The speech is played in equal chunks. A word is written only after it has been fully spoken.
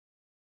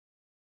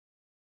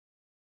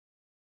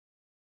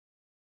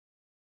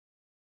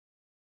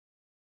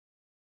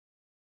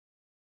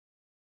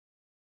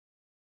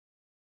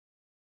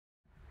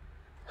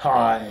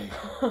Hi.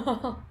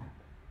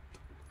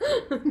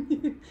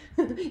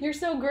 You're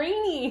so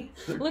grainy.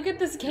 Look at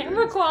this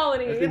camera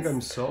quality. I think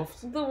I'm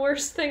soft. The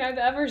worst thing I've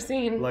ever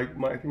seen. Like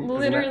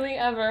literally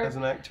ever. As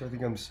an actor, I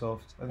think I'm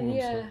soft. I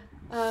think I'm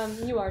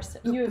soft. You are.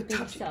 You have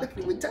been soft.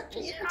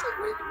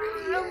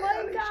 Oh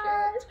my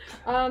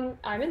gosh.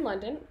 I'm in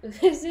London.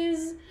 This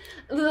is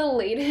the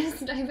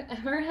latest I've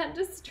ever had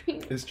to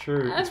stream. It's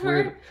true. Ever. It's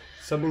weird.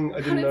 Something I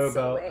didn't know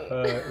so about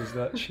her is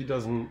that she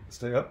doesn't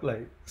stay up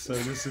late. So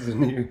this is a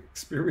new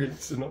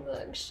experience.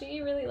 Look, she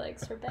really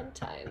likes her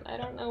bedtime. I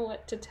don't know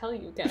what to tell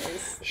you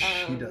guys.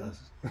 She does.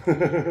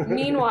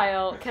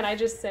 Meanwhile, can I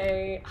just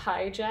say,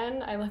 hi,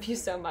 Jen. I love you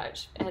so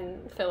much.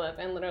 And Philip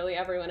and literally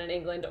everyone in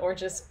England, or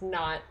just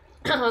not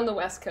on the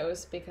West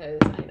Coast, because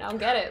I now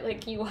get it.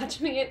 Like, you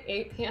watch me at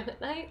 8 p.m.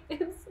 at night.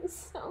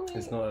 It's so late.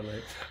 It's not that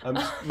late. I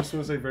just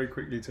want to say very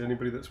quickly to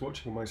anybody that's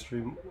watching my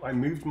stream, I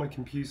moved my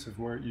computer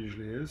from where it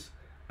usually is,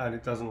 and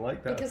it doesn't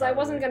like that. Because I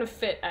wasn't going to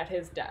fit at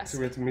his desk. So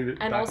we had to move it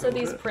and back also, a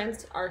these bit.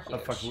 prints are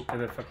huge.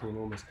 They're fucking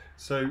enormous.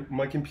 So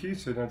my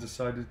computer now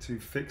decided to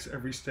fix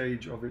every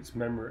stage of its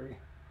memory,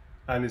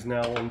 and is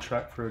now on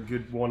track for a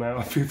good 1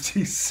 hour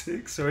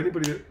 56. So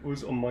anybody that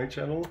was on my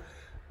channel,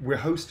 we're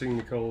hosting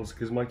Nicole's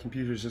because my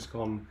computer's just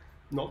gone,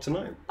 not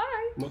tonight. Bye.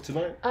 Not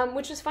tonight.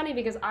 Which is funny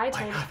because I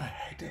have a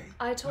headache.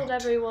 I told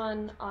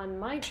everyone on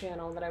my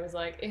channel that I was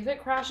like, if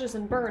it crashes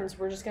and burns,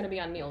 we're just going to be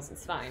on Neil's.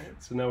 It's fine.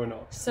 So no, we're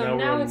not. So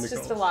now it's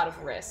just a lot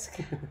of risk.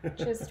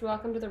 Just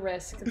welcome to the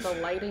risk. The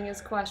lighting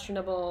is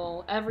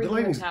questionable. Everything the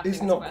lighting that's happening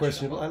is not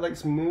questionable. I like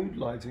some mood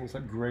lighting. It's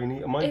like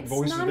grainy. My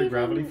voice is a bit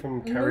gravelly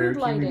from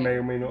karaoke. We may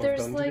or may not have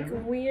done There's like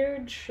together.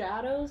 weird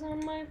shadows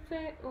on my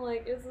face.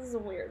 Like, this is a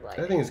weird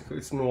lighting. I think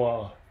it's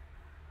noir.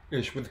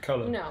 Ish with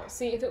colour. No,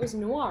 see, if it was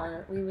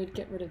noir, we would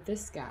get rid of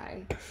this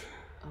guy.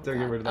 Don't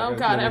get rid of that. Oh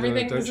god,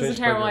 everything. This is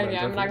a terrible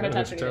idea. I'm not going to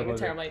touch anything.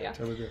 It's a terrible idea.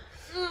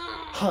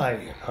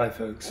 Hi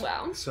folks.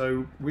 Wow.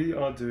 So we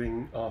are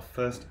doing our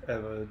first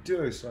ever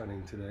duo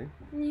signing today.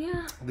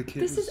 Yeah. The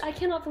kids. I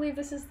cannot believe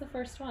this is the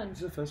first one. This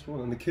is the first one,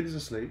 and the kid is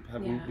asleep,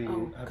 having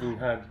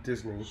had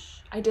Disney.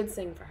 I did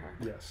sing for her.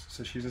 Yes,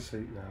 so she's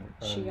asleep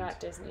now. She got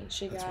Disney.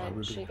 She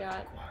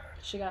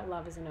got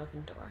Love Is an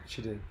Open Door.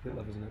 She did.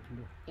 Love Is an Open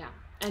Door. Yeah.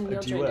 And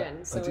Neil joined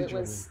in, so it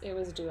was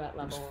duet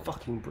level. It was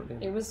fucking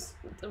brilliant. It was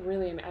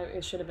really,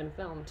 it should have been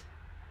filmed.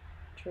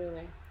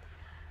 Truly.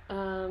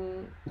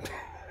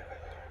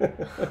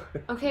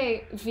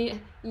 Okay,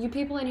 you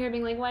people in here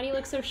being like, why do you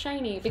look so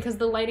shiny? Because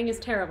the lighting is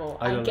terrible.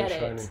 I get it.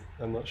 Shiny.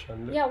 I'm not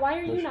shiny. Yeah, why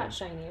are you not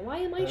shiny? Why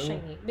am I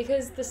shiny?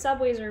 Because the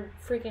subways are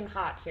freaking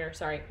hot here.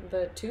 Sorry,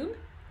 the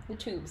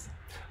tubes.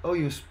 Oh,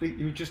 you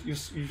just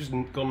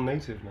gone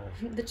native now.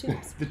 The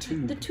tubes. The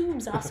tubes. The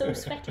tubes are so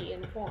sweaty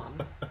and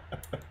warm.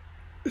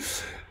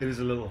 It is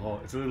a little hot.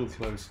 It's a little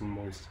close and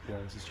moist. Yeah,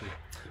 this is true.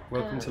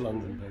 Welcome to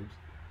London,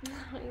 babes.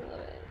 I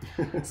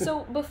love it.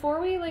 So before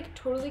we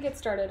totally get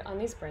started on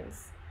these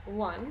prints,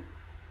 one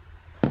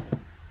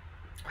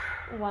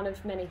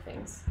of many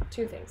things.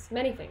 Two things.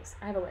 Many things.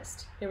 I have a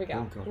list. Here we go.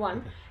 Oh, God.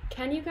 One,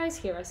 can you guys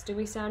hear us? Do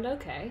we sound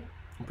okay?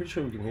 I'm pretty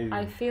sure we can hear you.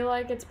 I feel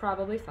like it's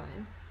probably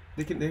fine.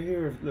 They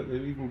hear. Look,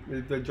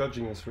 they're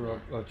judging us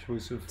for our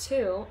choice of.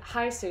 Two,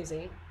 hi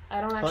Susie. I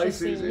don't actually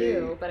see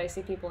you, but I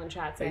see people in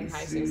chat saying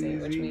hi Susie,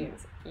 which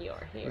means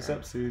you're here. What's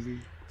up, Susie?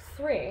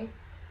 Three,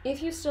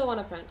 if you still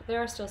want to print,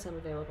 there are still some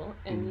available,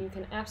 and you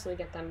can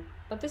absolutely get them.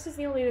 But this is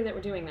the only day that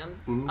we're doing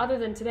them, other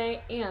than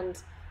today, and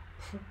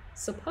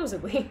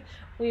supposedly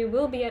we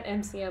will be at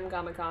MCM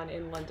Gamma-Con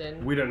in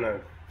London. We don't know.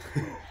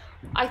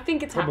 I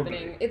think it's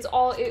happening. It's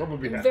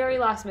very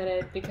last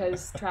minute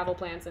because travel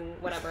plans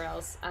and whatever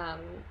else,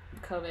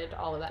 COVID,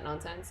 all of that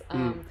nonsense.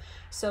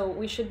 So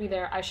we should be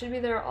there. I should be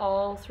there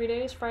all 3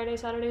 days, Friday,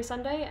 Saturday,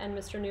 Sunday, and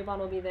Mr. Newbon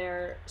will be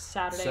there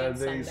Saturday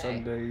and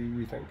Sunday,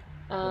 we think.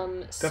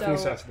 so Definitely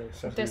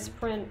Saturday. This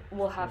print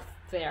will have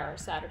there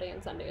Saturday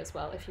and Sunday as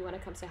well if you want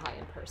to come say hi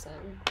in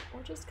person.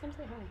 Or just come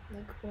say hi.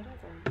 Like,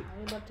 whatever. I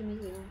would love to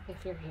meet you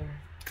if you're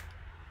here.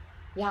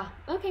 Yeah.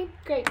 Okay,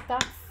 great.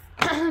 That's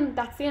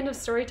the end of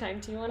story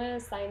time. Do you want to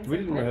sign? We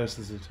didn't rehearse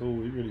this at all.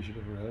 We really should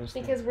have rehearsed.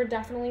 Because we're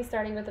definitely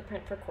starting with the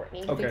print for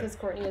Courtney. Okay. Because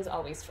Courtney is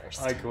always first.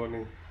 Hi,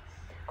 Courtney.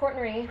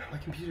 Courtney. My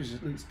computer's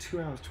it's 2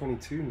 hours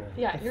 22 now.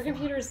 Yeah, your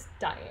computer's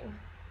dying.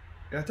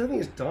 I don't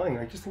think it's dying.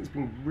 I just think it's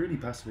being really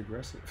passive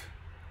aggressive.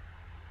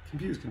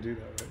 Computers can do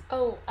that, right?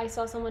 Oh, I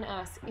saw someone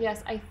ask.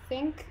 Yes, I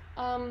think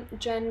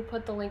Jen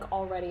put the link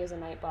already as a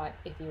Nightbot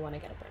if you want to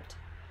get a print.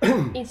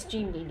 It's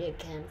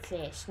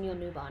gmail.com/ Neil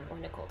Newbon or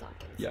Nicole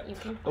Tompkins. Yeah. You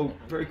can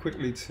very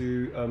quickly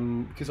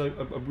to because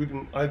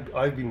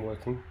I've been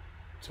working.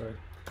 Sorry,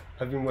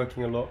 I've been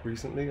working a lot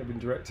recently. I've been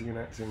directing and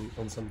acting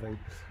on something,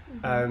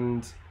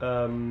 and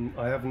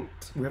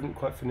we haven't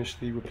quite finished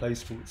the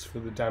replacements for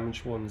the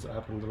damaged ones that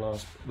happened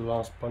the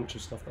last bunch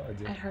of stuff that I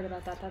did. I'd heard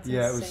about that. That's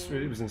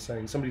insane. It was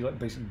insane. Somebody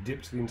basically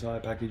dipped the entire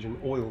package in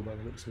oil by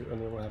the looks of it. I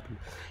don't know what happened.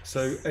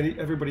 So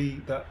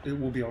everybody that it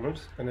will be honoured,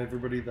 and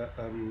everybody that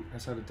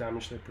has had a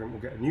damage to their print will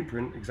get a new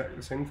print, exactly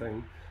the same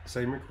thing,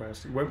 same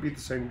request. It won't be the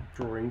same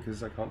drawing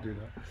because I can't do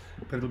that,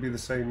 but it'll be the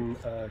same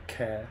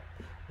care.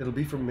 It'll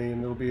be from me,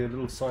 and there'll be a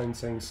little sign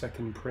saying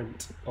second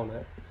print on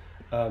it.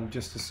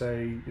 Just to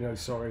say, you know,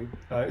 sorry.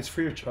 It's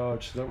free of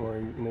charge, so don't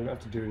worry. You don't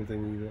have to do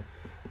anything either.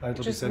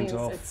 It'll be sent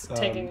off. It's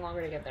taking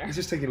longer to get there. It's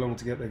just taking longer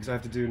to get there because I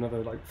have to do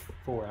another like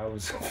 4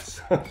 hours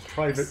of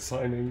private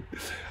signing.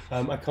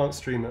 I can't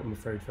stream it, I'm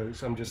afraid,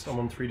 folks. I'm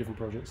on 3 different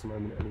projects at the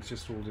moment, and it's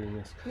just all doing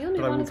this. Neil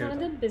Newbon is one of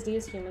the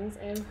busiest humans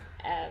I've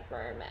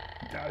ever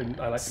met.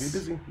 I like to be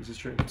busy. This is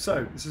true.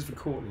 So this is for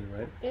Courtney,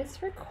 right? It's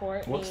for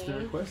Courtney. What's the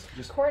request?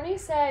 Courtney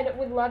said,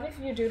 "Would love if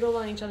you doodle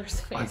on each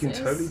other's faces." I can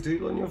totally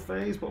doodle on your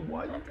face, but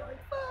why are you going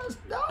first?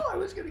 No, I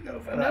was going to go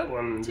for that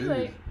one. Too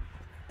late.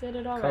 Did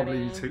it already. Can't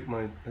believe you took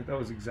my. That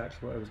was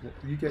exactly what I was going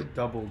to. You get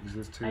double because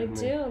there's 2 of me.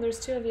 I do. There's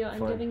 2 of you.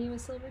 I'm giving you a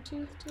silver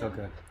tooth too.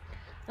 Okay.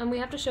 We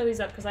have to show these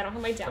up because I don't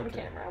have my down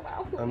camera.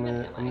 Wow. I'm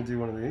gonna do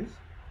one of these.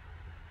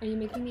 Are you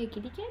making me a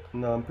kitty kid?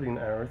 No, I'm putting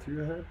an arrow through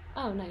your head.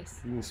 Oh,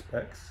 nice. Using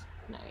specs.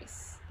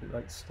 Nice.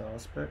 Like star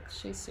specs.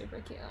 She's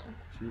super cute.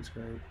 She looks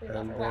great. We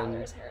love her. Wow,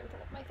 there's hair in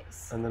front of my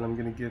face. And then I'm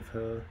gonna give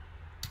her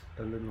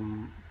a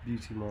little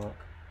beauty mark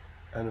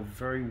and a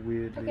very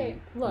weirdly. Okay,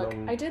 look,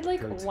 I did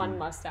like goatee. 1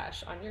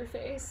 mustache on your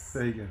face.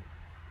 There you go.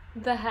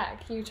 The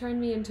heck, you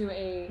turned me into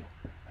a.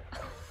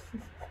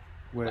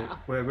 Wait, wow.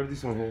 I've got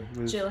this one here.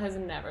 Jill has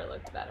never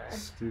looked better.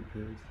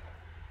 Stupid.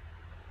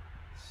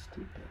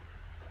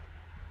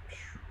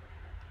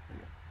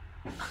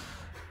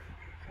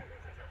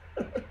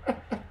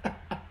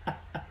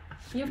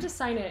 You have to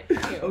sign it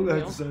too. Oh, I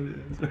have to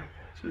sign it.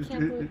 I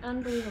can't believe,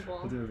 unbelievable.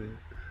 I'll do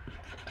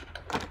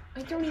it.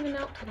 I don't even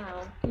know.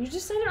 Wow. You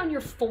just sign it on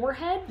your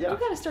forehead? Yeah. You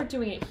gotta start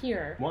doing it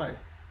here. Why?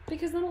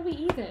 Because then it'll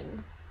be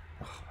even.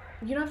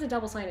 You don't have to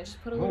double sign it.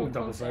 Just put a little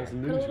quote there. Put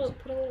a little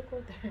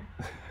quote there.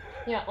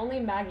 Yeah, only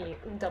Maggie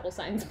double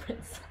signs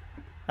Prince.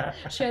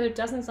 She either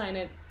doesn't sign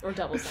it or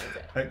double signs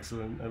it.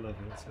 Excellent. I love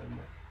her so much.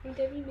 I'm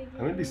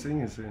going to be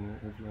singing soon.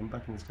 I'm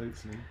back in the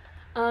States soon.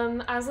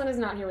 Aslan is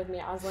not here with me.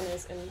 Aslan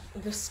is in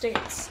the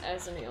States,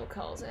 as Neil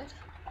calls it.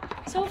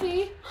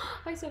 Sophie!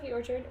 Hi, Sophie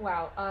Orchard.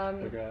 Wow.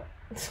 Look at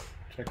it.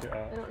 Check it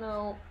out. I don't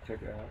know.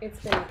 Check it out.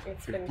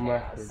 It's been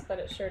chaos, massive. but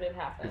it sure did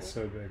happen. It's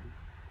so big.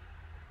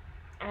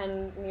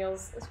 And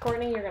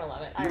Courtney, you're gonna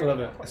love it. You're gonna love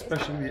it,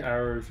 especially the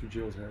arrow through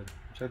Jill's head,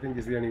 which I think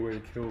is the only way to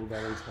kill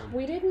Valentine.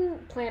 We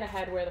didn't plan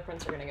ahead where the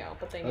prints are gonna go,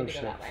 but they need to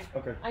go that way.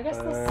 Okay. I guess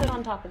they'll sit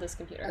on top of this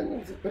computer.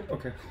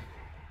 Okay.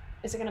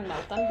 Is it gonna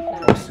melt them?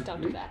 No,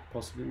 don't do that.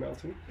 Possibly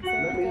melting.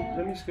 Let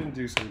me just go and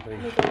do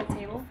something. Make a little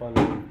table.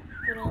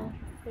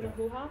 Little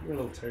hoo-ha? A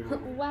little table.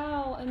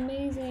 Wow,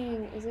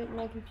 amazing. Is it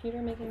my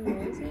computer making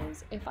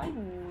noises? If I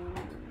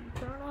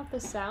turn off the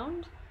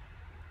sound,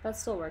 that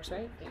still works,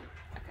 right? Yeah.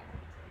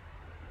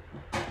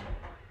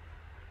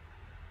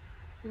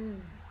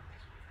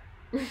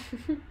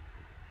 Okay.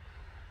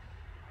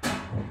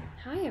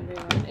 Hi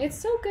everyone. It's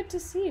so good to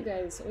see you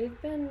guys. We've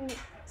been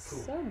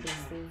so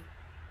busy.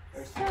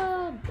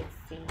 So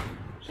busy.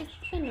 It's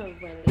been a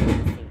really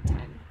busy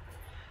time.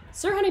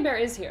 Sir Honeybear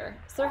is here.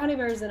 Sir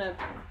Honeybear's in a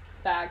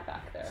bag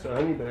back there. So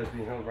Honeybear's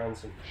being held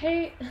ransom.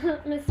 Hey,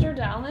 Mr.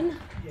 Dallin.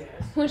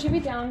 Yes. Would you be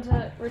down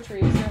to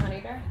retrieve Sir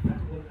Honeybear?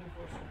 I'm looking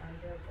for some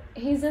Honeybear.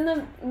 He's in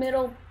the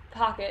middle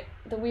pocket,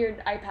 the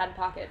weird iPad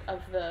pocket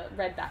of the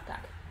red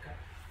backpack. Okay.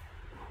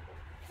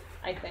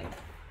 I think.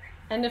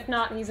 And if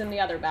not, he's in the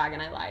other bag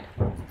and I lied.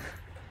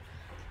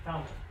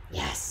 Found him.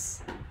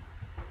 Yes!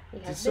 He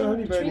has Does Sir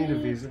Honeybear need a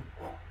visa?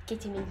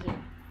 Get him in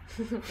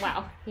here.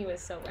 Wow, he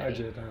was so ready. I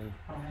did.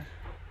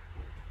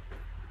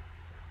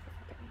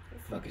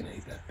 Fucking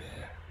hate that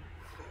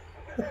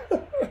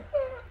bear.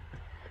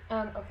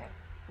 Okay.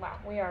 Wow,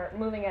 we are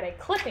moving at a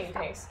clipping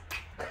pace.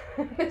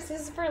 This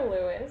is for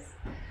Lewis.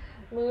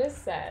 Lewis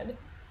said...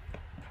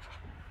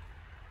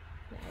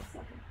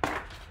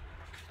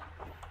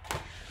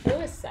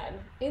 Lewis said,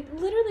 it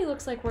literally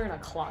looks like we're in a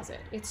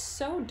closet. It's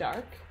so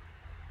dark.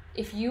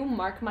 If you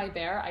mark my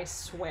bear, I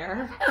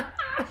swear.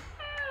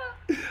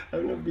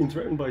 I've never been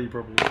threatened by you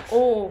properly.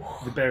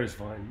 Oh. The bear is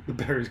fine. The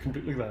bear is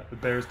completely that. The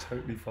bear is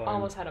totally fine.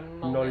 Almost had a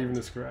moment. Not even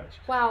a scratch.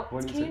 Wow,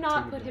 can you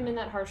not put him in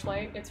that harsh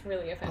light? It's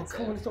really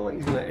offensive. Oh, come on, it's not like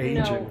he's going to age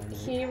No,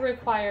 he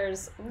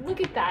requires...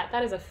 Look at that.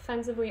 That is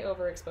offensively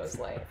overexposed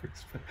light.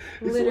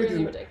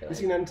 Literally ridiculous. Is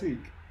he an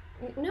antique?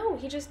 No,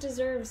 he just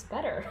deserves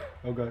better.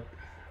 Okay.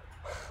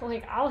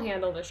 Like, I'll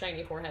handle the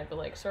shiny forehead, but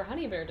like, Sir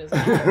Honeybear does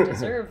not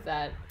deserve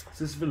that.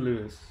 So this is for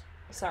Lewis.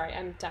 Sorry,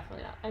 I'm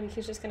definitely not. I mean,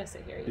 he's just gonna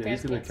sit here. You Yeah,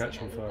 guys he's going to can't catch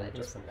see on him, fire. but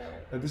just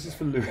This is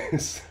for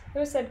Lewis.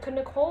 Lewis said, could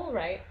Nicole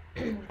write?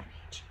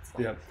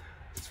 Yeah,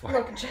 it's fine.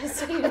 Look, just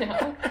so you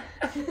know.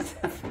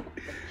 Sorry,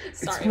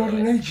 it's not Lewis.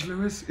 an age,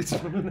 Lewis. It's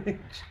not an age.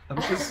 I'm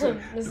just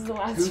This is the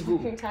last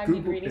time,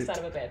 you greedy son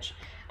of a bitch.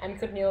 And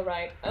could Neil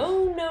write,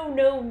 oh, no,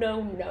 no,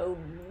 no, no,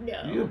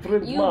 no. You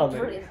print money.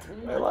 Print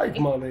I like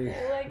money.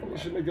 I like money. We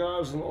should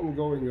regard as an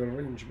ongoing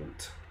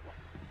arrangement.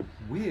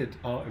 Weird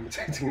art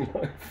imitating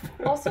life.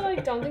 Also, I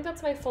don't think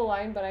that's my full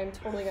line, but I'm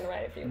totally going to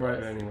write it for you. Right,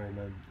 Lewis. anyway,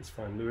 no, it's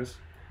fine. Lewis?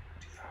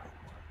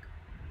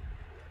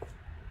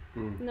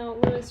 No,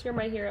 Lewis, you're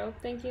my hero.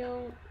 Thank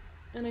you.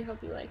 And I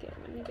hope you like it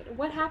when you get it.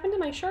 What happened to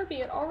my Sharpie?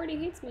 It already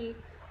hates me.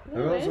 Oh,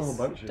 that was Lewis, a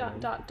whole bunch of dot, them.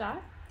 dot,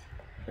 dot.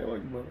 I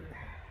like money.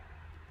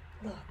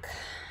 Look.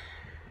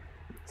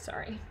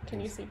 Sorry,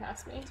 can you see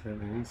past me? I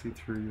can see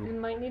through your. I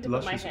might need to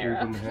put my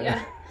hair up. Hair.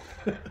 Yeah.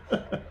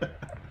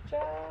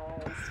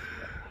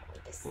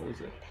 Just. What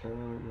is it?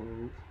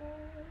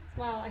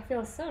 Wow, I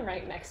feel so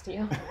right next to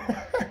you.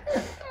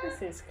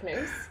 This is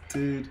close.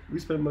 Dude, we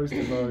spend most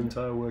of our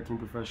entire working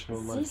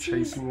professional life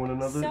chasing one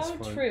another. So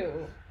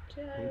true.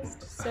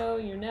 Just so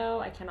you know,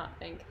 I cannot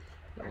think.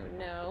 You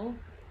know.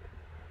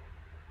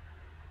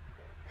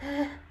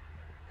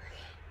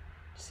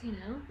 Just so you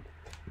know,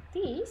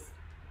 these.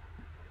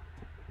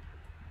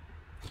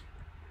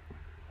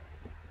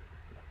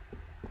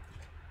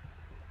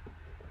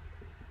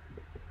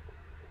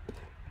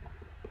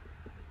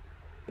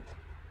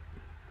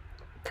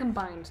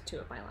 Combined two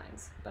of my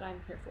lines, but I'm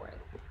here for it.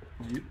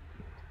 Yep.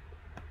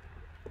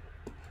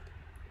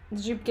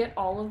 Did you get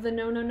all of the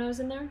no-no-nos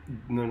in there?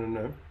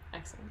 No.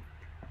 Excellent.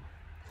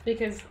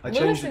 Because I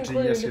Lewis changed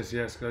it to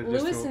yes.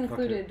 Lewis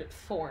included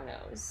 4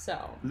 no's,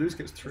 so. Lewis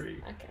gets 3.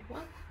 Okay,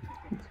 well,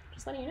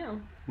 just letting you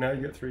know. Now you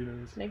get 3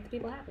 no's. Make the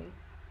people happy.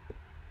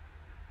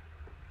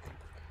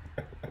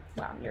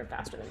 Wow, you're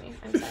faster than me.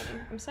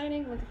 I'm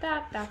signing. Look at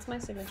that. That's my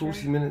signature.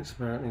 40 minutes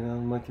apparently now.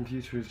 My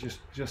computer is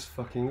just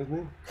fucking with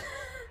me.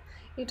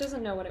 It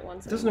doesn't know what it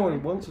wants. It doesn't know what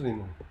it wants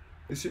anymore.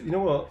 You know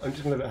what? I'm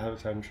just gonna let it have a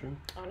tantrum.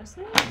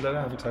 Honestly? Let it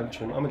have a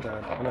tantrum. I'm a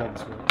dad. I know how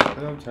this works. Let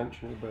it have a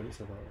tantrum. It'll burn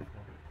itself out.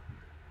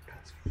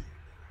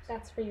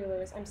 That's for you,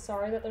 Lewis. I'm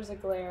sorry that there's a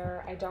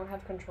glare. I don't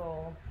have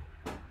control.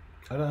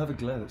 I don't have a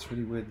glare. That's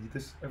really weird.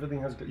 Everything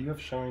has. You have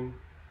shine.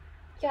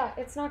 Yeah,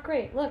 it's not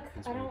great. Look,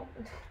 I don't.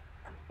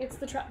 It's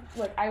the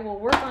look. I will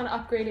work on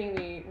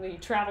upgrading the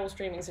travel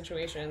streaming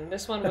situation.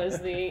 This one was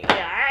the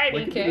My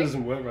computer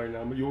doesn't work right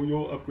now, but your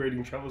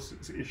upgrading travel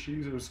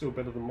issues are still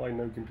better than my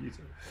no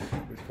computer.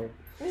 It's fine.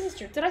 This is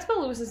true. Did I spell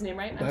Lewis's name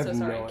right? I'm so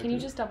sorry. No Can you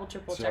just triple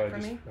check for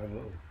me?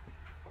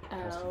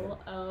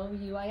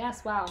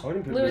 L-O-U-I-S. Wow. I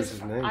didn't put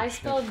Lewis's name. I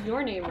spelled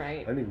your name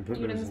right. I didn't even put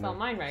You didn't spell name.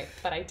 mine right,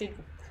 but I did.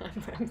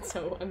 I'm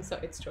so.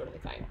 It's totally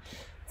fine.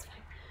 It's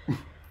fine.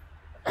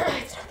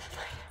 It's not that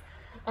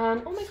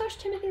fine. Oh my gosh,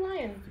 Timothy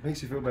Lyon. If it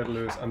makes you feel better,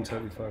 Lewis, I'm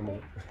totally fine with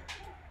it.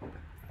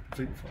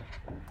 Completely fine.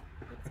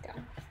 Let's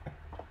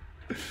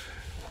go.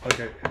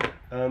 Okay.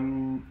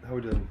 How are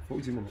we doing?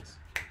 42 minutes.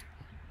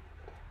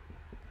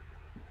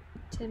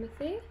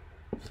 Timothy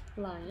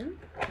Lyon.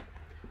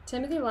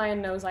 Timothy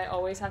Lyon knows I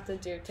always have to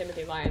do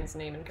Timothy Lyon's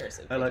name in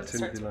cursive. I like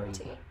Timothy Lyon.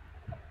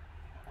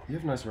 You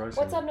have nice writing.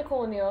 What's up,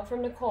 Nicole and Neil?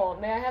 From Nicole.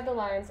 May I have the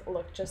lines?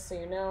 Look, just so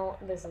you know,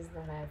 this is the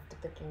last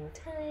booking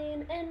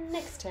time, and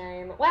next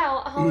time.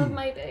 Wow, all of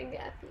my big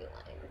FU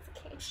lines.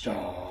 Okay.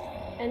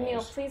 Stars. And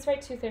Neil, please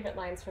write 2 favorite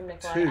lines from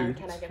Nikolai. 2?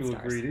 Can I get Feel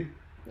stars? greedy.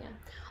 Yeah.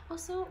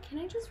 Also, can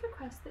I just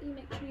request that you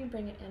make sure you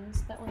bring it in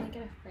so that when I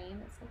get a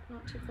frame, it's like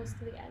not too close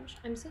to the edge.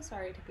 I'm so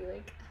sorry to be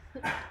like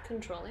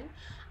controlling.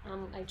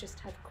 I just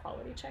have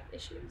quality check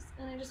issues,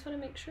 and I just want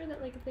to make sure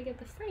that like if they get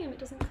the frame, it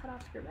doesn't cut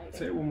off your writing.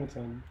 Say it one more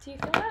time. Do you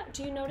feel that?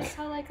 Do you notice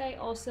how like I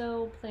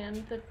also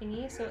planned the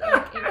thingy so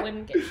like it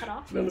wouldn't get cut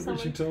off? None of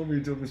what you told me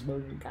until this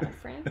moment. Got a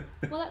frame?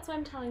 Well, that's what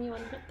I'm telling you on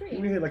hit 3.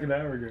 We hit like an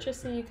hour ago.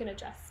 Just so you can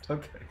adjust.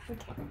 Okay.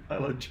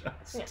 I'll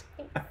adjust.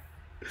 Yeah.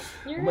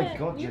 Oh my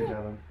god, Jake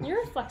Allen.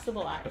 You're a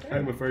flexible actor.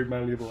 I'm a very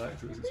malleable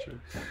actor, this is true.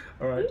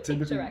 Alright, You take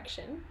Timothy.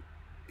 direction.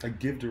 I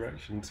give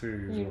direction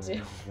too. You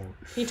do.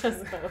 He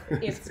does both.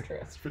 It's true.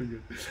 It's pretty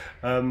good.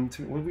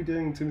 What are we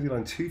doing? Timothy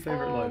Line. 2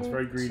 favourite lines.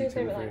 Very greedy, 2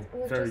 favorite Timothy.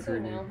 lines. Very Just so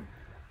greedy. you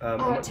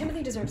know.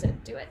 Timothy deserves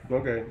it. Do it.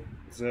 Okay,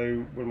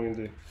 so what am I going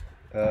to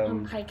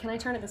do? Hi, can I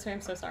turn it this way?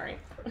 I'm so sorry.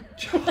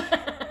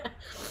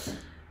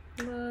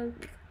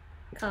 Look,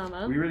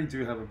 comma. We really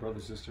do have a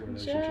brother-sister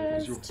relationship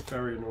because you're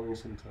very annoying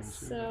sometimes.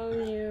 So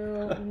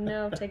you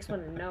know, it takes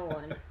one to know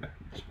one.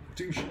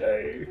 Touche. So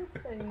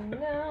you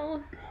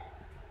know,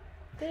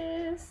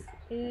 this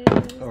is...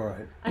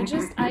 Alright.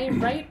 I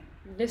write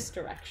this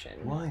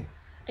direction. Why?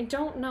 I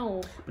don't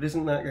know. But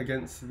isn't that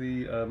against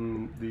the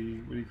what do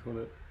you call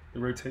it? The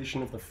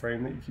rotation of the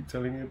frame that you keep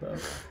telling me about?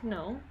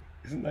 No.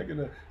 Isn't that going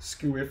to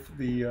skew if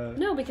the...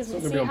 No, because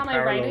it's not see gonna be how on my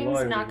parallel writing's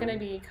lines, not is going it? to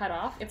be cut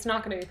off? It's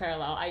not going to be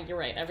parallel. You're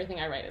right. Everything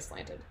I write is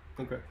slanted.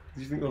 Okay.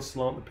 Do you think they'll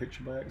slant the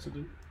picture by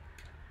accident?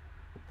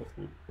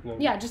 No.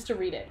 Yeah, just to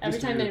read it. Every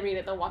Just to time read they it. read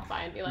it, they'll walk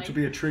by and be like... Which would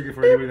be a trigger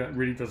for anybody that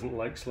really doesn't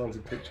like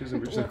slanted pictures, and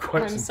which are Look,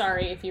 quite... I'm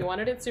sorry. If you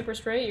wanted it super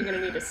straight, you're going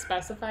to need to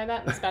specify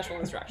that in special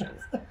instructions.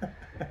 That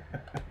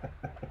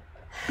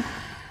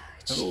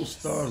all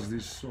stars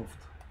this soft.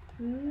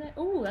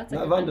 Ooh, that's a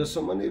good Lavender, one.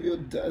 so many of you are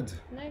dead.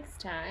 Next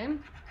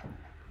time,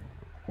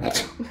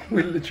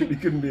 We literally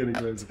couldn't be any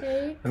closer.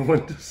 take I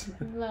want to say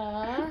the...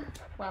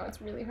 Wow,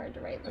 it's really hard to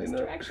write this know.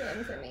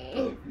 direction for me.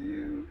 love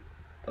you.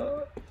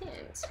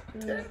 Hint.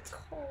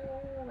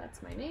 Nicole,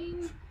 that's my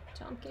name.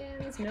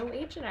 Tompkins, no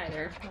H in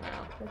either.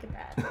 Wow, look at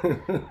that.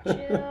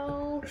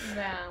 Jill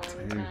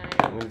Valentine.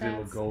 I'm going to do a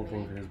little That's gold me.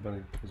 thing for his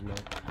bunny. His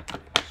mouth.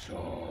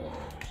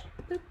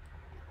 Boop.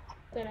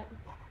 Did it.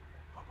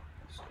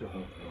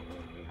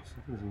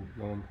 Something's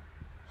gone.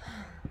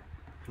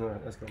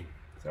 Alright, let's go.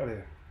 It's out of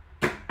here.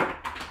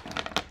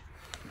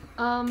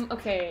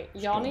 Okay,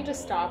 y'all need to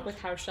stop with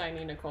how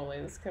shiny Nicole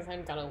is, because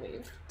I'm gonna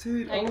leave.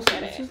 Dude, I honestly,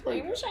 get it's it. just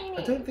like, I'm shiny.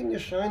 I don't think you're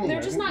shiny.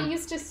 They're just not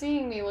used to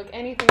seeing me look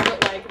anything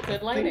but like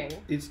good lighting.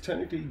 It's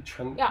technically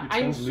Yeah, I'm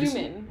translucent.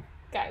 human.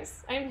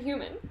 Guys, I'm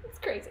human. It's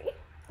crazy.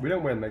 We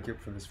don't wear makeup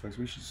for this, folks.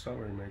 We should start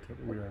wearing makeup.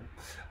 We don't.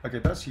 Okay,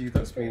 that's you,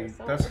 that's me,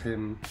 that's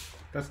him.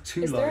 That's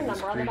two Is there a lines.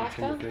 number on the back,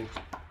 though? Timothy.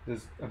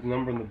 There's a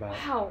number on the back.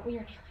 Wow, we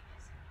are nailing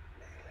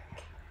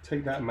this.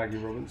 Take that, Maggie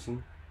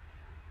Robinson.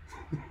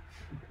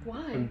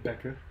 Why? And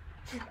Becca.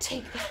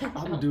 Take that.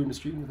 I'm doing a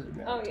stream with it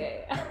now. Oh,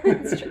 yeah.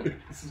 It's true.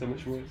 It's so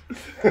much worse.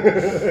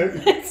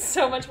 It's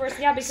so much worse.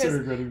 Yeah, because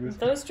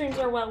so those streams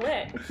are well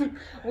lit.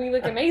 We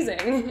look amazing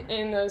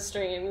in those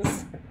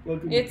streams.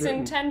 It's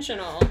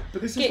intentional.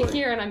 But this is Get like,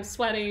 here and I'm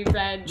sweaty,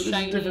 red, but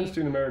shiny. there's a difference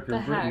between America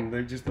and heck?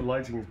 Britain. The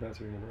lighting is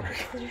better in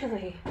America.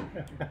 Clearly.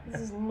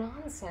 This is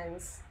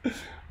nonsense.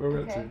 Where are we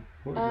Okay. up to?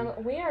 What are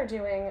We are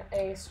doing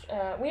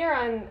we are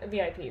on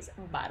VIPs,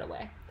 by the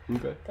way. we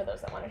doing? Okay. For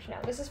those that wanted to know.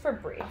 This is for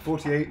Brie.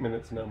 48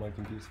 minutes now, my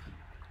computer.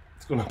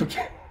 It's gone up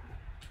again.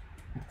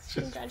 It's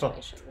just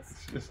Congratulations.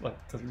 It's just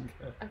like, doesn't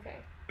care. Okay.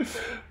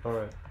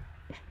 Alright.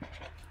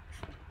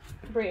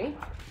 Brie.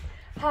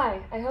 Hi,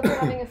 I hope you're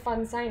having a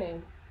fun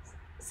singing.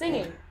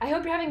 I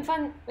hope you're having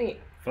fun. Wait.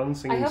 Fun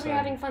singing. I hope you're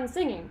having fun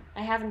singing.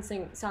 I haven't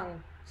sung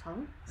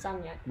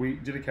yet. We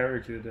did a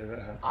karaoke today that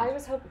happened. I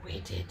was hoping.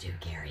 We did do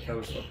karaoke. That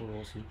was fucking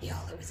awesome.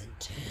 Y'all, it was It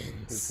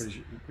was intense.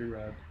 pretty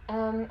rad.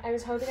 I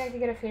was hoping I could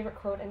get a favorite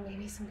quote and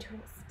maybe some tools,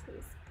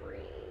 please, Brie.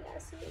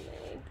 Yes, you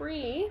may.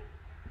 Brie. ...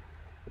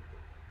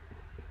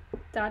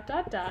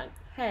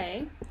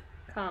 Hey,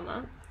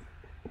 comma.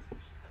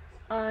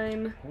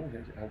 I'm.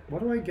 Why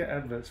do I get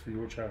adverts for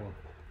your channel?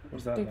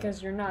 What's that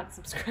Because you're not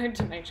subscribed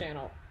to my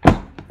channel.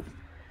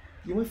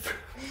 You're my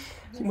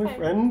fine.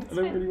 friend? It's I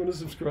don't fine. really want to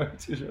subscribe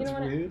to you. You know That's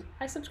what? weird.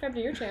 I subscribe to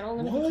your channel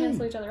and then we Why? can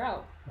cancel each other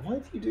out. Why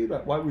do you do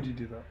that? Why would you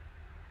do that?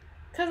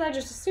 Because I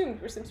just assumed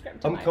you were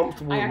subscribed to I'm mine.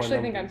 comfortable I with my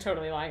actually think I'm numbers.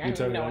 totally lying. I You're have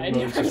totally no lying.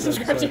 idea if I'm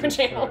subscribed to your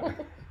channel.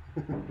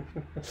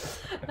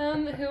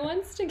 Sorry. Who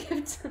wants to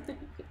give something?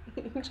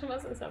 Each of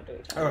us is up to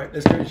each other. Alright,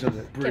 let's go to each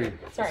other. Brie. Okay,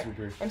 sorry. Listen,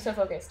 Brie. I'm so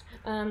focused.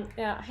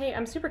 Yeah. Hey,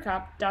 I'm super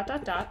cop. ...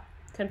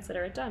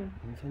 Consider it done.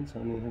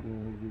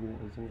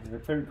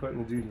 Favorite quote in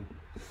the doodle.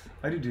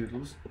 I do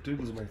doodles.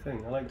 Doodles are my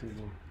thing. I like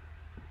doodling.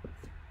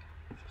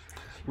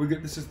 We're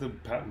good. This is the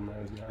pattern now,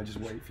 isn't it? I just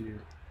wait for you.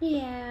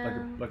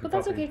 Yeah. Like a But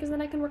that's puppy. okay, because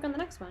then I can work on the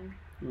next one.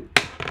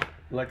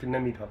 Like a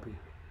Nemi puppy.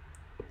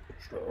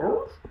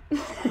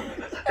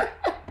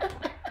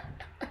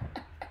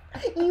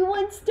 You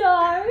want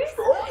stars?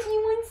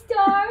 You want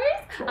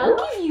stars? I'll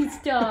give you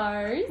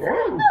stars.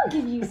 I'll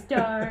give you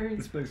stars.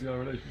 This makes our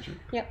relationship.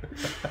 Yep.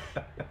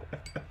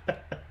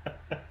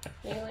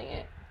 Nailing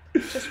it.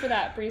 Just for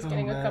that, Bree's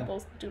getting a man.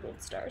 couple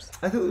doodled stars.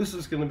 I thought this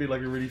was going to be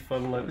like a really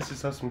fun, like, let's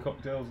just have some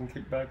cocktails and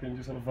kick back and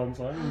just have a fun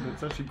time, but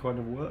it's actually kind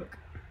of work.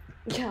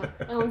 Yeah.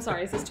 Oh, I'm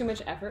sorry. Is this too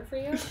much effort for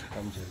you?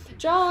 I'm joking.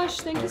 Josh,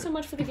 thank you so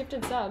much for the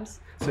gifted subs.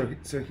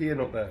 So here,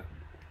 not there.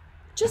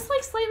 Just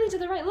like slightly to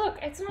the right. Look,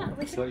 it's not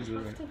like Slightly to you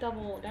the have right. to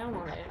double down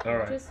on it. All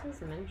right. Just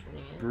was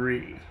mentioning it.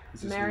 Brie.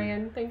 Is this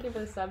Marion, thank you for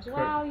the subs.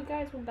 Wow, you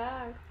guys were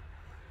back.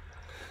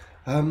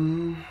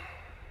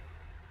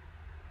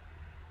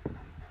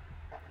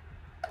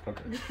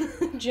 Okay.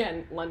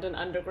 Jen, London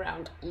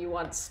Underground. You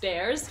want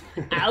stairs?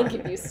 I'll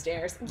give you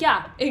stairs.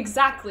 Yeah,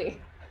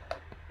 exactly.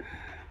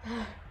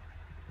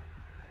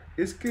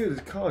 It's good.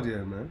 It's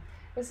cardio, man.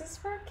 This is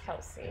for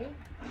Kelsey.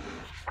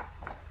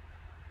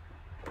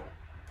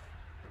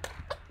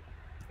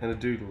 And a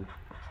doodle.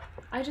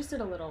 I just did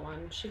a little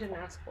one. She didn't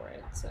ask for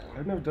it, so.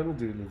 I've never done a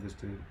doodle of this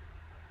dude.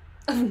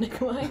 Of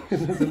Nikolai?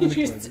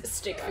 Just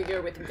stick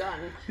figure with gun.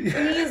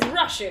 He's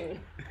Russian.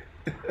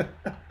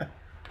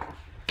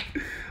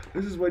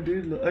 This is my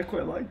doodle. I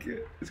quite like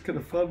it. It's kind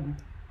of fun.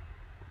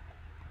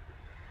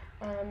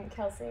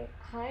 Kelsey.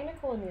 Hi,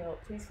 Nicole and Neil.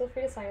 Please feel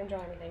free to sign and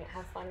draw anything.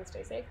 Have fun and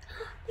stay safe.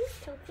 Thanks,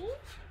 Kelsey.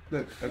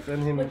 Look, I've done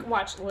him. Look,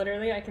 watch.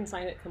 Literally, I can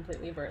sign it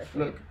completely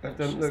vertically. Look, I've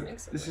done. Just Look,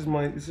 makes it this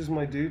work. is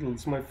my doodle.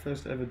 It's my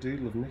first ever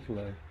doodle of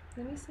Nikolai.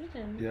 Let me see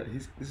him. Yeah,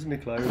 this is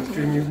Nikolai. He's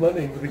streaming his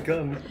money with a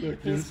gun.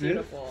 Look, you He's see it?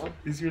 beautiful.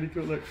 He's really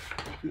cool. Look,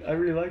 I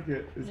really like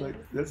it. It's like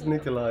that's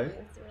Nikolai.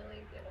 It's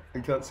really beautiful. I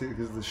can't see it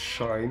because of the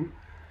shine.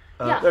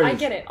 Yeah, there I is,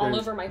 get it. All there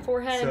is. over my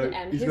forehead So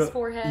and he's his got,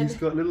 forehead. He's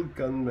got a little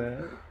gun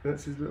there.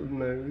 That's his little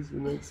nose,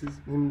 and that's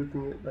him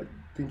looking at, like,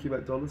 thinking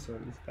about dollar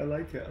signs. I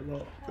like it a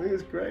lot. I think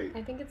it's great.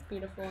 I think it's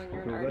beautiful, and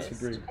you're an Cool, that's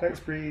artist. a Brie. Thanks,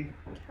 Brie.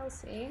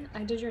 Kelsey,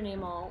 I did your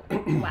name all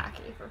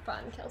wacky for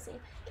fun, Kelsey.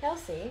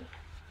 Kelsey,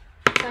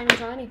 sign and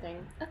draw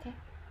anything. Okay.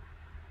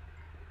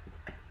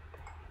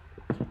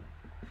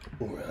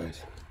 All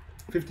right.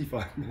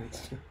 55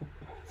 minutes.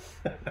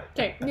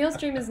 Okay, Neil's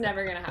dream is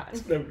never gonna happen.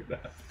 It's never gonna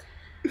happen.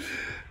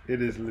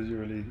 It is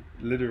literally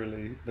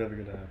never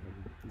gonna happen.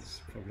 It's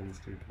fucking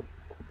stupid.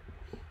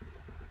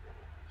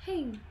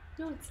 Hey,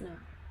 no, it's not.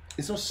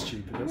 It's not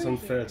stupid. That's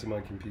unfair to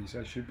my computer.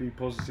 I should be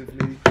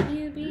positively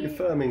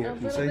affirming it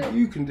and say, bit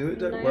you can do it,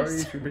 don't worry.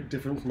 nice. If you're a bit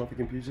different from other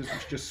computers,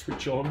 which just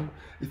switch on.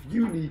 If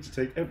you need to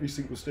take every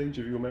single stage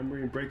of your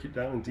memory and break it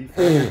down and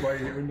define it right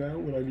here and now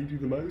when I need you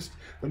the most,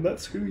 then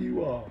that's who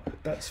you are.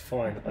 That's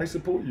fine. I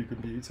support you,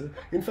 computer.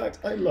 In fact,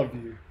 I love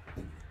you.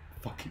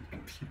 Fucking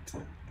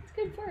computer. It's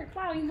good work.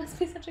 Wow, you must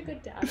be such a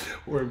good dad.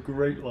 Or a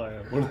great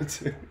liar, one or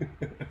two.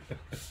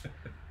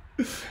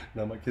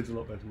 No, my kid's a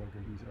lot better than my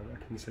computer,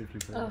 I can safely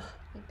say. Oh,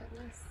 thank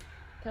goodness.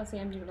 Kelsey,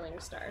 I'm doodling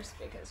stars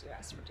because you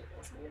asked for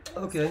doodles. And you're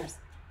doing Okay. stars.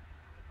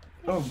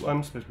 Oh,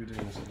 I'm supposed to be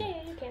doing this.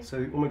 Yeah, you can. So,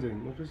 what am I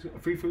doing? I'm supposed to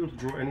free for you to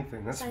draw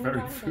anything. That's Sign very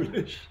it on again.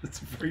 foolish. That's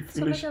very So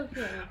foolish. much over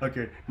here.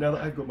 Okay, now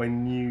that I've got my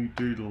new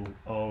doodle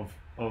of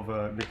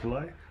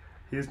Nikolai,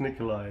 here's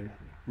Nikolai,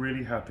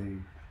 really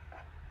happy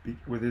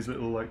with his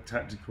little like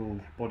tactical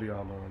body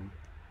armor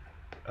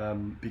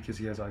on, because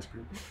he has ice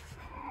cream.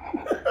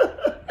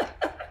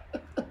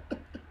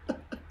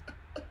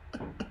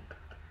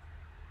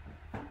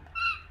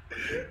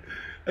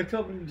 I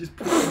can't believe you just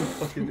put some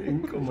fucking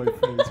ink on my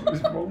face. What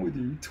is wrong with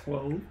you?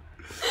 12?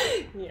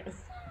 Yes.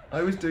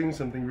 I was doing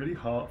something really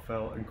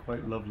heartfelt and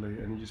quite lovely,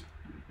 and it's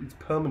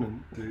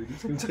permanent, dude.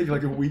 It's going to take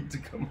like a week to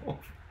come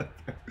off.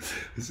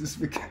 This is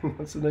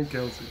what's her name,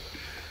 Kelsey?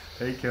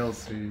 Hey,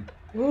 Kelsey.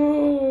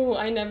 Ooh,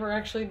 I never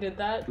actually did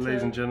that.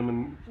 Ladies and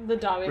gentlemen, The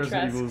Resident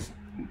Dominatrix Evil's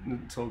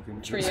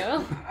Tolkien.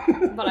 trio,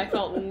 but I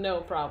felt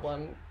no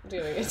problem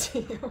doing it to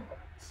you.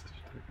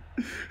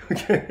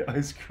 Okay,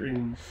 ice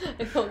cream.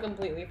 I felt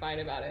completely fine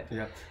about it.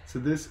 Yeah, so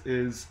this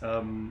is Did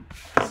you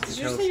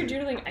just say you're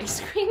doodling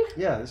ice cream?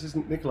 Yeah, this is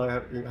Nikolai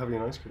having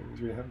an ice cream.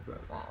 He's really happy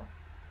about it. Wow.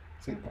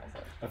 See, Impressive.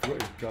 I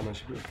forgot his gun. I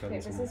should put his gun Okay,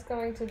 this somewhere. is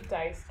going to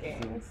dice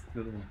games.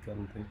 The little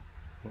gun thing.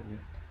 Not yet.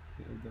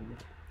 The little gun.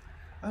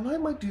 I like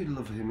my doodle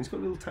of him. He's got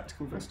a little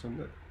tactical vest on.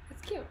 Look.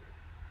 It's cute.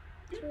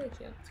 It's really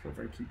cute. It's got a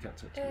very cute cat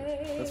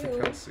tattoo. That's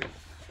for Kelsey.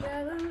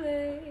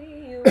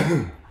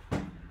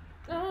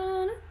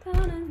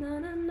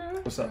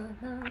 What's that?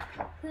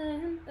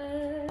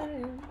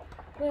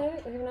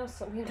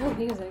 We know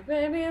music,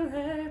 baby,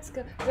 let's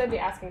go. Because I'd be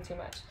asking too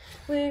much.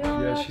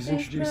 Yeah, she's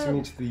introducing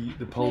me to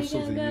the pulse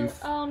of the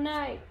youth. All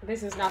night.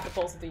 This is not the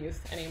pulse of the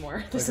youth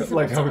anymore. This is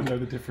Like I would know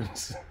the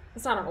difference.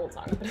 It's not an old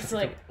song, but it's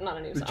like not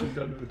a new But you song.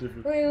 don't know the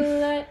difference. We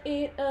light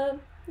it up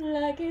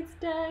like it's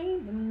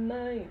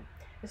dynamite.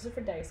 This is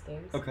for dice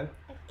games. Okay.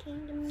 I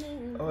came to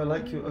know. Oh, I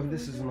like your. Oh,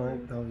 this is nice.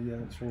 Oh, yeah,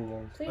 it's really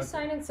nice. Please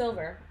sign in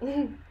silver.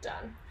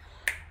 Done.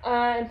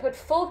 And put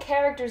full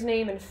character's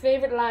name and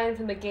favorite line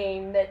from the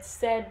game that's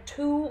said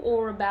to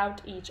or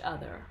about each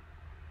other.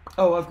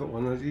 Oh, I've got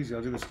one. That's easy.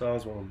 I'll do the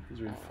stars one.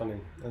 It's really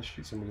funny. I'll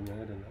shoot somebody in the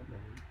head in that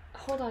moment.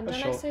 Hold on,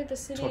 didn't I say the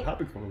city? Todd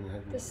Habercorn in the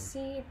head. The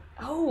sea.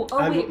 Oh,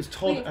 and wait. it's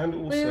Todd wait, and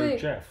also wait.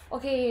 Jeff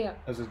Okay, yeah.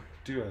 as a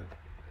duo.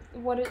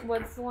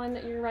 What's the one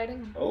that you're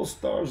writing? All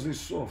stars is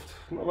soft.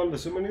 No wonder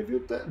so many of you are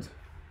dead.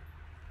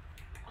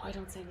 Oh, I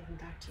don't say anything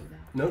back to you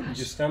though. No, you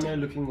just stand there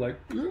looking like.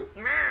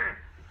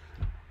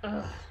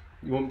 Ugh.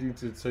 You want me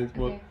to say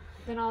what? Okay,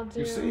 then I'll do.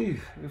 You see,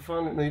 you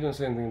find it. No, you don't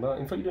say anything about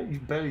it. In fact, you don't. You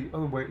barely.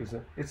 Oh wait, is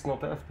it? It's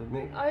not after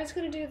me. I was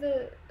gonna do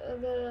the.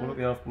 What about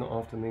the after? Not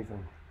after me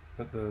thing.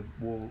 At the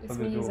wall. It's at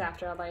the me who's door.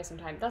 after. I'll buy you some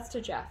time. That's to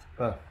Jeff.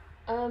 Ah.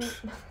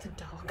 The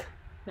dog.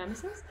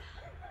 Nemesis?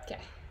 Okay,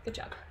 good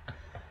job.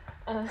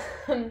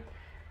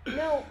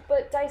 No,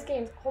 but dice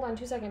games. Hold on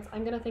 2 seconds.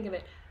 I'm gonna think of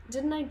it.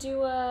 Didn't I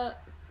do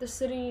the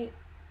city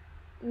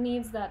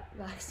needs that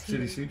vaccine?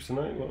 City sleeps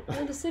tonight. What?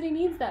 No, the city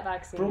needs that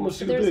vaccine.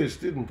 Promised you There's- this,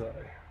 didn't I?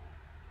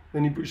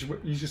 Then you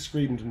just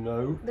screamed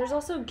no. There's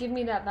also give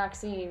me that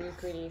vaccine, you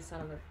greedy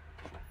son of a bitch.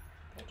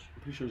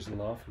 I'm pretty sure it's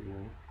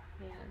laughing.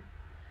 Yeah.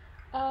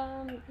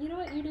 You know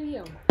what? You do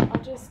you. I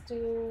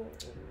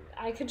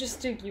could just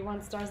do you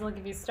want stars, I'll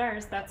give you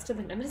stars. That's to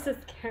the Nemesis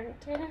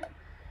character.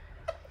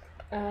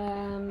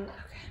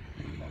 Okay.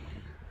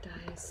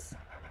 Dice.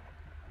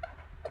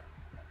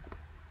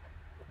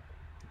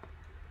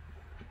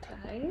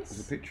 There's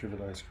a picture of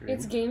an ice cream.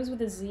 It's games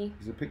with a Z.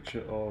 There's a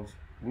picture of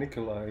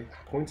Nikolai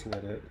pointing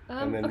at it,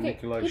 and then Okay,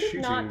 Nikolai he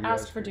shooting did not the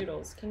ask ice for cream.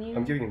 doodles. Can you?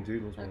 I'm giving him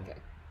doodles, man. Okay.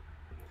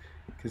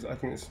 Because I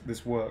think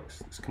this works.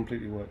 This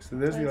completely works. So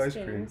there's the Dice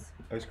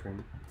ice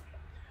cream,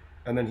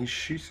 and then he's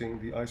shooting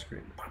the ice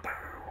cream.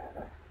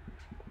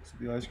 So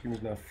the ice cream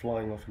is now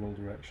flying off in all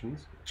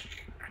directions.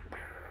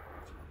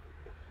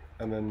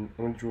 And then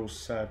I'm going to draw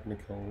sad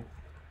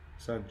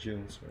Jill,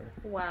 sorry.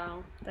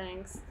 Wow,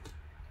 thanks.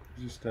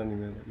 He's just standing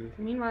there like this.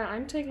 Meanwhile,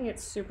 I'm taking it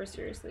super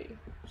seriously.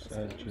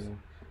 Sad Jill.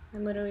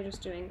 I'm literally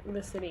just doing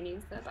the city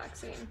needs that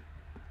vaccine.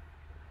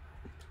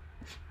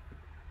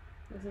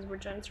 This is where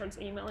Jen starts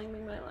emailing me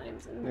my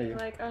lines and being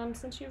like,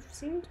 since you've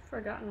seemed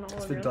forgotten all It's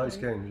of for your dice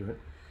lines. games, right?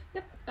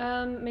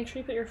 Yep. Make sure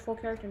you put your full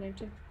character name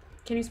too.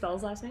 Can you spell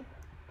his last name?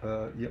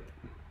 Yep.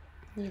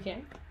 You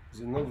can.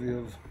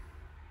 Zinoviev.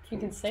 You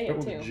can say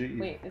it too. G.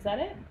 Wait, is that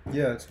it?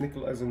 Yeah, it's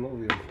Nikolai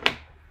Zinoviev.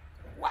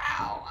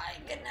 Wow, I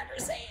could never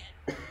say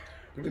it.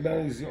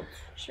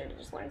 Sure to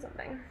just learn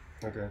something.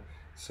 Okay,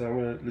 so I'm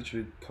going to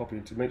literally copy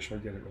it to make sure I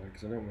get it right,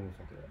 because I don't want to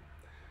fuck it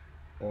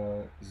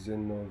up.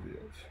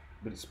 Zinoviev.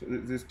 but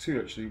there's two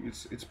actually.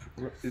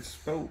 It's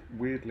spelled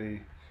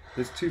weirdly.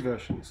 There's two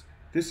versions.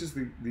 This is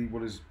the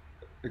what is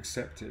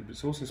accepted, but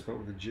it's also spelled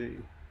with a G.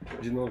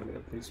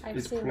 Zinoviev, but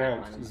it's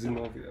pronounced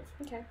Zinoviev.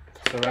 Okay.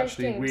 So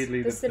actually, James,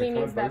 weirdly, the city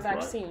needs that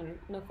vaccine.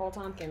 Right. Nicole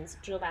Tompkins,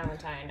 Jill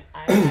Valentine.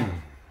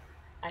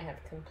 I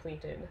have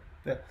completed.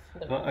 Yeah,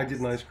 I did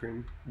an ice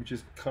cream, which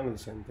is kind of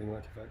the same thing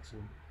like a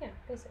vaccine. Yeah,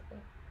 basically.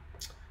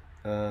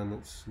 And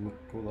it's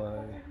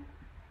Nikolai.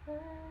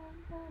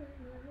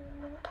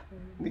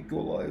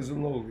 Nikolai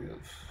Zinoviev.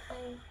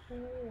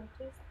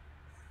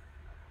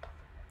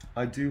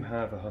 I do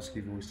have a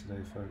husky voice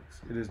today,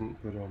 folks. It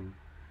isn't put on.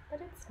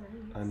 But it's nice.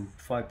 I'm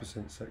 5%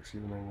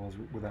 sexier than I was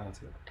without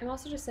it. I'm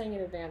also just saying in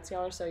advance,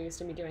 y'all are so used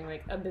to me doing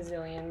like a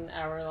bazillion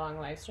hour-long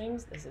live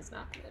streams. This is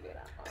not going to be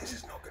that long. This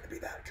is not going to be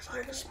that because I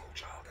have a small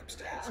child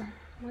upstairs. Yeah,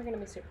 we're going to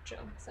be super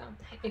chill. So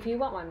if you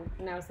want one,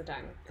 now's the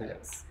time. Yeah.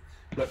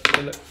 Look. It's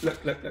going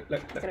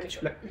to be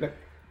short. Look.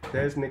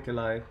 There's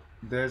Nikolai.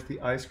 There's the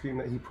ice cream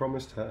that he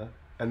promised her.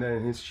 And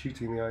then he's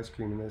shooting the ice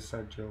cream and there's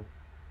sad Jill.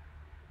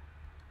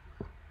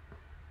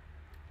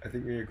 I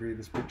think we agree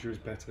this picture is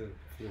better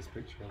for this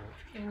picture.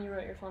 And you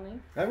wrote your full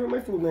name? I wrote my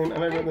full name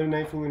and I wrote the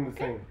name full in the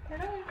thing.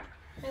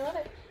 I love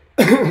it.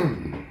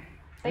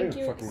 Thank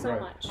you so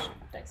much,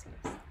 Dice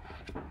Games.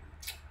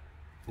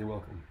 You're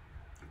welcome.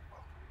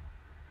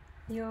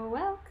 You're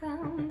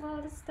welcome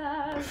for the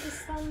stars, the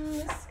sun,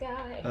 the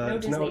sky.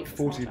 It's now at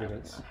 40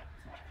 minutes.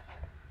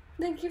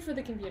 Thank you for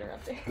the computer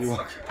updates. You're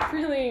welcome.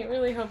 Really,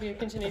 really hope you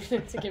continue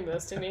to give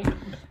those to me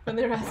for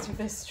the rest of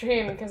this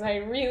stream, because I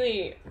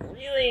really,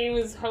 really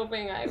was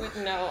hoping I would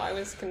know. I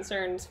was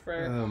concerned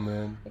for... Oh,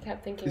 man. I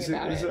kept thinking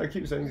about it. I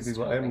keep saying to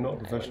people, I am not a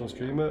professional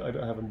streamer. I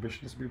don't have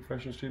ambitions to be a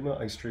professional streamer.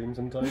 I stream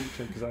sometimes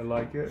because I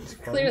like it. It's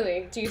fun.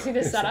 Clearly. Do you see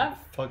this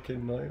setup?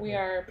 Fucking nightmare. We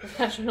are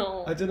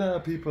professional I don't know how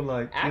people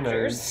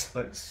actors,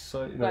 but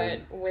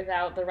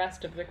without the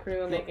rest of the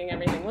crew making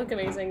everything look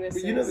amazing. This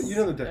is... You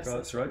know the deck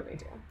arts,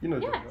 right? You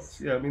know the deck arts.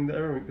 Yeah, I mean,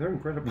 they're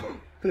incredible.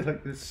 They're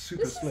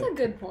super slick. This is a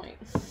good point.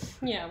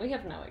 Yeah, we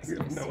have no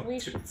excuse. We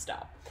should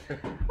stop.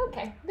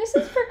 Okay, this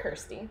is for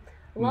Kirsty.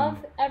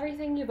 Love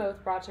everything you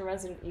both brought to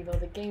Resident Evil.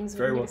 The games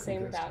wouldn't be the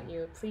same without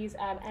you. Please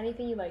add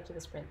anything you like to the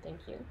sprint.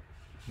 Thank you.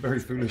 Very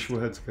foolish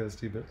words,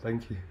 Kirsty, but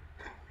thank you.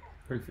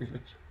 Very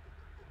foolish.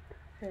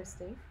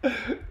 Kirsty.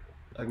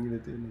 I'm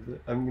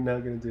now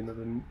gonna do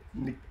another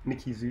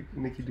Nicky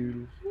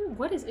Doodle.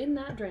 What is in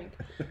that drink?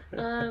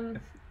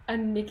 A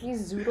Nicky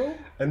Zoodle?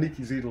 A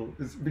Nicky Zoodle.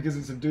 It's because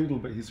it's a doodle,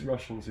 but he's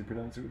Russian, so you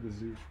pronounce it with a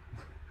Z.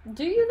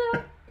 Do you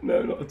though?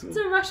 No, not at all.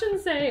 So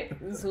Russians say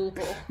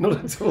zoodle.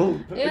 Not at all.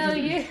 Yeah, I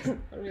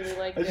really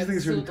like it. I just think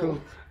it's really cool.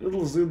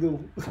 Little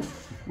zoodle.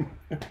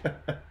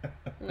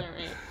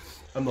 Alright.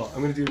 I'm not.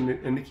 I'm going to do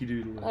a Nicky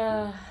Doodle.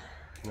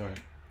 Alright.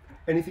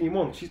 Anything you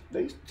want.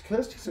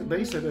 Kirsty said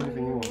they said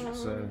anything you want,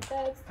 so...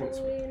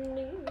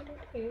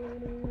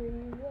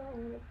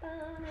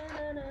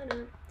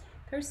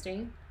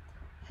 Kirsty,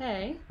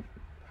 hey. ...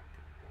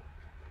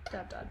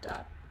 I'm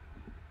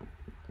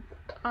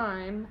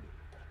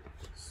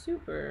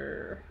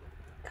super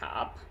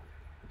cop ...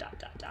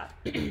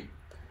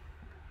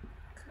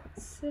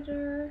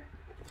 Consider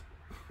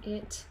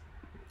it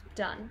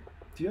done.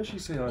 Do you actually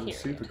say I'm a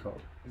super cop?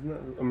 Isn't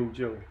that, I mean,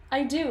 Jill?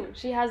 I do.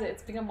 She has it.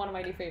 It's become one of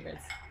my new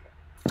favorites.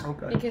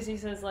 Okay. Because he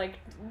says, like,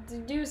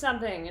 do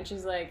something. And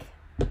she's like,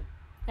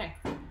 hey,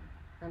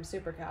 I'm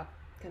super cop.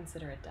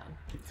 Consider it done.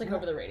 It's like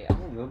over the radio. A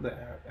little bit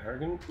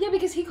arrogant. Yeah,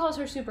 because he calls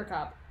her super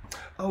cop.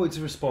 Oh, it's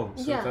a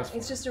response. Yeah, so that's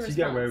it's just a response.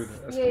 So you get away with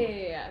it. That's cool.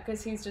 Yeah.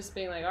 Because he's just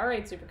being like, all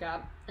right, super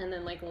cop. And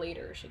then, like,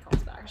 later she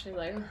calls back. She's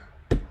like,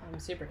 I'm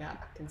super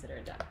cop. Consider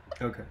it done.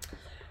 Okay.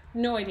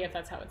 No idea if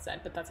that's how it's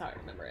said, but that's how I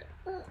remember it.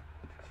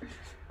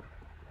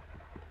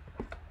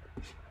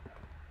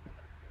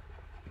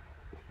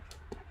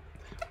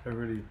 I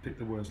really picked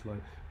the worst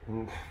line.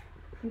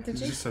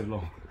 It's just so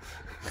long.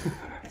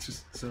 It's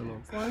just so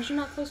long. As long as you're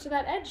not close to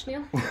that edge,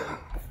 Neil.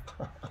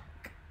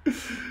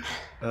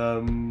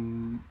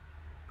 I'm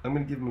gonna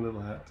give him a little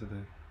hat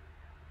today.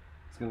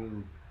 It's got a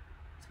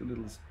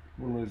little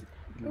one of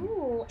those.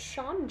 Ooh,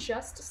 Sean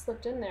just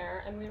slipped in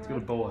there, and we were. He's got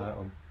a bowler hat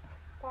on.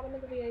 Bottom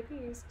of the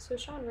VIPs. So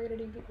Sean, we're gonna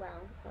do you. Wow.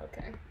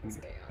 Okay, that's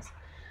chaos.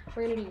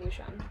 We're gonna do you,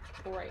 Sean,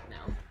 right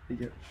now.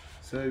 Yeah.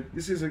 So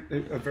this is a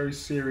very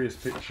serious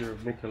picture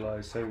of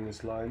Nikolai saying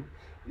this line.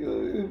 I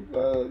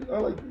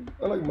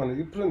like money.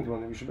 You plenty of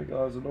money. We should make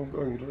ours an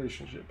ongoing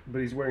relationship.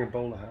 But he's wearing a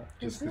bowler hat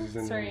just because he's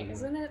in. Sorry,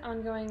 isn't it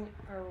ongoing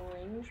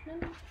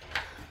arrangement?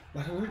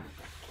 I don't know.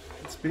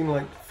 It's been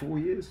like 4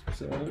 years,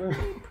 so I don't know.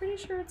 I'm pretty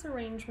sure it's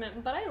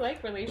arrangement, but I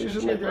like relationship.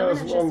 We should make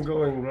ours an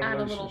ongoing relationship. Add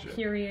a little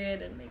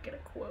period and make it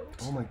a quote.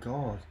 Oh my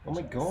god! Oh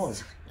my god!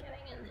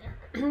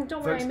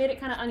 Don't worry, I made it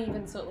kind of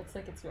uneven so it looks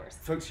like it's yours.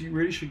 Folks, you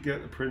really should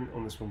get the print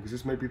on this one because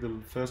this may be the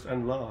first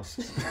and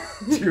last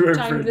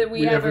time that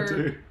we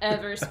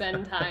ever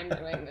spend time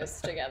doing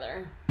this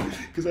together.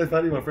 Because I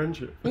value my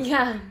friendship.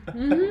 Yeah.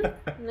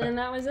 Mm-hmm. And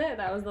that was it.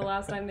 That was the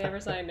last time they ever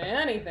signed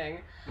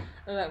anything.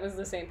 And that was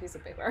the same piece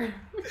of paper.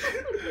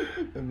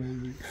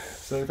 Amazing.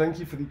 So thank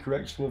you for the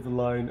correction of the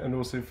line and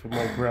also for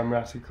my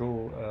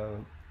grammatical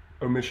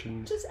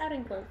omissions. Just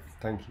adding quotes.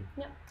 Thank you.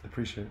 Yeah.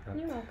 Appreciate that.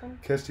 You're welcome.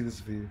 Kirsty, this is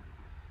for you.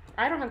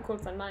 I don't have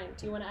quotes on mine.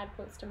 Do you want to add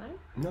quotes to mine?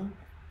 No.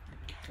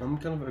 I'm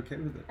kind of okay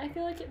with it. I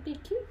feel like it'd be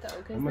cute though,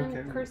 because I'm then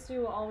okay with Kirsty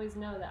will always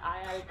know that I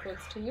added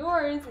quotes to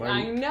yours. Fine.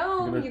 I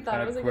know I'm gonna you thought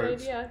it add was a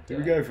quotes. good idea. Here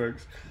we go,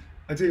 folks.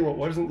 I tell you what,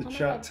 why doesn't the Oh my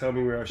chat God. tell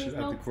me where I Please should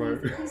no, add the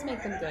quote? Please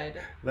make them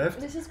good. Left?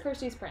 This is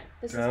Kirsty's print.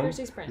 This Down? is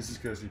Kirsty's print. This is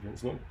Kirsty's print.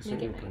 It's not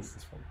Make your it print. nice.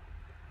 It's fine.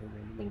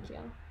 Thank you.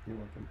 You're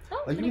welcome.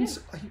 Oh, Are you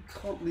pretty you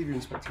can't believe you're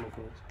inspecting my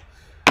quotes.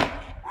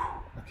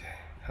 Okay.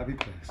 Happy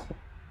place.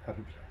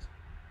 Happy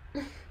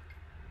place.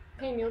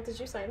 Hey Neil, did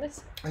you sign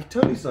this? I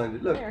totally signed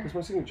it. Look, There. it's my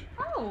signature.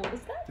 Oh,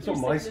 is that It's your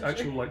not my signature?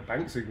 actual like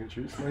bank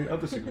signature. It's my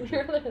other signature.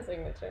 Your other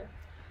signature.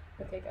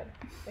 Okay, good.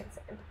 It's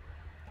signed.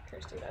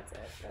 Kirsty, that's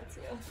it. That's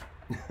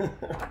you.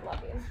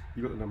 Love you.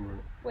 You got the number on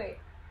it. Wait,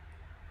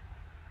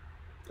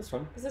 That's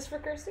fine. is this for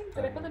Kirsty?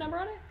 Did I put the number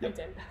on it? Yep. I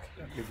did. Okay.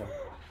 Yeah, you're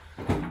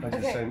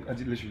fine. I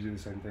did literally do the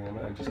same thing.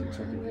 I just looked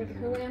so Like, confused.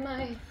 who am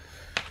I?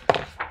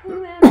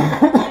 Who am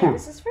I?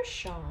 This is for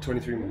Sean.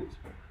 23 minutes.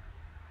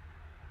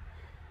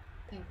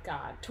 Thank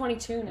God.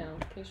 22 now.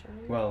 Okay, Sean.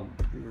 Well,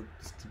 we were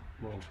just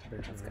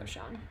debating. Let's go,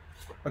 Sean.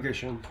 Okay,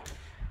 Sean.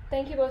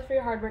 Thank you both for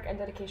your hard work and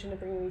dedication to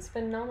bringing these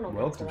phenomenal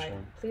books to Welcome, life.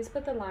 Sean. Please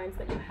put the lines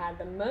that you had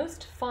the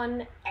most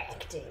fun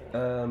acting.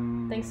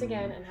 Thanks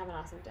again and have an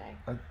awesome day.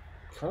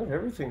 Kind of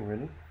everything,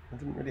 really. I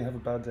didn't really have a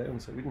bad day on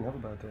set. We didn't have a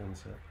bad day on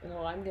set.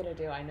 Well, I'm gonna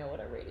do I know what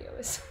a radio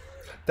is.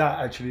 That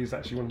actually is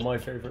one of my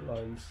favourite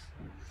lines.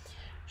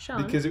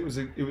 Sean. Because it was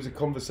a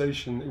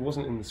conversation. It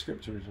wasn't in the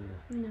script originally.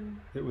 No.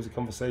 It was a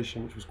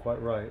conversation which was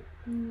quite right.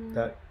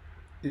 That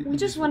We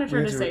just wanted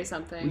her to say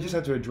something. We just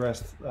had to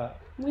address that.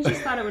 We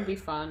just thought it would be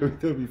fun.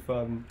 It would be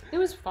fun. It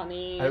was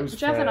funny. It was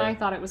Jeff and fair. I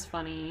thought it was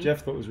funny.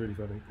 Jeff thought it was really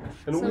funny,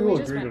 and So we we all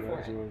just agreed went on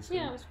it for as well. it. So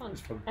Yeah, it was fun. It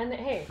was fun. And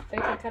hey, they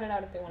could cut it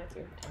out if they wanted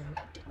to.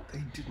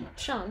 They didn't.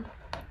 Sean.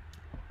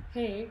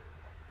 Hey.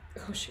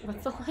 Oh shit,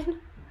 what's the line?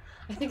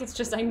 I think it's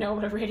just I know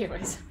what a radio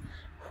is.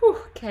 Whew,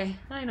 okay,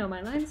 I know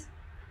my lines.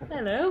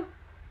 Hello,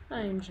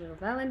 I'm Jill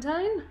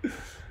Valentine. And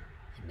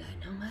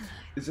I know my lines.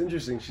 It's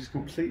interesting. She's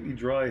completely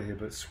dry here,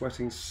 but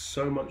sweating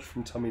so much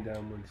from tummy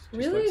downwards. Just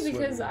Really? like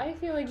Because sweating. I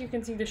feel like you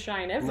can see the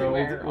shine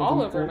everywhere, all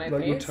all over my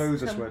like face. your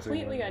toes are sweating.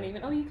 Completely Like,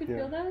 uneven. Oh, you can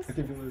feel those? I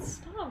can feel this.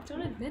 Stop!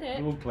 Don't admit A it.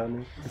 little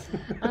clammy.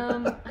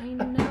 I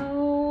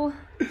know.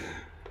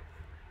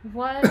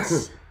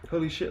 What?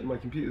 Holy shit! My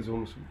computer's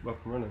almost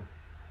up and running.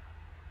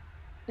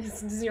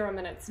 It's 0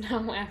 minutes now,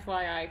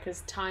 FYI,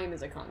 because time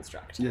is a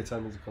construct. Yeah,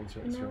 time is a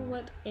construct. You know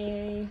what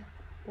a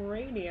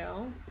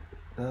radio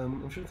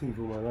I'm trying to think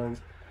of all my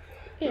lines.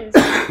 is.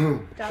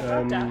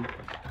 Dot.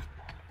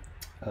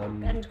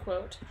 End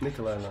quote.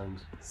 Nikolai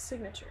lines.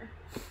 Signature.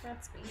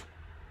 That's me.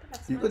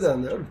 That's You my go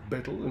down there, signature.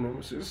 battle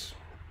nemesis.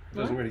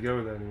 Doesn't What? really go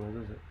with that anymore,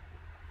 does it?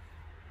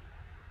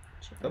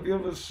 Have you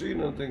ever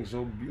seen anything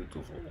so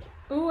beautiful?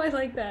 Ooh, I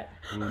like that.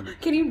 Mm.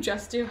 Can you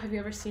just do, have you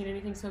ever seen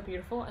anything so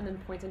beautiful, and then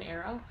point an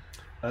arrow?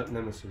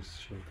 Nemesis,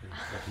 sure thing.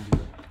 I can do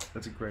that.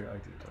 That's a great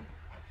idea, Tom.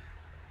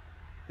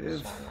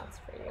 If Sean, that's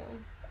for you.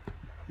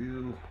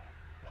 you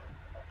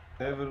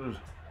ever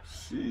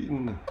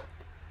seen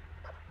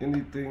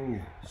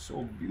anything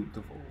so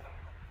beautiful?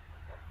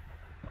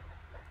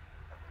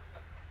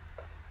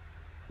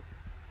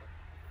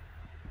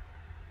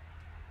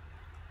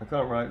 I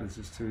can't write this,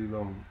 it's too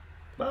long.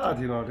 But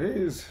you know it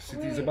is.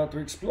 City's Wait. about to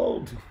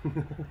explode.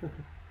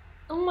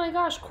 Oh my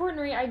gosh,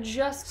 Courtney, I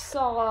just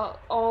saw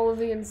all of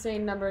the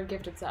insane number of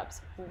gifted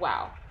subs.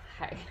 Wow.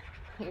 Hi.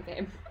 Hey,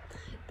 babe.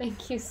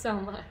 Thank you so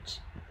much.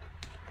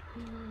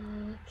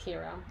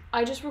 Hero.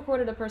 I just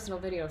recorded a personal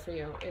video for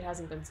you. It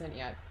hasn't been sent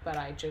yet, but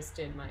I just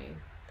did my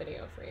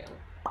video for you.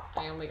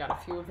 I only got a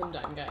few of them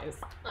done, guys.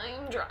 I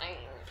am trying.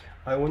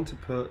 I want to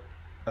put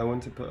a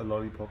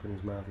lollipop in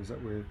his mouth. Is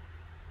that weird?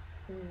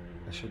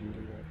 I shouldn't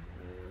do that.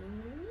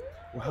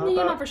 Well, how No,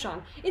 about not for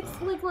Sean. It's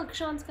like, look,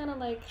 Sean's kind of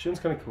like... Sean's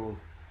kind of cool.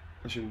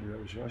 I shouldn't do that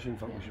with Sean. I shouldn't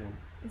fuck with Sean.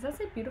 Does that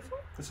say beautiful?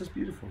 This is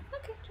beautiful.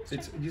 Okay, just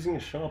It's checking. using a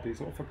Sharpie. It's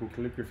not fucking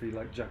calligraphy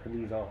like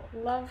Japanese art.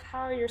 Love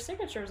how your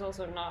signature is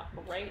also not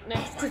right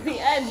next to the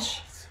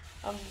edge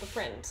of the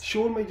print.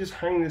 Sean may just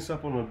hang this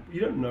up on a...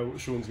 You don't know what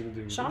Sean's going to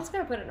do with Sean's it.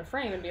 gonna put it in a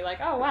frame and be like,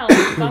 oh wow,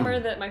 bummer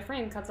that my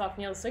frame cuts off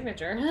Neil's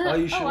signature. Are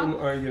you Oh, sure? well.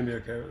 Or are you going to be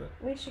okay with it?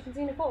 At least you can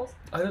see Nicole's.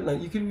 I don't know.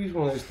 You could use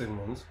one of those thin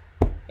ones.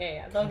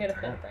 Yeah, they'll get a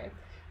thin frame.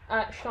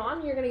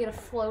 Sean, you're gonna get a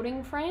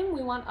floating frame.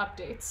 We want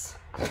updates.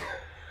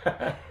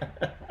 That's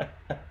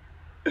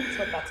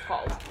what that's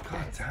called.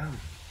 God damn.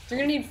 You're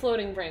gonna need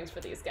floating frames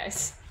for these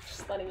guys.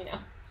 Just letting you know.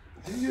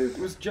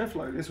 Was Jeff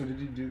like this, or did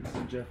you do this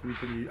with Jeff?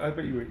 I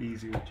bet you were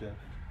easy with Jeff.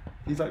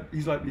 He's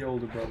like the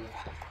older brother.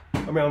 I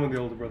mean, I'm the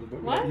older brother,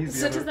 but What? he's the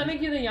So other does that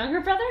make you the younger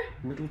brother?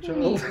 middle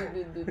child.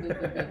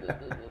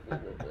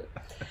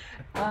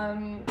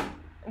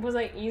 Was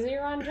I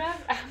easier on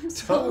Jeff?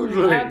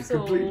 Totally,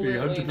 Absolutely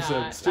completely, 100%.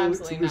 not. Still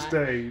Absolutely to this not.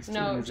 day. Still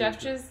No, easier.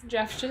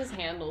 Jeff just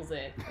handles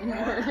it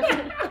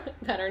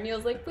better.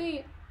 Neil's like,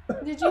 wait,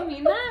 did you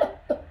mean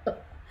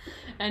that?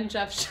 And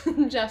Jeff's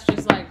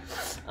just like,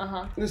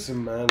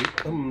 Listen, man,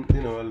 I'm,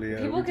 a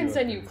Leo. People can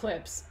send you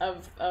clips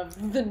of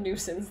the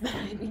nuisance that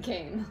I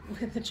became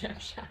with the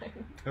Jeff shouting.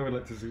 I would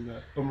like to see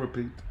that on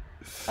repeat.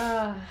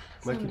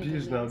 My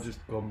computer's now just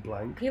gone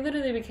blank. He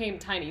literally became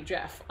Tiny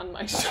Jeff on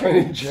my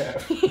stream. Tiny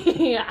Jeff.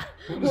 Yeah,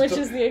 which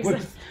is the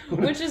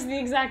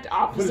exact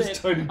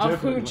opposite of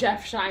who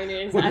Jeff Shine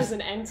is as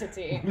an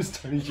entity. What does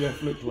Tiny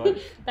Jeff look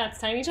like? That's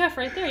Tiny Jeff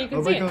right there. You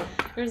can see it.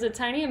 There's a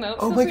tiny emote.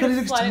 Oh my god, he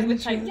looks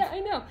tiny. Yeah, I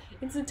know.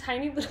 It's a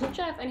tiny little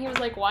Jeff, and he was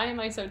like, "Why am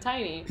I so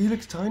tiny?" He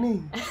looks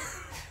tiny.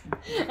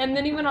 And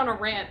then he went on a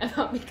rant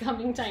about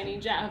becoming Tiny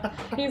Jeff.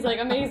 He's like,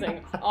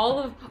 amazing.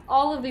 All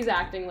of these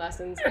acting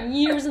lessons,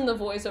 years in the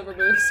voiceover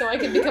booth, so I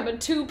could become a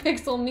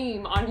 2-pixel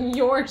meme on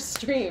your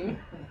stream.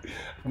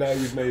 Now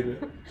you've made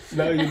it.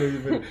 Now you know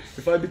you've made it.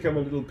 If I become a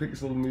little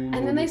pixel meme...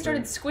 And then they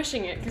started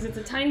squishing it, because it's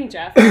a Tiny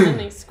Jeff, and then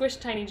they squished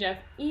Tiny Jeff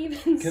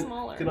even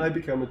smaller. Can I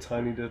become a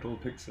tiny little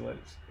pixelate?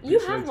 You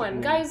have one.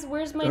 Guys,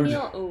 where's my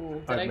Neil...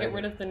 Ooh, did I get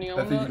rid of the Neil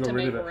emote to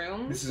make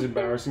room? This is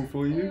embarrassing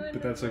for you,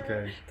 but that's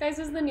okay. Guys,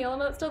 is the Neil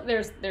emote still...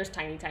 There's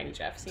Tiny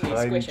Jeff, so you need to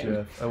Tiny squish him.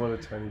 Jeff. I want a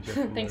Tiny Jeff.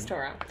 Thanks,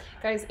 Toro.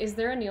 Guys, is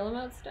there a Neil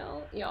emote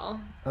still?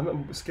 Y'all.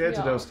 I'm scared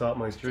to now start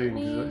my stream,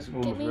 because it's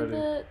almost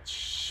ready.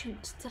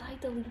 Shoot, did I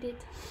delete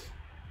it?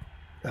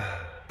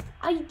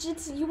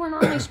 You weren't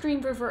on my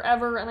stream for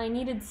forever, and I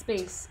needed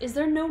space. Is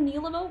there no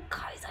Neil emote?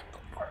 Guys, I'm the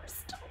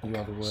worst. Oh, you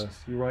are the worst.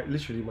 You're right,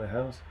 literally my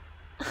house.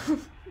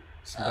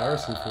 It's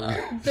embarrassing for you.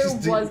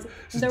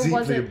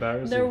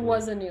 There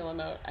was a Neil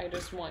emote. I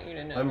just want you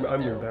to know. I'm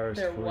embarrassed.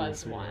 There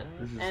was one,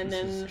 this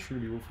is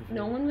truly awful for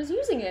no one was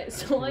using it,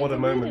 so I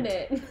deleted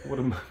it. What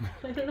a moment!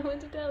 I don't know what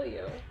to tell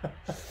you.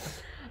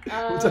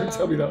 Well, don't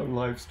tell me that on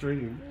live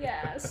stream.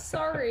 Yeah,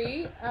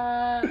 sorry.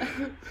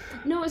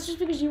 No, it's just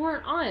because you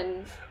weren't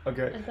on.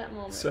 Okay. At that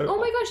moment. So, oh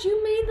my gosh, you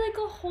made like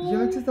a whole.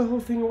 Yeah, I did the whole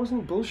thing. I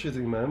wasn't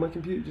bullshitting, man. My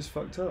computer just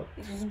fucked up.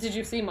 Did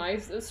you see my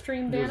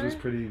stream banner? Yours was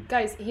pretty.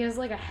 Guys, he has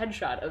like a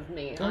headshot of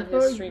me on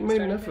his stream. I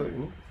made an effort, you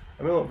know.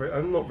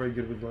 I'm not very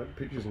good with like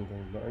pictures and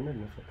things, but I made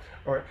an effort.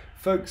 All right,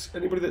 folks.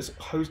 Anybody that's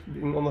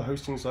been on the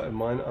hosting site of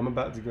mine, I'm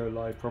about to go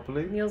live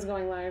properly. Neil's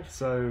going live.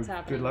 So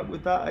good luck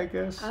with that, I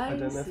guess. I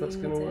don't know if that's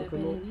gonna work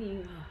or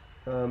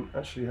not.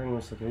 Actually, hang on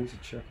a second. I need to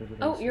check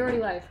everything. Oh, you're already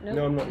live. Nope,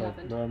 no, I'm not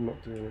live. No, I'm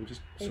not doing it. I'm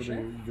just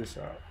sorting this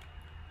out.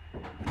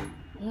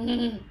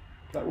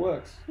 That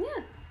works.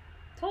 Yeah,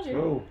 told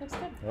you. Oh, looks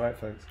good. All right,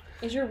 folks.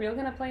 Is your reel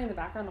gonna play in the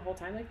background the whole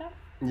time like that?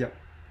 Yeah.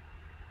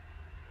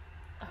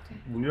 Okay.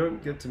 You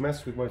don't get to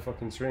mess with my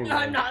fucking stream. No,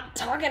 I'm not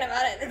talking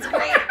about it. It's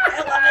great.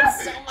 I love it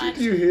so much.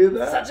 Did you hear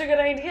that? Such a good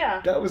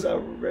idea. That was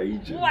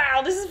outrageous.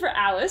 Wow, this is for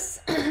Alice.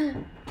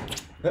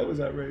 That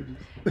was outrageous.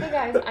 Hey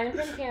guys, I'm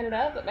from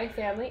Canada, but my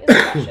family is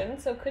Russian,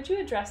 so could you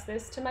address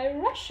this to my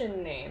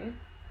Russian name?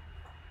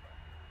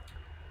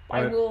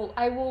 I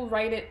will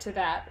write it to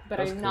that, but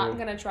I'm not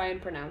gonna try and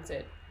pronounce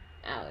it.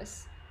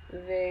 Alice.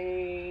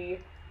 They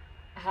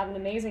have an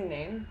amazing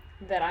name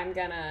that I'm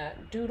gonna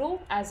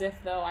doodle as if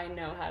though I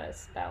know how to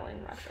spell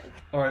in Russian.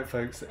 Alright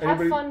folks, have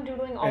fun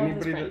doodling all of this.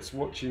 Anybody that's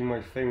watching my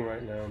thing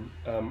right now,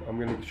 I'm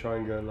gonna try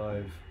and go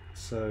live,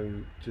 so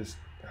just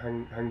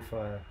hang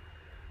fire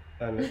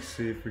and let's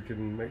see if we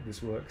can make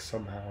this work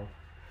somehow.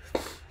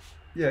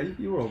 Yeah,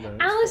 you're all there.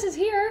 Alice is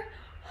here!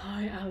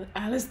 Hi,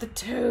 Alice the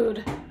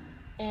Toad.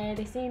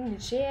 Alice in the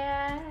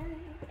chair.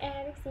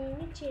 Alice in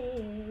the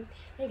chair.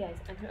 Hey guys,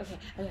 okay,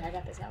 I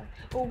got this, Alice.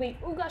 Oh wait,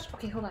 oh gosh,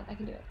 okay, hold on, I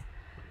can do it.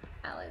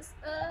 Alice.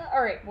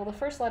 Alright, well the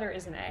first letter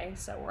is an A,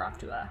 so we're off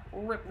to a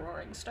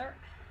rip-roaring start.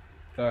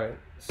 Alright,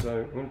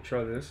 so I'm going to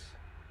try this.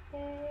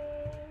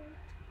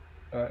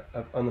 Alright,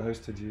 I've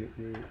unhosted you.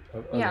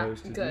 I've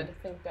unhosted good, you.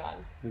 Thank God.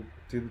 We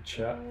do the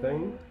chat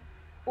thing.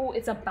 Oh,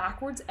 it's a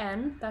backwards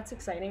N. That's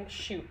exciting.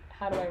 Shoot,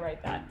 how do I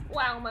write that?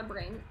 Wow, my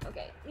brain.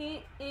 Okay.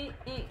 Take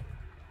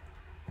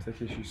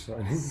issue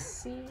signing.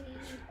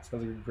 Sounds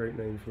like a great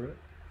name for it.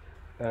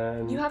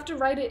 And you have to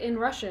write it in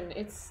Russian.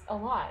 It's a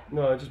lot.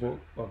 No, I just meant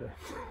okay.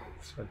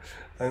 It's fine.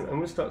 I'm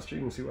gonna start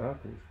streaming and see what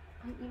happens.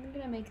 I'm even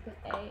gonna make the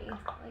A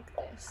like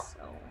this.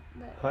 So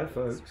hi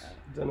folks.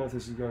 Don't know if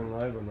this is going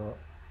live or not.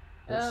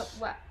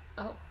 What?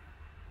 Oh.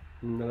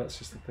 No, that's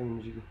just the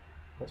thing.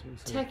 That's what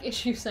it's saying. Tech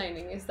issue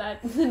signing. Is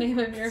that the name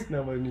of your?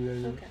 No, my new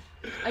name. Okay.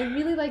 I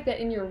really like that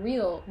in your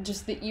reel.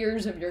 Just the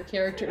ears of your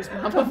characters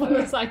pop up on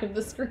the side of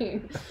the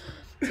screen.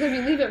 So if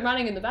you leave it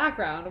running in the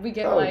background, we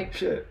get like... Oh,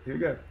 shit. Here we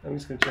go. I'm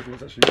just going to check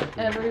what's actually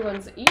happening.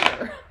 Everyone's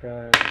ear.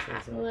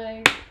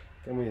 Like...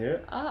 Can we hear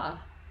it?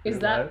 Is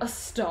that a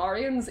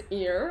Starian's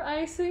ear,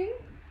 I see?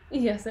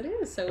 Yes, it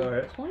is.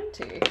 So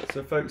pointy.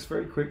 So, folks,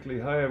 very quickly,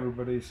 hi,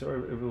 everybody. Sorry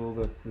for all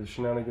the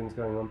shenanigans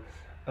going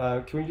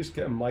on. Can we just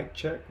get a mic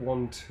check?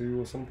 1,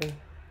 2 or something?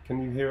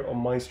 Can you hear it on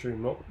my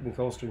stream? Not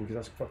Nicole's stream, because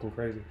that's fucking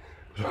crazy.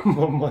 But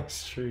on my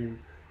stream.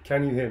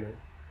 Can you hear me?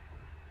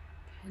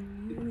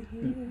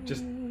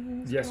 Just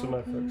yes or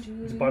no, folks.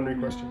 It's a binary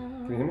question.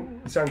 Can you hear me?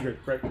 You sound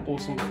good. Great.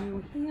 Awesome.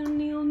 Can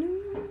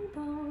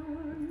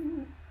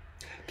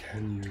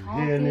you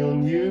hear Neil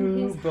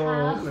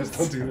Newbon? Let's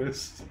not do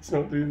this. Let's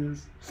not do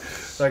this.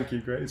 Thank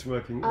you. Great. It's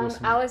working.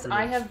 Awesome. Alice,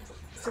 brilliant. I have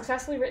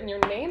successfully written your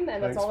name,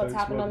 and that's all that's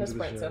happened on the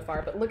sprint so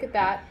far. But look at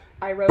that.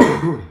 I wrote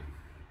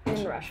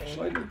in Russian.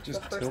 It's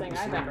the first thing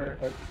I've ever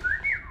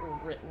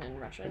written in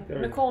Russian.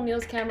 Nicole,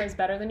 Neil's camera is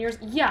better than yours.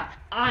 Yeah,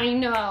 I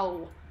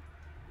know.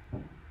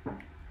 Over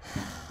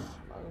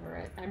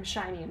it. I'm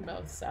shiny in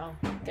both, so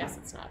I guess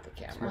it's not the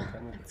camera.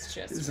 It's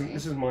just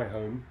this is my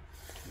home.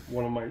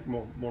 One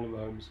of the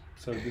homes.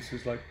 So this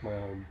is like my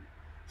home.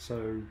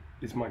 So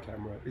it's my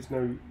camera. It's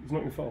not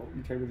your fault.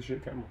 You came with a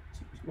shit camera.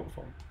 It's not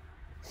fun.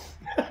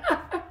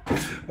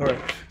 All right.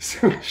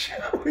 So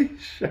shall we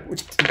do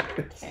this?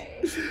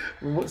 Okay.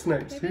 Well, what's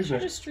next? Maybe I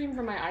should just stream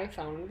from my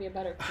iPhone. It'd be a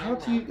better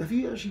camera. Have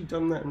you actually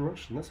done that in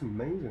Russian? That's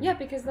amazing. Yeah,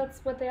 because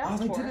that's what they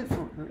asked for. Oh, they did it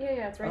for.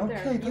 Yeah, it's right there.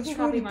 Okay, you can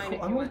copy mine if you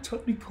want. I'm gonna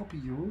totally copy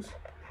yours.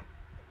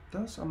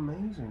 That's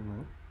amazing,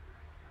 man.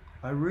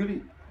 I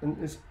really and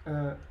it's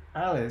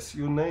Alice.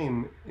 Your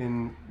name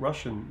in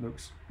Russian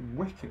looks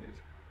wicked.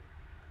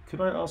 Could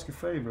I ask a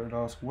favour and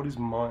ask what is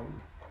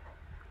mine?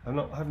 I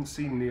haven't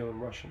seen Neil in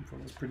Russian before.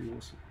 That's pretty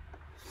awesome.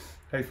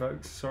 Hey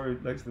folks, sorry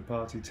late to the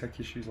party. Tech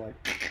issues like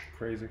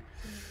crazy.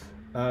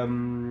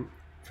 From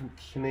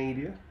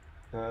Canada.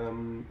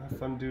 Have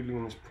fun doodling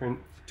on this print.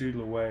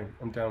 Doodle away.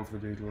 I'm down for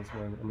the doodles,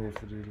 man. I'm here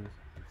for the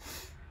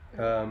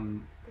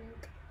doodles.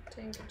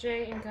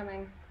 J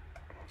incoming.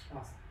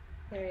 Awesome.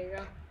 There you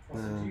go. Do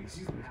you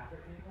have it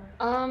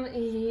anymore?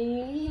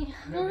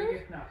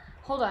 No.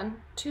 Hold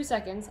on, 2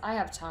 seconds. I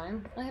have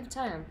time. I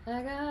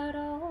got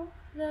all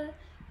the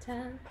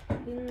time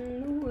in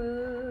the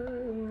world.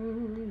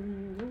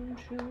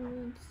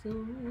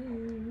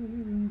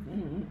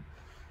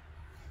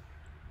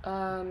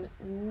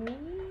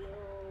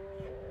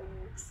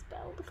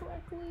 Spelled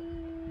correctly.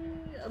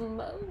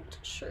 Emote.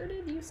 Sure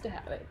did used to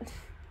have it.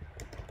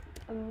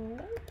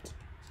 Emote.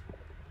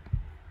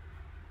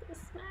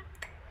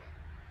 Smack.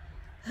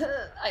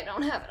 I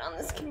don't have it on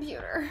this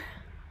computer.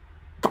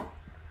 Do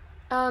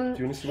you want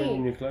to see my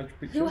Nikolai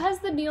picture? Who has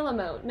the Neil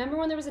emote? Remember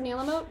when there was a Neil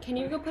emote? Can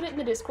you go put it in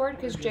the Discord?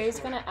 Because Jay's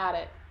gonna add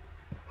it.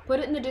 Put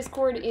it in the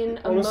Discord in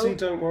emote. Honestly,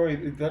 don't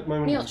worry. That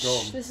moment Neil, is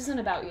gone. shh, this isn't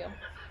about you.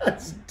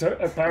 It's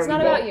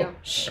not about you.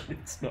 Shh.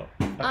 It's not.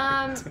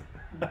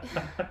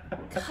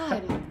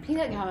 God,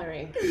 peanut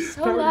gallery.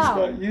 So Apparently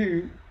loud. It's about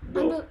you.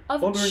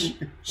 Honoring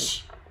you.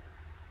 Shh.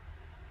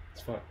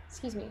 It's fine.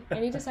 Excuse me. I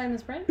need to sign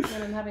this print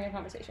when I'm having a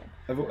conversation.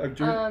 I've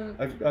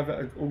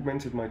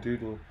augmented my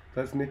doodle.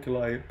 That's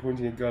Nikolai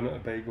pointing a gun at a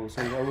bagel,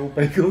 saying, "Are all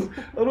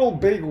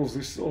bagels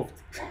this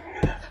soft?"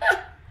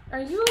 Are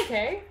you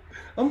okay?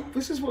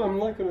 This is what I'm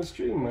like on a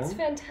stream, man. It's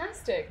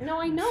fantastic. No,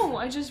 I know.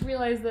 I just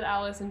realized that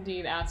Alice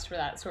indeed asked for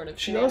that sort of thing.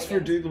 She asked for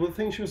a doodle, but I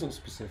think she wasn't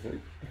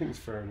specific. I think it's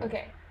fair enough.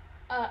 Okay.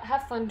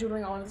 Have fun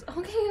doodling all of this.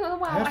 Okay, oh,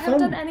 wow, I haven't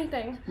done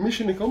anything.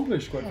 Mission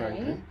accomplished, quite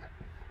frankly.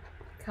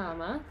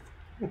 Comma.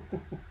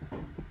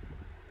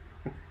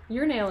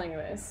 You're nailing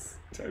this.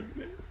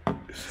 Totally.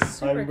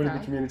 Hi everybody in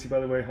the community, by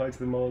the way. Hi to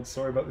the mods.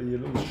 Sorry about the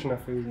little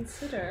snafu.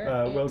 Consider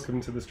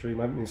welcome to the stream.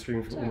 I haven't been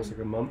streaming for almost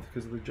like a month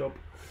because of the job.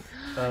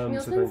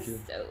 Neil's so been thank you.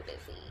 so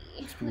busy.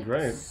 It's been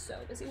great. So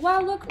busy.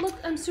 Wow, look,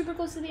 I'm super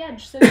close to the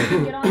edge, so you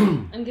can get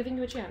on. I'm giving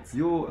you a chance.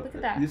 Look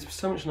at that. It's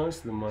so much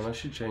nicer than mine. I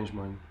should change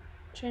mine.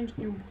 Change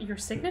your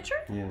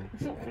signature? Yeah.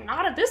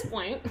 Not at this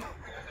point.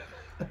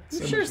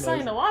 You sure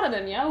signed a lot of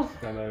them, yo.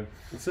 I know.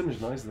 It's so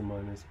much nicer than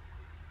mine is.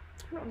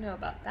 I don't know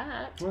about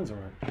that. Mine's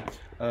alright.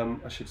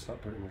 I should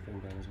start putting the thing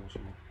down as well,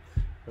 shouldn't I?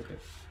 Okay.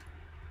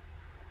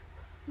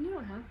 You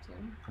don't have to.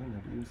 I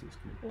never use this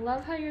good.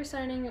 Love how you're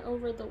signing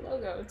over the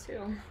logo,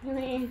 too.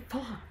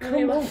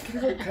 Come on,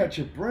 catch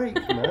a break,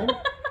 man.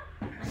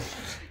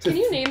 Can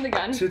you name the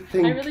gun? I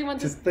really want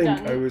this gun. To think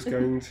done. I was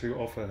going to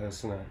offer her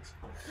snacks.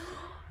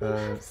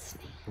 Well,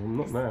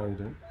 not now, you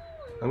don't.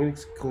 I'm going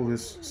to call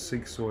this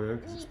Sig Sawyer,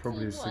 because it's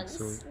probably a Sig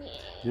Sawyer.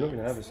 You're not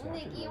going to have a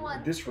snack.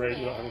 At this rate,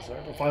 you're not having a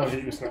snack. Well, fine, I'll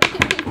get you a snack.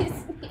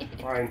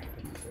 Fine.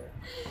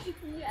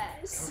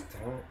 Yes.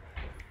 God damn it.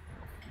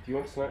 Do you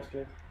want snacks,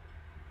 Jay?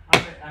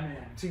 I'm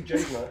in. See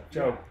Jay's not.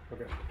 Joe.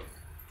 Okay.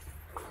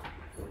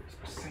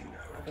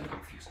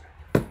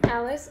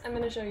 Alice, I'm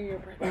going to show you your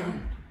print.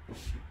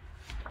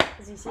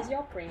 This is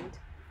your print.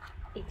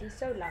 It is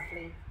so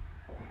lovely.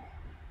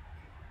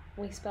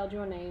 We spelled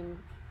your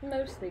name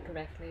mostly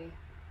correctly.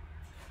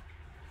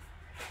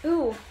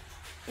 Ooh,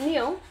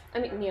 Neil.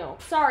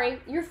 Sorry,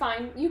 you're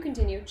fine. You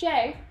continue.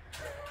 Jay,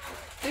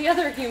 the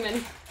other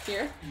human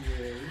here.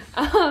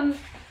 Yes.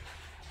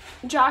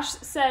 Josh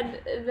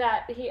said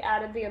that he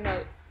added the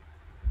emote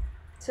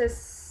to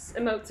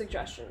emote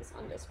suggestions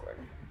on Discord.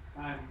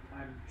 I'm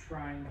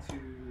trying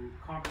to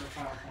conquer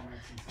file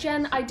formats.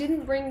 Jen, I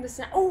didn't bring the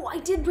snack. Oh, I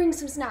did bring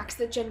some snacks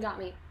that Jen got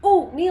me.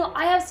 Oh, Neil,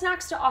 I have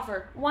snacks to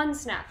offer. One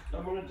snack.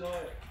 I'm on a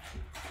diet.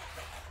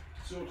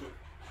 Sort of.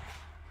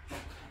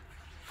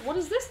 What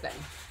is this then?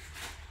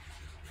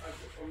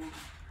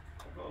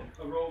 I've got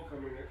a role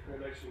coming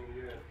later in the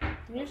year.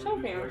 You're so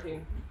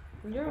fancy.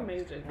 You're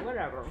amazing.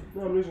 Whatever.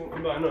 No, I'm losing.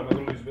 No, I'm going to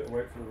lose a bit of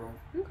weight for the role.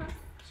 Okay.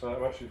 So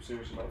I'm actually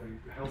serious about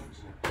the health.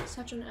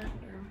 Such an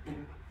actor.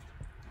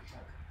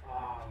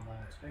 Ah,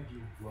 nice. Thank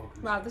you.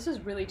 Welcome. Wow, this is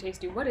really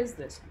tasty. What is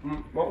this?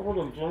 What would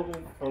have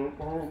done?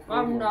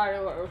 I'm not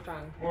sure what you're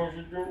trying.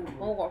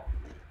 Okay.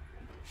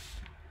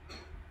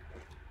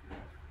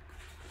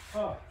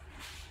 Oh,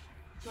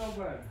 so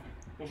good.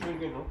 That's really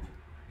good,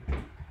 huh?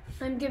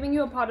 I'm giving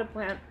you a potted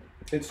plant.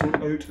 It's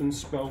an oat and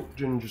spelt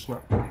ginger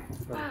snap.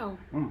 Wow,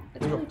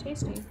 it's really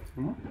tasty.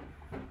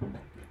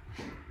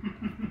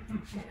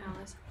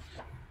 Alice.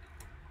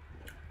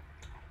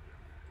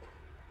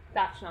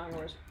 That's not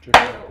yours.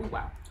 Oh,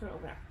 wow.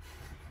 Okay.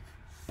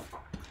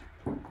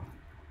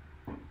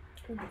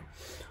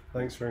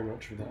 Thanks very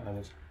much for that,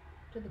 Alice.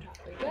 To the top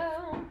we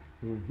go.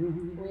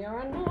 We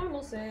are on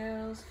normal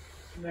sales.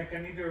 Nick,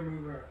 I need to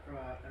remove an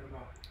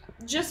amount.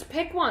 Just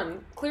pick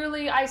one.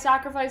 Clearly, I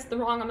sacrificed the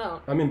wrong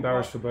amount. I'm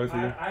embarrassed for both of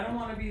you. I don't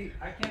want to be.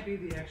 I can't be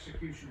the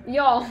executioner.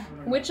 Y'all,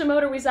 which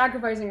emote are we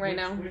sacrificing right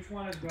now? Which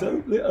one is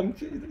going?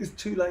 Don't. It's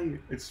too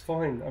late. It's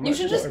fine. You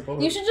should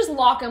just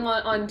lock them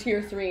on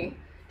tier 3.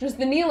 Just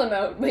the Neil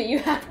emote, but you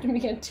have to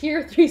be a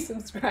tier 3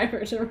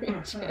 subscriber to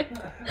reach it.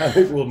 And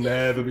it will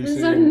never be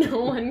So seen.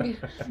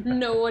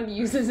 no one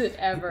uses it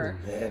ever.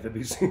 It will never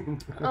be seen.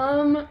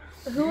 You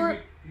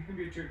can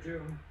be tier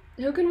 2.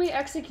 Who can we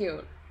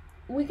execute?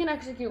 We can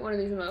execute one of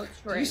these emotes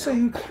right now. Did you say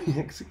who can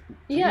execute?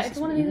 Yeah, it's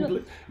one of these.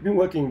 You've been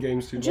working in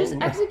games too long. Just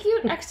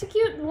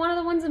execute one of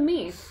the ones of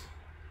me.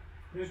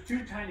 There's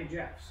 2 tiny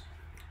Jeffs.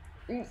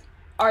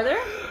 Are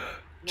there?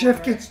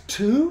 Jeff gets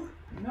 2?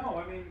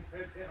 No, I mean,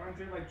 aren't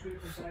there like 2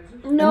 different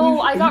sizes? No,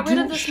 I got rid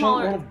of the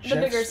smaller, smaller, the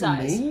bigger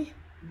size. Me?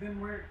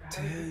 Then where?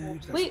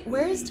 Wait,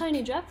 where is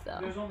Tiny Jeff though?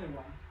 There's only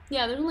one.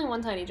 Yeah, there's only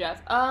one Tiny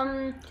Jeff.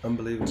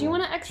 Unbelievable. Do you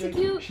want to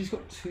execute? She's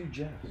got 2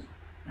 Jeffs.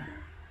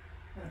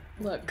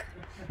 Look.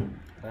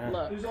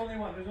 There's only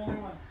one. There's only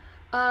one.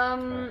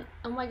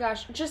 Oh my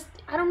gosh. Just,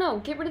 I don't know.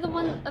 Get rid of the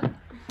one.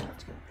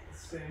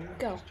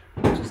 Go.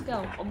 Just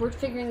go. We're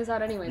figuring this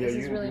out anyway. Yeah, this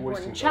is really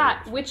important.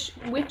 Chat. Which?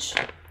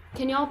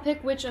 Can y'all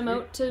pick which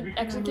emote to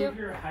execute? Remove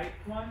your height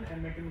one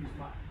and make him use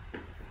mine.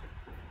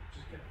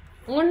 Just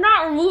kidding. We're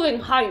not removing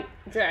height,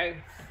 Jay.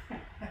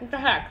 What the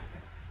heck?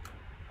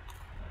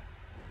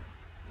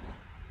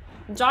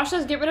 Josh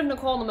says get rid of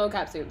Nicole in the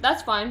mocap suit.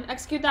 That's fine.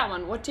 Execute that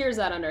one. What tier is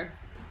that under?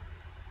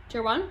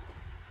 Tier 1?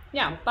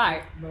 Yeah,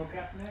 bye.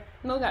 Mocap Nick?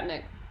 Mocap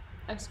Nick.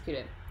 Execute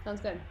it. Sounds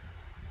good.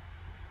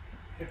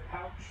 Hip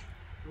pouch.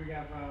 We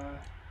have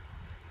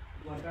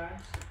blood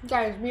bags.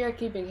 Guys, we are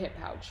keeping hip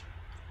pouch.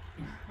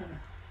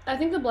 I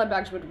think the blood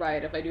bags would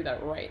riot if I do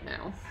that right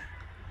now.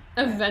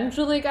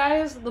 Eventually,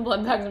 guys, the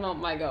blood bags amount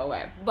might go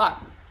away. But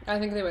I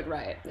think they would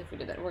riot if we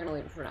did that. We're going to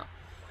leave it for now.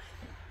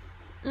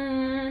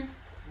 Little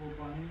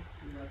bunny.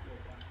 You like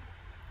little bunny.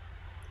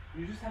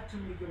 You just have too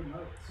many good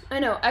emotes. I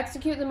know.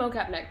 Execute the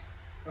mocap Nick.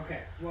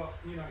 Okay, well,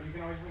 you know, you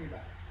can always bring it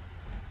back.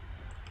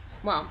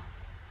 Wow.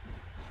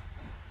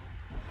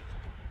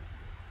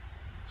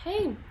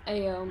 Hey,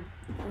 Ayo.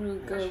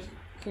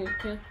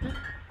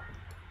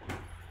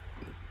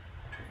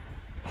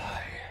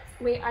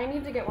 Wait, I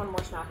need to get one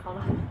more snack. Hold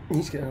on. You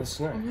need to get another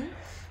snack.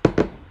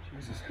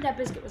 Jesus. That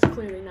biscuit was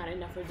clearly not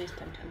enough for this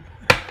tum-tum.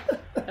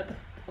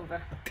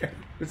 Over. Okay,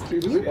 let's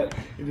do this again.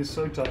 It is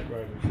so tight,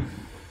 right?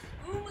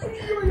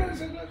 Oh my god,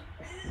 so much.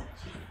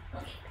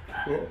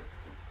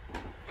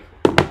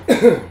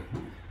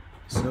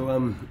 So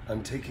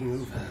I'm taking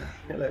over.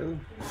 Hello.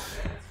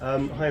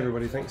 Hi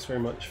everybody. Thanks very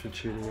much for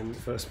tuning in.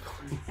 First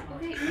point.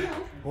 Okay,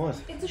 Neil. What?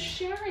 It's a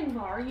sharing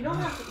bar. You don't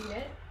have to eat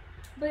it.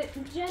 But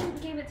Jen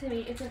gave it to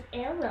me. It's an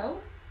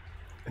arrow.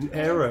 An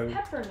arrow. It's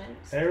peppermint.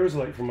 Arrows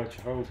like from my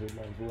childhood,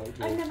 man. From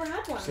like I've never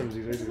had one.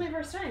 70s, This is 80s. my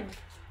first time.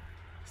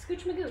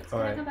 Scooch Magoots. Can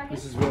All I right. come back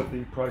This in? is worth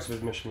the price of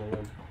admission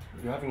alone.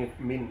 You're having a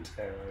mint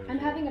arrow. I'm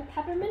having a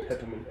peppermint.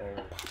 Peppermint arrow.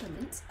 A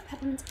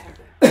peppermint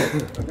arrow.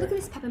 Look at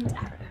this peppermint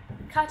arrow.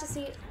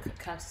 Courtesy.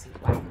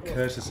 Wow.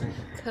 Courtesy.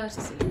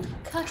 Courtesy.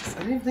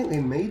 I didn't think they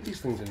made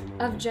these things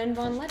anymore. Of Jen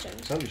Von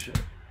Legend. Holy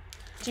shit.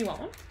 Do you want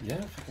one? Yeah,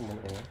 I fucking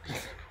want it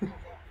all.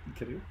 You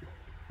kidding?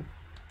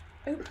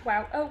 Oh,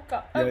 wow. Oh,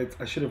 God. Oh. Yeah,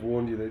 I should have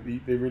warned you that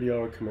they really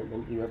are a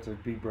commitment. You have to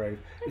be brave.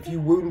 If you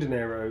wound an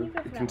arrow,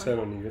 it can turn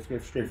on you. You have to go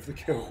straight for the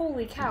kill.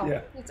 Holy cow.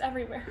 Yeah. It's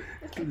everywhere.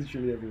 It's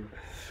literally everywhere.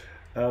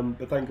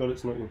 But thank God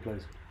it's not your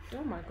place.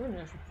 Oh my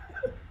goodness.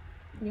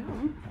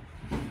 Yum.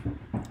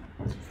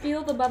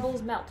 Feel the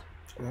bubbles melt.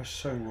 That's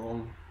so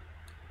wrong.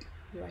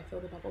 Do I feel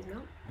the bubbles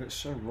melt? That's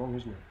so wrong,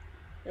 isn't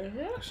it? Is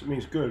it? I mean,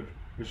 it's good.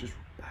 It's just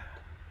bad.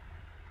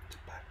 It's a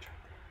bad joke.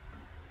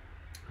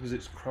 Because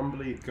it's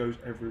crumbly, it goes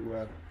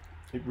everywhere.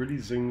 It really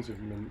zings with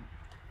mint.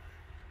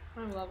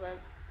 I love it.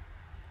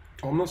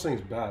 Oh, I'm not saying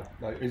it's bad.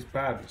 Like, it's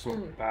bad. It's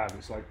not bad.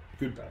 It's like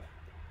good bad.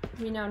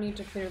 We now need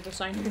to clear the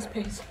signing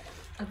space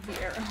of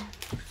the arrow.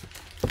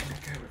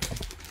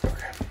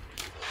 Okay.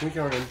 Can we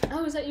go in?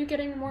 Oh, is that you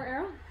getting more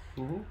arrow?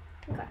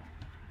 Mm-hmm. Okay.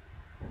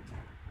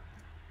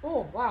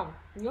 Oh, wow.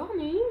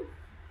 Yummy.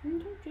 So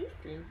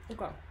tasty.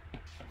 Okay.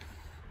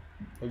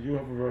 I do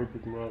have a very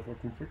big mouth. I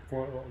can fit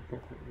quite a lot of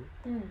chocolate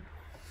in it.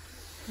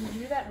 Did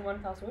you do that in one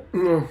fell swoop?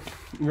 No.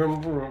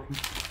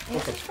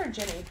 This is for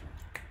Ginny.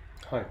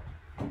 Hi.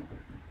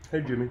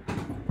 Hey, Jimmy.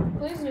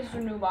 please,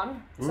 Mr. Newbon.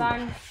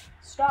 Sign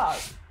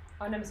Stars,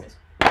 our nemesis.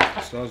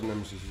 Stars and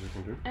nemesis is I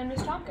can do. And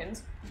Miss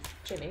Tompkins,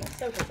 Jimmy,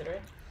 so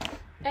considerate.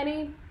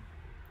 Any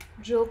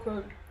Jill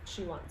quote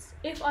she wants.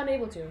 If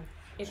unable to,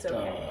 it's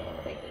okay.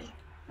 Thank you.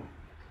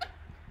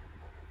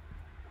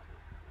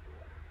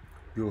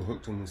 You're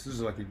hooked on this. This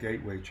is like a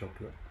gateway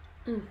chocolate.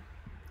 It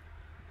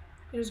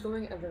is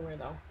going everywhere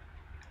though.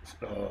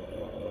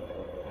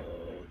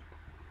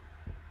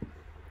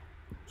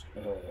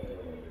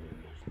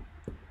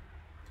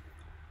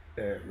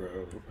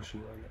 Arrow. I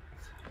shouldn't like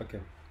that. Okay.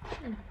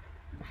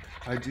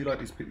 I do like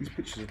these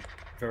pictures are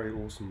very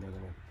awesome, by the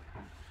way.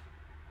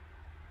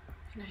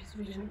 Nice,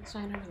 we didn't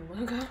sign over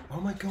the logo. Oh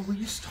my god, will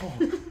you stop?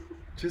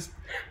 Just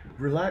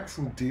relax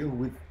and deal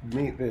with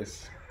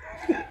this.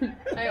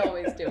 I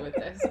always deal with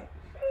this.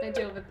 I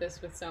deal with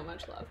this with so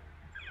much love.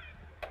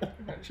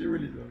 She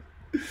really does.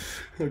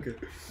 Okay.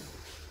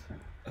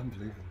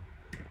 Unbelievable.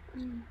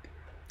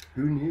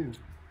 Who knew?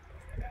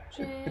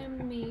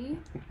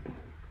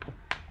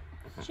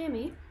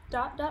 Jimmy,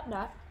 dot.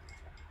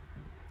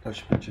 I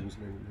should put Jim's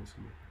name in this.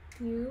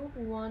 You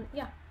want,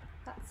 yeah,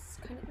 that's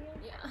kind of the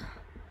idea.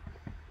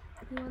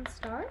 You want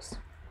stars?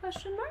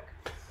 Question mark?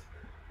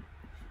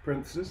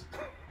 Parentheses?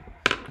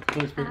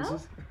 Close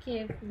parentheses? I'll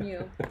give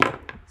you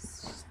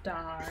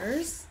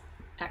stars!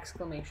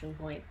 Exclamation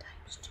point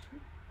times 2.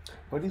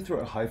 Why do you throw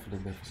a hyphen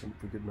in there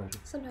for good measure?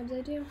 Sometimes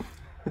I do.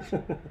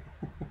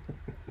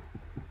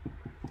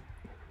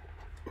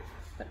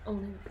 But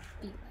only when I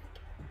feel like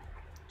it.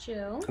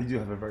 Jill? You do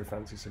have a very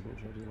fancy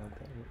signature, I do like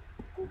that.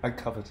 I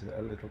coveted it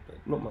a little bit.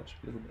 Not much,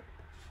 a little bit.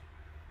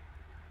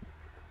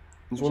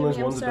 It's Jimmy, one of those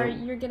I'm ones sorry,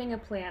 that you're getting a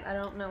plant. I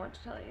don't know what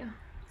to tell you.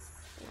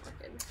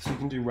 so you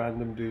can do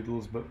random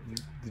doodles, but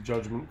the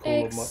judgment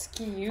call of my...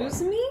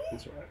 Excuse me?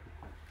 That's right.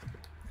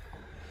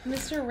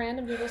 Mr.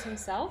 Random Doodles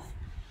himself?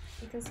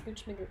 You can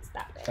scooch me boots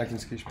that way. I can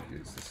scooch my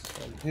boots, this is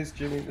fine. Here's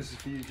Jimmy, this is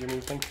for you, Jimmy.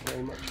 Thank you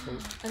very much for...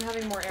 I'm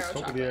having more arrow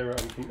Top chocolate. of the arrow,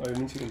 I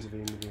need to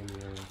intervene with you on the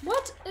arrow.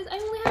 What? I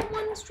only have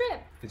one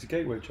strip. It's a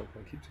gateway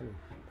chocolate, I keep telling you.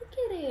 Look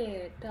at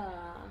it.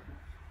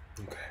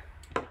 Okay.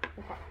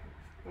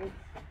 Okay.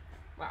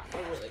 Wow, I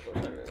really goes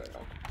everywhere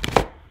though.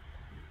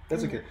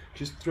 That's okay.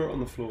 Just throw it on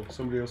the floor.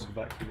 Somebody else will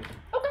vacuum it.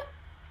 Okay.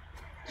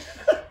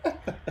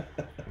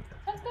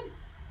 That's good.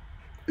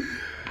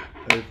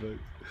 Perfect.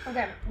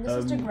 Okay, this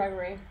is to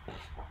Gregory.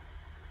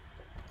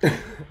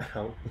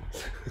 Ow.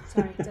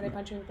 Sorry, did I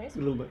punch you in the face? A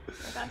little bit.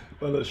 My bad.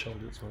 Well, let's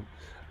shoulder, it's fine.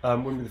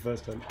 Wouldn't be the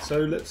first time. So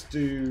let's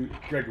do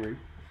Gregory.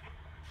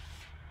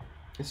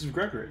 This is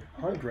Gregory.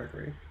 Hi,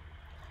 Gregory.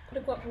 Put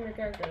a quote from your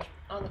characters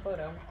on the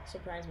photo.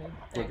 Surprise me.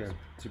 Thanks. Okay.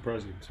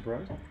 Surprise you.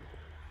 Surprise?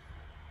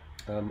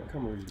 I can't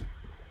remember.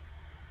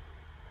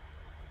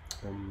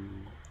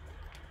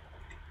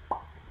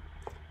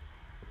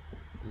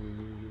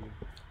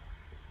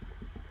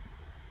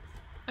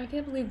 I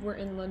can't believe we're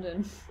in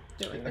London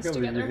doing this I can't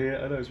believe together. you're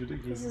here. I know, it's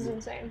ridiculous. This is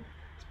insane.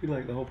 It's been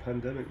like the whole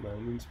pandemic, man.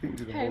 We've been speaking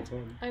to you the whole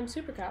time. I'm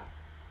Super Cop.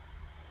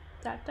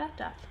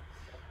 Dot.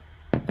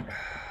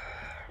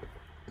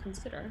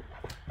 Consider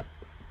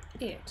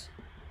it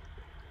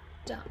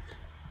done.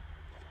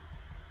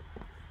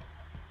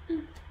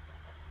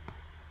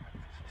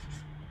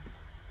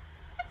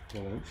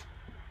 Hello.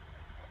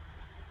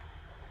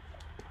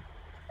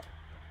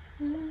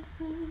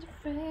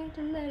 Afraid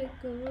to let it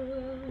go.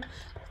 It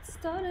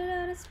started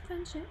out as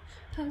friendship,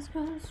 has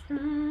grown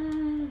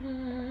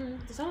strong.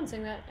 Did someone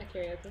sing that at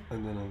karaoke?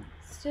 And then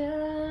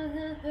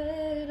Still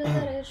afraid to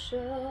let it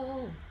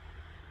show.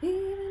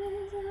 Even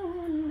as I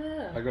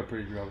wonder. I got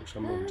pretty drunk, so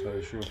I'm not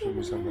entirely sure if it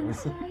was something.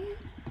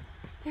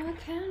 You're a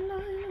candle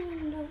in the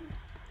window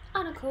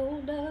on a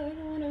cold dark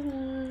winter's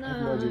night. I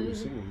have no idea what you're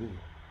singing, do you?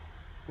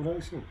 What are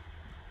you singing?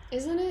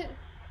 Isn't it?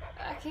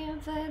 I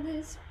can't fight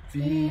this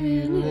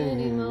feeling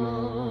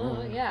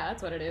anymore. Yeah,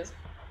 that's what it is.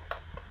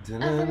 Yeah,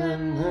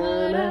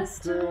 that's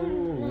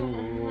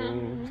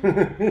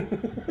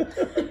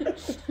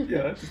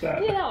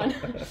that. Yeah, that one.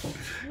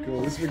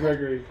 Cool, this is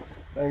Gregory.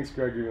 Thanks,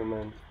 Gregory, my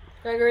man.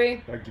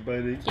 Gregory. Thank you,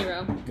 buddy.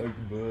 Hero. Thank you,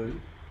 buddy.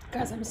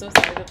 Guys, I'm so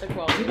sorry that the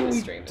quality of the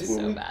stream is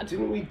so bad.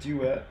 Didn't we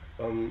duet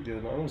the other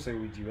night? I want to say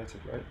we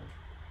duetted, right?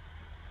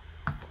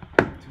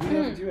 Did we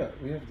have a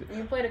duet? We have a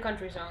You played a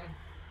country song.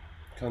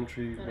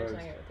 Country And I Rose.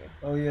 sang it with you.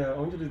 Oh yeah, I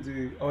wanted to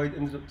do. Oh, I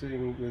ended up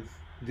doing with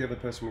the other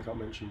person we can't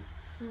mention.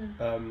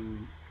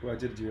 Well, I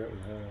did a duet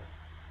with her.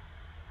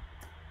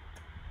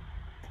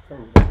 I can't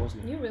remember what it was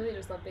now. You really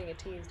just love being a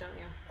tease, don't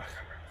you? I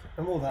can't remember.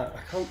 And all that,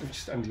 I can't. It's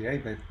just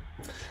NDA, babe.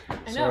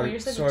 I know, you're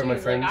such a sorry, my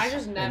tease. friends. Like, I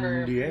just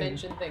never NDA.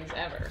 mention things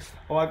ever.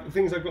 Oh, I've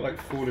got like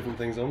 4 different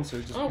things on, so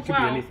it could be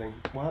anything.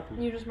 What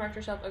happened? You just marked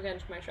yourself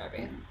against my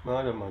Sharpie. No,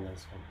 I don't mind.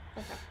 That's fine.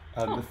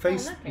 Okay. The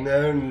face. in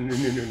that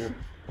case. No.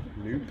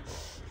 Nope.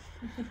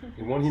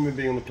 And one human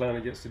being on the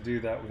planet gets to do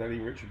that without any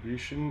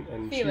retribution,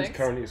 and Felix. she's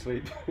currently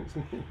asleep.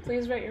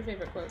 Please write your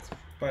favorite quotes.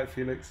 Bye,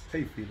 Felix.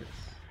 Hey, Felix.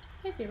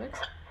 Hey, Felix.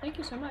 Thank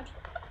you so much.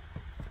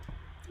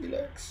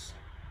 Felix.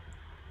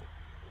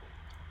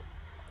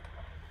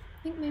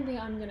 I think maybe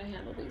I'm gonna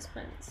handle these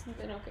prints so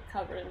they don't get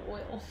covered in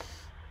oil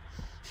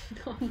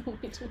on the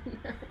way to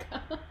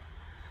America.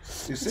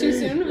 You see, too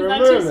soon? Was you're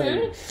that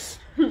learning. too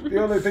soon?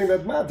 The only thing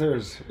that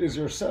matters is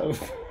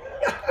yourself.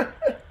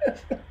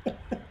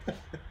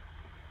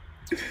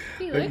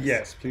 Felix.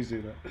 Yes, please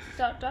do that.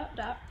 Dot dot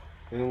dot.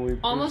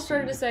 Almost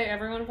started to say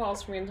everyone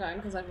falls for me in time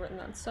because I've written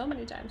that so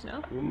many times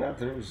now. What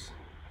matters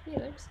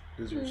Felix.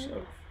 is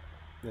yourself.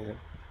 Yeah.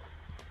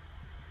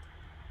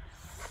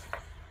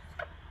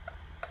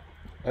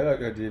 I like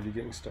the idea of you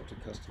getting stopped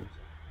at customs.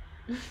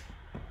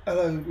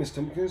 Hello, Miss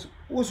Tompkins.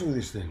 What's all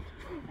this thing?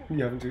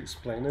 You having to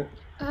explain it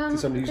to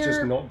somebody who's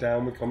just not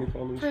down with Comic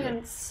Con and shit?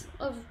 Prints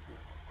of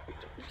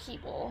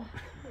people.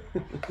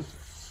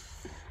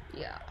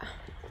 Yeah.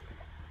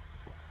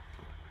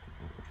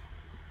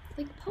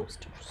 Like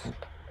posters.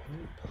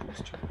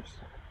 Posters.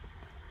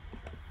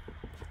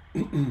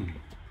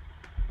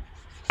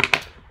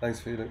 Thanks,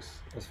 Felix.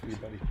 That's for you,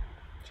 buddy.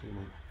 Cheer,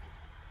 mate.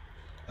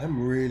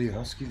 I'm really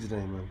husky today,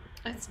 man.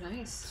 That's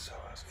nice. So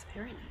husky. It's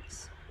very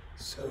nice.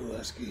 So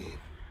husky.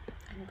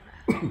 I'm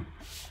glad.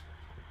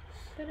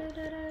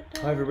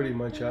 Hi everybody in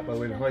my chat, by the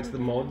way, and hi to the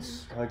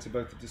mods, hi to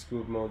both the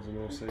Discord mods and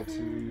also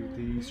to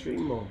the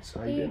stream mods.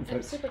 How you doing,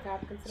 folks?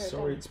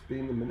 Sorry it's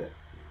been a minute.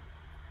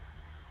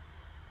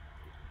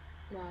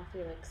 Wow,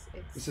 Felix,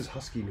 it's... This is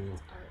Husky Neil.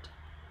 It's art.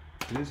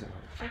 It is art.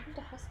 Welcome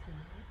to Husky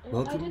Neil.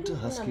 Welcome to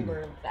Husky Neil. I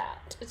didn't number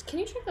that. Can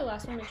you check the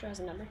last one, make sure it has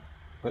a number?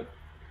 What?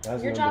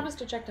 Your job is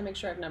to check to make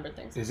sure I've numbered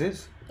things. Is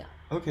it? Yeah.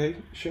 Okay,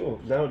 sure.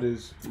 Now it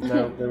is.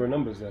 Now there are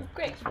numbers there.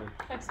 Great.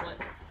 Excellent.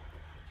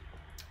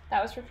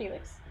 That was for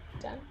Felix.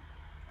 Done.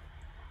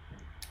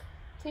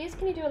 Please,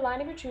 can you do a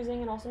line of your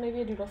choosing and also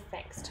maybe a doodle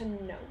thanks to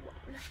no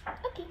one?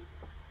 Okay.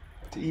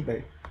 To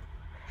eBay.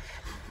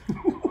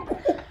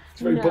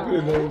 It's very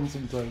popular name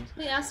sometimes.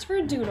 We asked for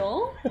a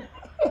doodle,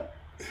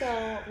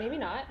 so maybe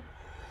not.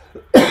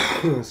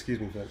 Excuse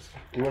me, folks.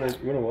 You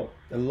want what?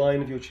 A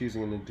line of your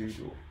choosing and a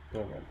doodle.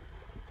 All right.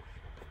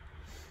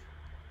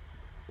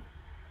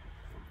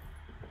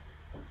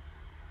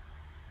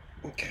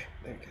 Okay,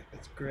 there we go.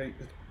 That's great.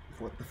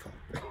 What the fuck?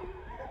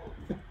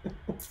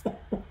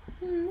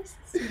 This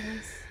is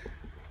nice.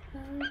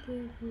 I'll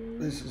give you.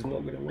 This is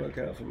not going to work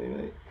out for me,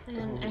 mate.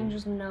 And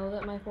just know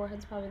that my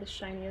forehead's probably the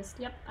shiniest.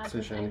 Yep, at So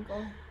this shiny.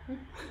 angle.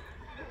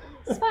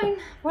 It's fine.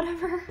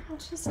 Whatever. I'll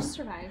just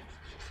survive.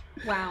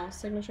 Wow,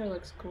 signature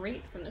looks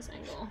great from this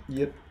angle.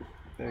 Yep.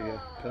 There we go.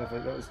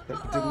 Perfect.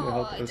 That didn't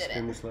help us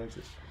in the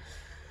slightest.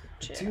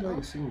 I do like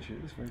your signature.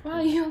 It's very cool. Wow,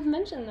 you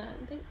mentioned that.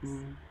 Thanks.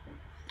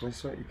 I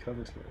slightly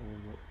covered it a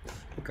little bit.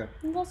 Okay.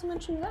 You've also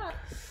mentioned that.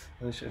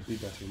 I should be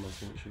better with my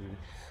signature, really.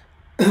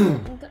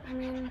 I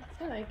mean,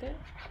 I like it.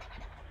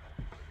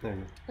 There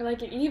you I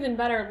like it even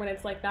better when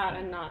it's like that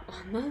and not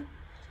on the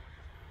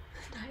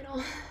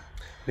title.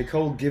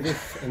 Nicole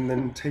giveth and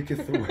then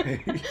taketh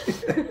away.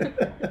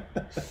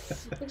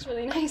 Looks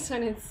really nice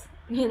when it's,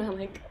 you know,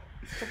 like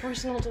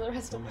proportional to the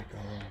rest of my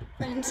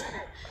god. friends.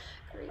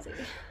 Crazy.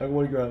 I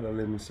want to go out on a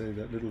limb and say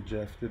that little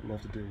Jeff didn't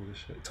have to deal with this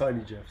shit.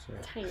 Tiny Jeff, sorry.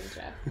 Tiny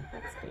Jeff.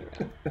 Let's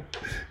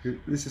be real.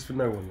 This is for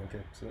no one,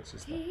 okay? So that's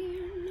just that.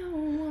 Dear no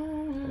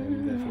one.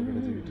 I'm therefore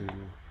going to do doodle.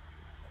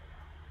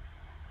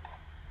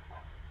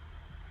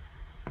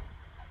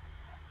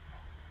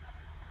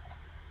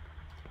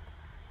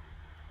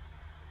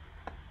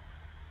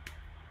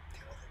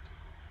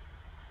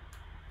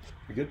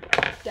 We good?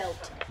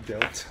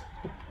 Dealt.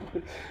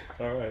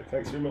 Alright,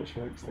 thanks very much,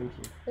 folks. Thank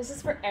you. This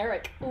is for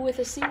Eric with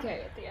a CK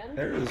at the end.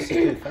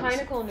 Eric, Hi,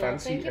 Nicole Neil.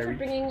 Thank you for Eric.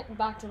 bringing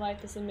back to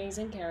life this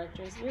amazing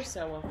characters. You're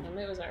so welcome.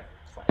 It was our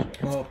pleasure.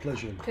 Oh,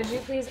 pleasure. Could you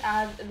please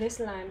add this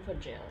line for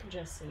Jill?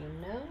 Just so you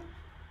know,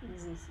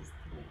 this is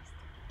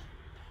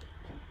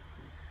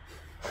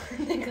the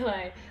least.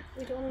 Nikolai,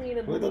 we don't need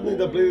a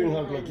bleeding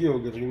heart like you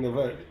getting in the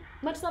way.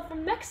 Much love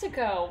from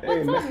Mexico.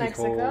 Hey, What's up,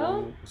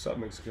 Mexico? What's up,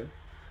 Mexico?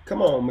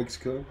 Come on,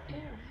 Mexico.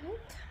 Eric.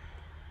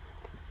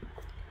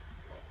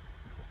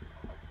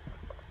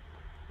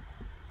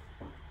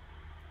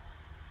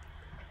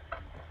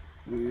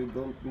 We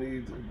don't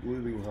need a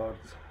bleeding heart.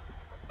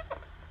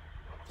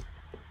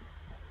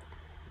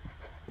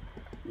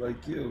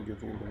 Like you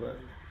getting in the way.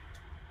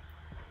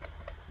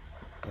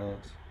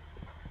 Heart.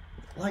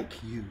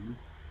 Like you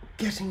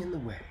getting in the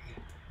way.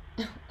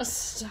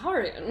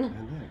 Astarion. I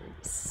know.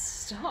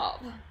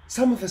 Stop.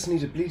 Some of us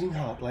need a bleeding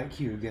heart like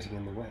you getting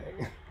in the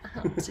way.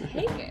 I'll take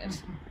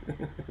it.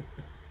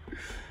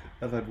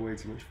 I've had way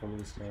too much fun with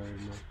this story.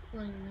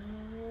 I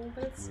know,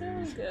 but it's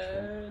so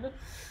good.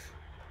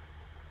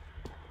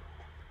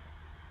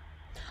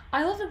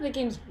 I love that the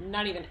game's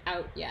not even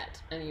out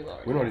yet, and you've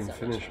already. We're not even so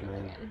finished,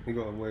 man. We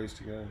got a ways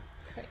to go.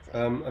 Crazy.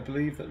 I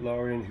believe that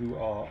Larian, who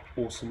are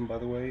awesome, by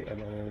the way,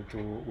 and I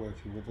adore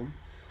working with them.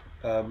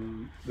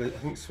 I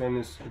think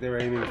Sven they're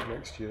aiming for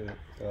next year.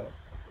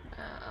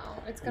 Wow,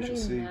 it's gonna be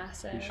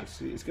massive. You should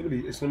see.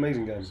 It's an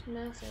amazing game. It's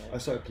massive. I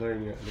started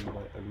playing it a little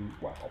bit, and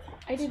wow.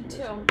 I did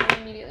too. I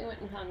immediately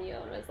went and found you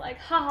and was like,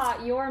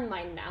 haha, you're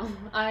mine now.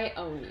 I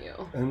own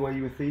you. And were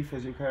you a thief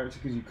as your character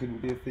because you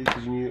couldn't be a thief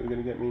because you knew it was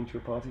going to get me into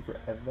a party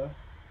forever?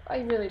 I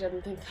really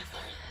didn't think that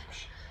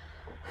much.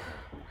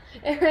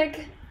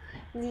 Eric,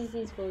 this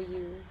is for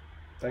you.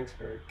 Thanks,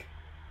 Eric.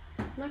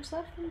 Much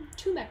love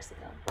to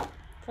Mexico.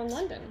 from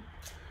London.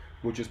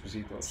 Muchos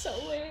besitos. So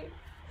late.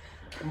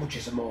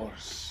 Muchos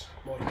amores.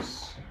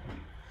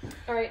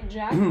 Alright,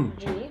 Jack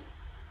G.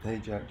 Hey,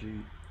 Jack G.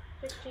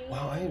 Jack G.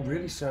 Wow, I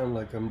really sound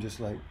like I'm just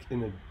like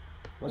in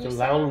a You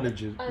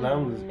lounge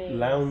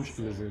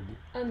lizard.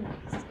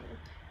 Amazing.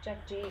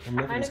 Jack G. I'm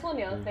never Hi, gonna- Nicole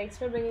Neil. Thanks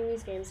for bringing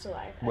these games to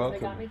life as Welcome.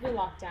 they got me through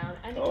lockdown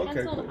and a Okay,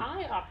 cancelled cool.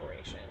 eye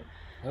operation.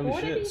 Holy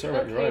Would it shit! be Sorry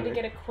about your okay eye, to mate.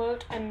 get a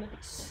quote and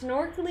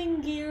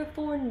snorkeling gear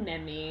for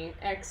Nemi?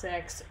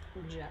 XX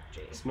Jack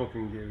G.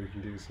 Snorkeling gear, we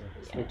can do so.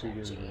 Yeah, Snorkeling gear. G.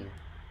 is okay.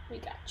 We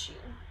got you.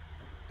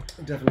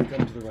 Definitely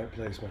come to the right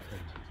place, my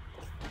friend.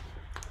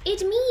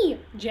 It's me!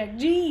 Jack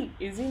G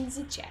is in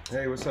the chat.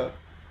 Hey, what's up?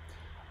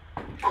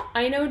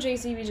 I know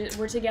JCB,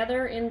 we're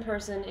together in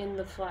person, in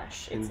the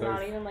flesh. In It's not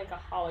both. even like a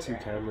hologram. 2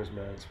 cameras,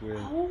 man. It's weird.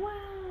 Oh, wow.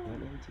 I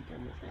know, 2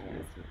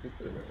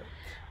 cameras.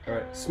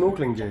 Alright,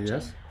 snorkeling gear,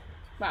 yes?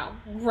 Wow,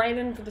 right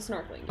in for the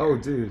snorkeling gear. Oh,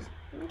 dude.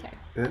 Okay.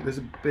 There's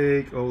a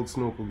big old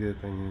snorkel gear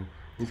thing here.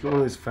 He's got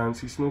one of those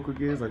fancy snorkel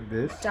gears like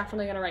this.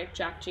 Definitely gonna write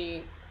Jack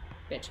G,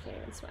 bitch can't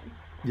even swim.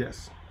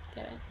 Yes.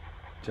 Get it?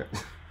 Jack.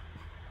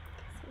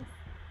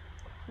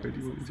 Where do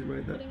you want me to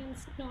write that?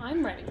 No,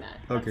 I'm writing that.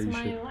 Okay, That's you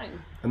my should.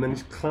 line. And then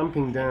he's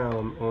clamping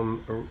down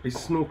on. He's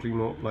snorkeling,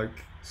 not like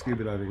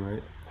scuba diving,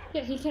 right?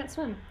 Yeah, he can't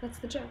swim. That's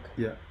the joke.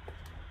 Yeah.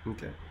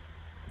 Okay.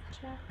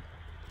 Jack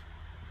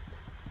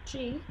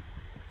G.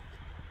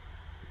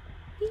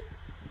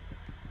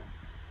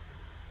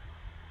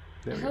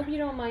 There I we hope go. you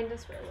don't mind a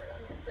swear word on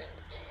your print.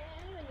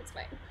 I think it's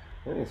fine.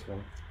 I think it's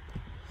fine.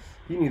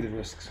 He knew the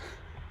risks.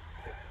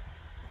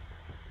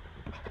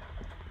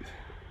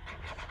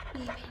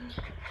 Even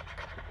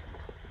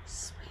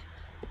swim.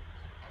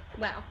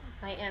 Wow,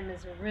 my M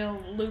is a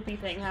real loopy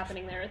thing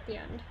happening there at the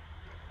end.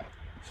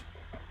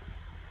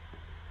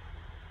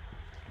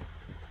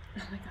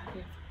 Oh my god,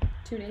 we have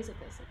 2 days of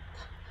this.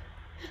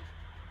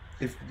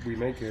 If we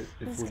make it,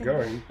 if It's we're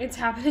gonna- going, It's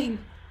happening.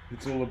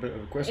 it's all a bit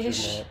of a question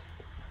Ish. mark.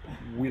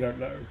 We don't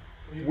know.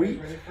 Are you We,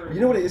 guys ready for you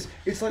know what it is?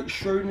 It's like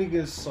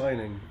Schrodinger's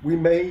signing. We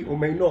may or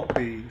may not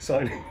be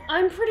signing.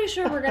 I'm pretty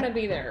sure we're gonna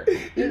be there.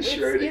 It's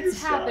Schrodinger's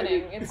It's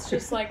happening. signing. It's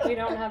just like we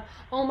don't have.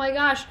 Oh my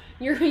gosh,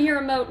 your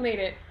emote made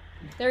it.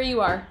 There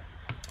you are.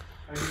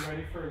 Are you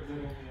ready for a little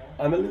meal?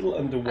 I'm a little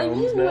Are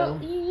underwhelmed you now.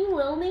 you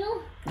Lil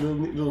Neil?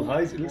 Little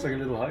Heisey. It looks like a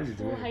little Heisey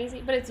to Little me.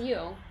 hazy, but it's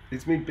you.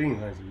 It's me being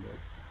Heisenberg.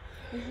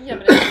 Yeah,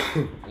 but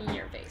it's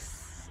your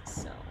face.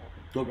 So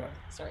Okay.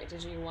 sorry.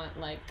 Did you want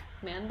like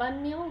man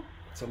bun Neil?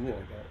 Something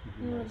like that. would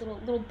be You want nice.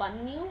 a little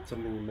bun Neil?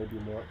 Something maybe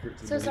more accurate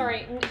to So the-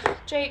 sorry,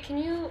 Jay. Can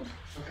you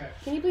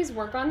Okay. please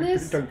work on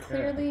this? Don't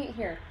care. Clearly,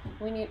 here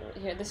we need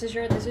here. This is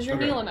your Okay.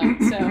 Neil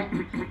emote.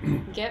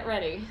 So get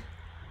ready.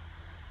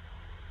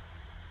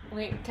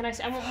 Wait, can I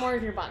want more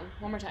of your bun.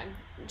 One more time.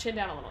 Chin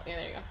down a little. Yeah,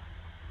 there you go.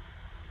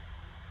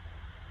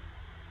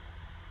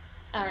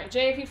 Alright,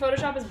 Jay, if you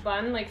Photoshop his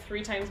bun like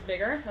 3 times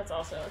bigger, that's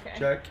also okay.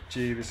 Jack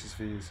G, this is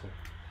for you, sir.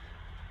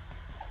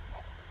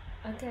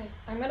 Okay,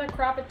 I'm gonna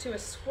crop it to a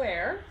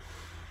square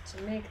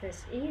to make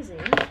this easy.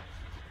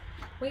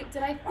 Wait,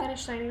 did I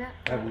finish signing that?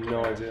 I have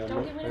no idea.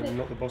 Don't get rid of I'm it.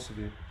 not the boss of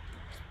you.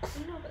 I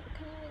know, but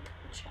can you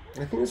like check?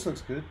 I think this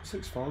looks good. This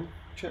looks fine.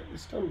 Check,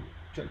 it's done.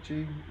 Jack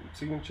G,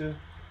 signature,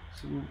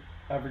 some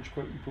average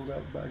quote you pulled out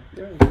of the bag.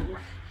 Yeah, it's good.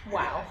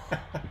 Wow.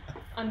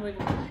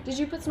 Unbelievable. Did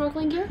you put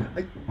snorkeling gear?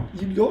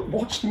 You not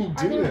watched me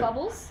Are do there it.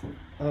 bubbles?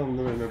 Oh,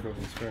 no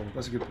bubbles. Fair enough.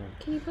 That's a good point.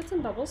 Can you put some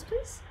bubbles,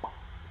 please?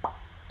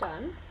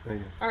 Done. There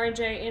you go. Alright,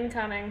 Jay,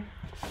 incoming.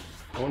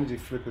 I want to do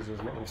flippers as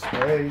not enough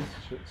space.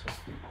 Shit, so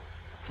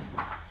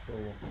there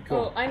you go. Cool.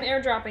 Oh, I'm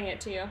airdropping it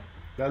to you.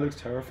 That looks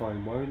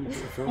terrifying. Why wouldn't you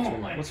put a filter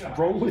on my it? What's God.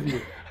 wrong with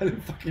you? I look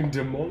fucking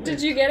demonic.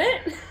 Did you get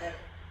it?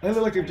 I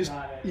look like I've just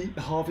Got it.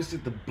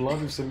 harvested the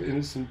blood of some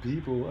innocent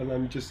people, and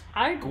I'm just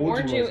I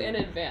warned you myself. in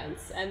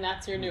advance, and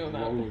that's your new What's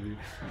wrong amount. with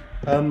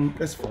you?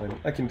 That's fine.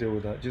 I can deal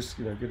with that. Just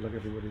good luck,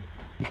 everybody.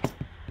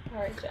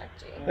 Alright, Jack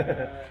G.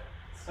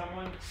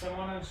 Someone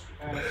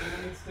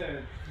needs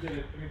to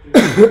make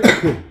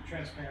this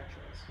transparent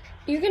choice.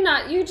 You can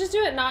not. You just do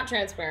it not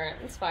transparent.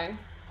 It's fine.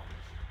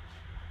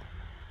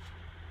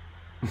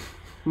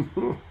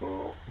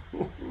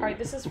 Alright,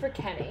 this is for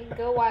Kenny.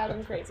 Go wild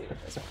and crazy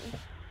with this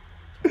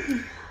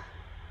one.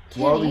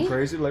 Wild and Kenny?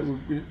 crazy? Like,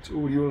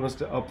 would you want us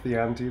to up the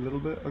ante a little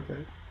bit? Okay,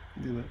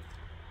 do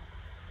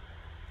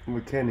that.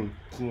 With Kenny.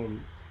 Kenny.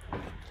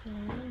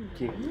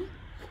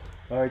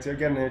 Alright, so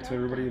again here to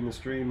everybody in the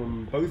stream,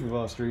 on both of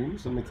our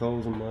streams, on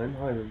Nicole's and mine.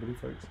 Hi everybody,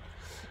 folks.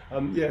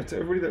 Yeah, to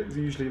everybody that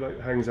usually like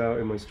hangs out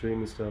in my stream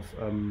and stuff,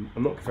 I'm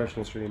not a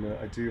professional streamer.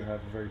 I do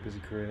have a very busy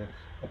career.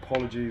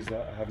 Apologies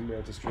that I haven't been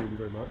able to stream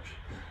very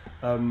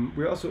much.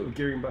 We are sort of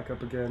gearing back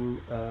up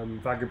again.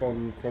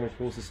 Vagabond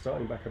Chronicles is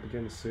starting back up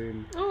again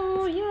soon.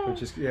 Oh, yeah.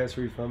 Which is, yeah, it's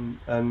really fun.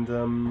 And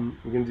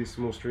we're going to do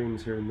some more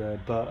streams here and there.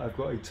 But I've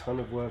got a ton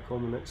of work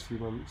on the next few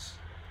months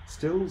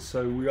still.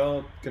 So we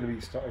are going to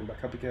be starting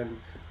back up again.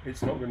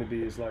 It's not going to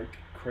be as like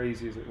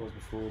crazy as it was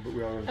before, but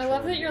we are going to I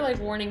love that you're like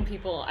warning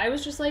people. I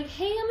was just like,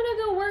 hey, I'm gonna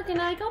go work, and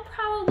like, I'll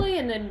probably,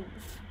 and then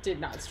did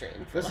not stream.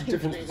 For That's like the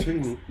difference 3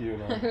 between weeks. you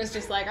and I I. was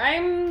just like,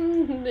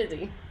 I'm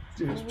busy.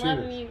 Difference between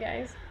Love us. you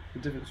guys. The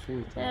difference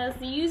between the two. I'll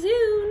see you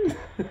soon.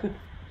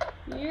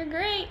 You're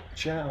great.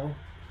 Ciao.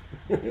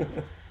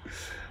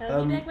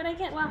 I'll be back when I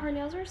can. Wow, her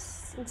nails are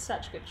in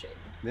such good shape.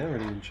 They're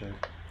really in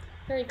shape.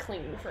 Very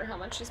clean for how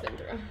much she's been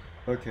through.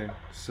 Okay,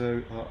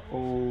 so are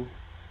all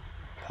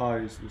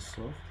pies this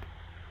soft?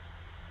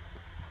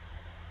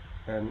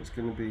 And it's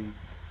going to be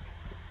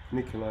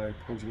Nikolai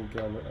pointing a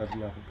gun at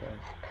an apple pie.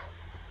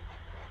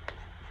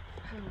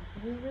 Oh,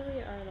 we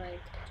really are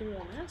like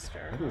dual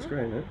master. I think it's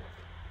great, no?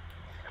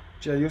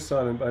 Jay, you're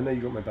silent, but I know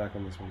you got my back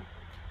on this one.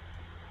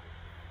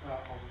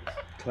 Always.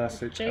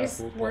 Classic Jay's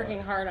apple pie.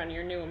 working hard on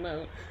your new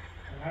emote.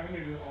 I'm having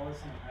to do all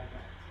this on an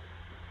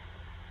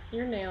iPad.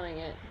 You're nailing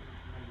it.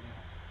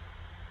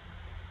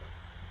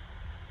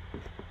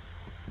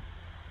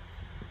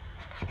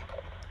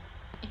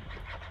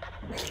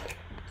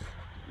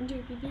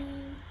 Doobie-doo.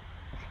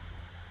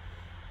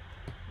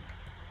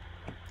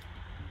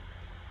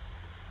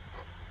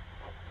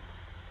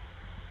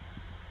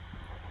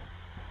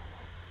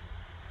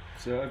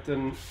 So I've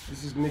done,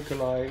 this is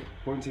Nikolai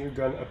pointing a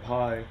gun at a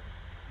pie,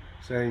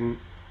 saying,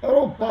 "Are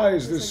all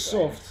pies this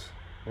soft?"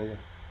 There you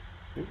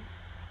go.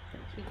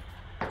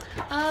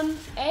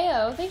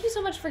 Ayo, thank you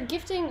so much for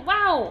gifting.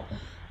 Wow!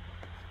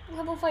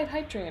 Level 5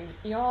 hype train.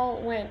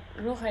 Y'all went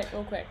real hype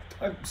real quick.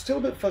 I'm still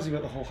a bit fuzzy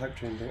about the whole hype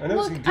train thing. I know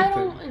Look, it's a good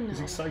thing. know. It's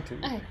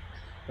exciting. I...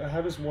 But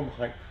how does one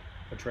hype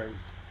a train?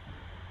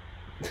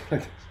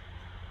 Like this.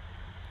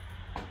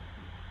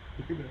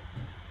 Look at that.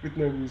 With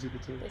no music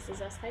at all. This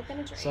is us hyping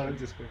a train. Silent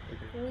disco.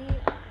 Okay. We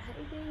are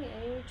hyping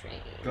a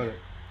train. Got it.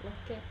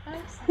 Look at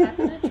us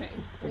hyping a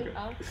train. We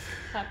are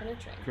hyping a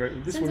train. Great.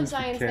 Well, this Sense of one's for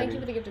Science, Kenny. thank you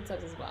for the gifted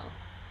subs as well.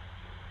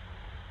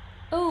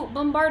 Oh,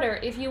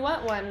 Bombarder, if you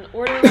want one,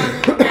 order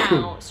one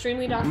now.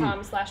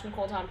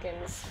 Streamly.com/Nicole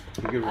Tompkins.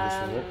 You're good with this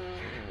one, right?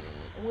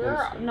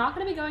 We're not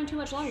going to be going too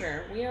much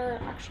longer. We are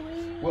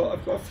actually... Well,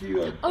 I've got a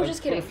few...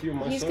 just kidding.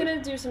 He's going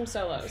to do some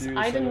solos.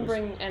 I didn't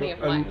bring any of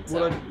mine.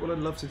 So. What I'd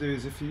love to do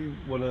is if you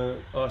want to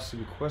ask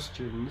some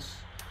questions...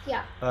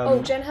 Yeah.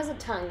 Jen has a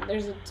ton.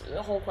 There's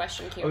a whole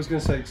question queue. I was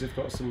going to say, because I've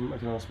got some... I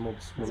can ask more.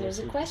 There's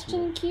a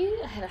question queue.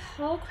 I have a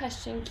whole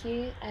question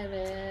queue. I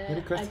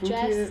will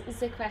address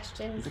the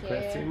question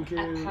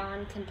queue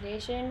upon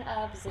completion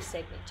of the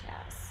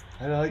signatures.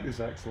 I like this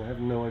accent. I have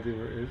no idea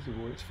where it is or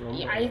where it's from.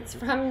 Yeah, it's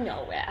from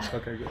nowhere.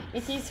 Okay, good.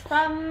 It is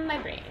from my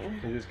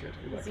brain. It is good.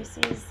 Like this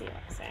it. is the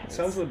accent. It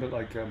sounds a little bit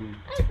like...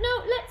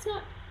 No, let's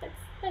not.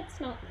 Let's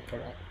not.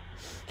 Okay.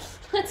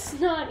 Let's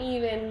not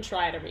even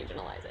try to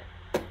regionalize it.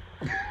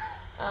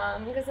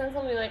 Because then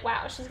somebody will be like,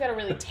 wow, she's got a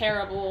really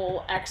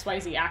terrible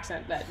XYZ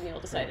accent that Neil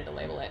decided to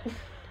label it.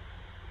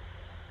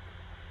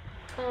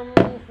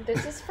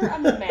 This is for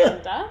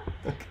Amanda.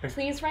 Okay.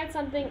 Please write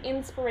something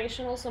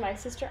inspirational so my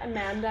sister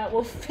Amanda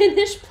will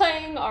finish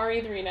playing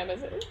RE3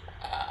 Nemesis.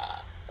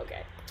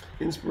 Okay.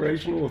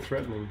 Inspirational or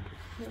threatening?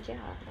 Yeah,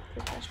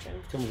 good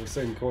question. Kind of the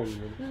same coin,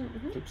 really.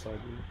 Mm-hmm. Flip side.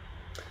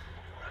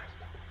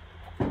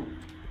 Really.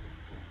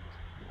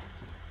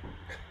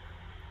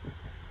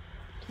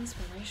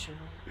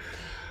 Inspirational.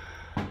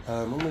 What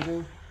am I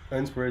doing?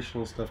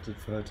 Inspirational stuff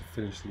for her to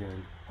finish the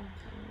game.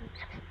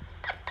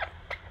 Okay.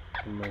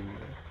 And then,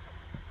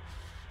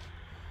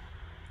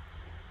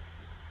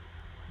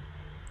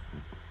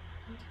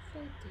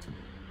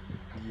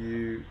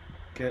 you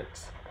get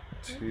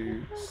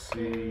to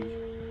see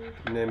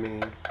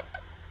Nemi.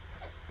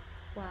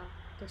 Wow,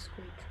 the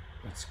squeak.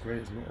 That's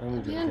great, isn't it? I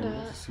want to Amanda.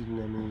 get to see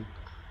Nemi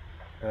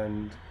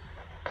and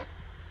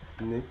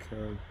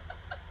Nico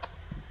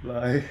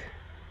like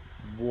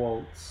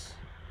waltz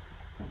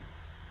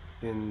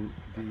in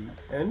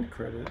the end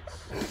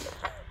credits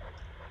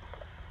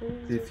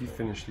if you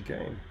finish the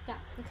game. Yeah,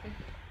 okay.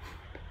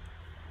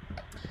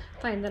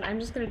 Fine, then I'm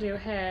just gonna do,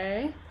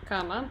 hey,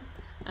 comma,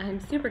 I'm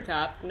Super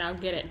Cop, now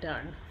get it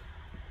done.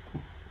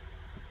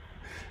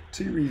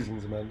 2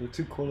 reasons, Amanda.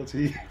 2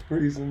 quality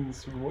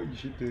reasons for what you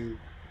should do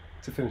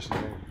to finish the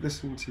game.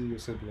 Listen to your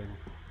sibling.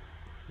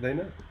 They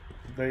know.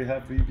 They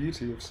have the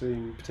beauty of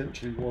seeing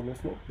potentially one,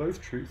 if not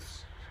both,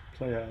 truths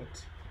play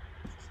out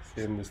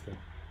in this thing.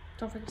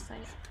 Don't forget to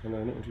sign it. I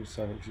know, not just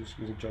sign it, you're just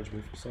going to judge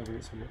me for signing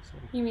it somewhere. So.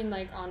 You mean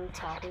like on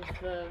top of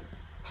the...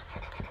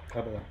 How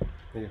about that?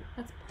 There you go.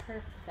 That's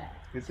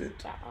perfect. Is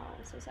it? Oh,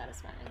 so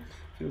satisfying.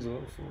 Feels a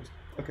little forced.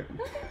 Okay.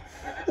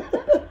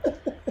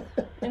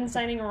 And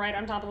signing right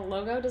on top of the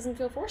logo doesn't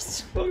feel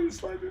forced? Oh,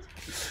 it's like this.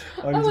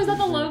 Oh, is that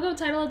the logo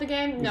title of the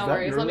game? No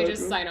worries, let me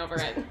just logo? sign over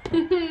it.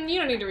 You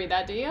don't need to read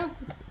that, do you?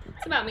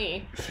 It's about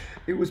me.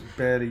 It was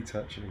barely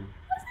touching.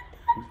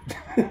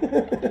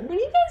 When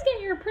you guys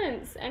get your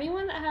prints,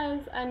 anyone that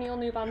has a Neil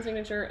Newbon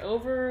signature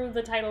over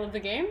the title of the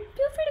game,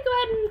 feel free to go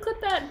ahead and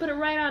clip that, put it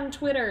right on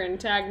Twitter and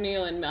tag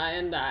Neil and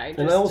I.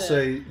 And I'll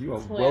say you are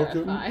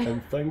welcome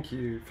and thank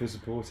you for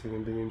supporting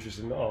and being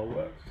interested in the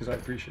artwork, because I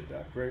appreciate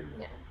that greatly.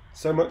 Yeah.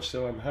 So much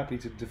so I'm happy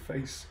to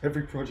deface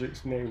every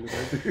project's name that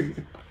I do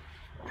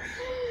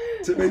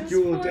to make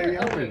your day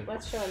happy. Oh, wait,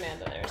 let's show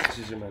Amanda there. This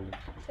is Amanda.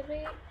 Should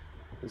we?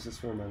 This is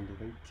for Amanda,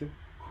 thank you.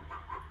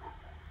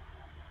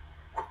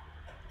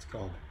 It's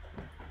gone.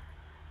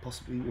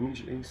 possibly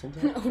immediately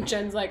sometime. Oh,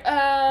 Jen's like,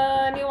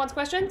 Neil wants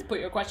questions? Put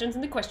your questions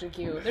in the question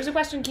queue. There's a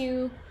question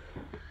queue.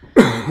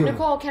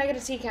 Nicole, can I get a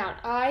tea count?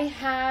 I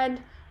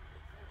had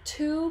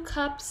 2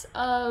 cups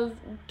of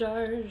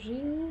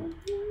Darjeeling,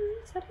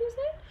 is that how you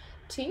say it?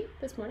 Tea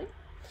this morning.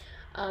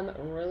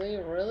 Really,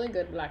 really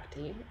good black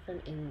tea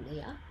from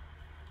India.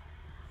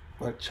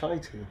 Like chai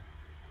tea.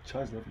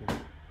 Chai's lovely.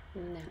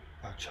 No.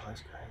 Oh,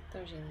 chai's great.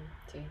 Darjeeling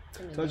tea.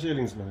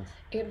 Darjeeling's nice.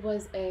 It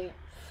was a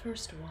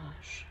first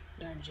wash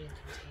Darjeeling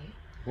tea.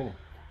 Really?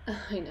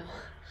 I know.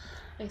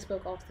 I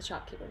spoke all to the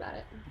shopkeeper about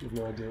it. You have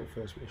no idea what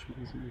first wash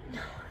means.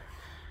 No.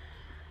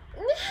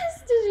 It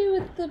has to do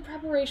with the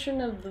preparation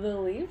of the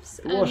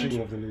leaves. The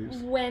washing of the leaves.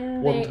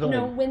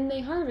 When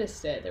they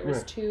harvest it.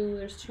 There's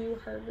two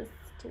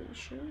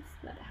harvestations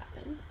that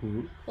happen.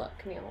 Mm-hmm.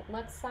 Look, Neil,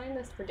 let's sign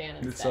this for Dan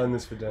instead. Let's sign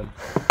this for Dan.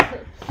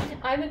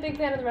 I'm a big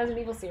fan of the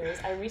Resident Evil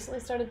series. I recently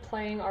started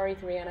playing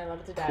RE3 and I love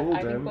it to death. Cool, I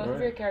think Dan, both of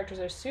your characters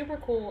are super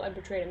cool and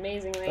portrayed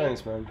amazingly.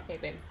 Thanks, man. Hey,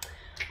 babe.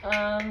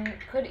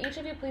 Could each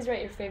of you please write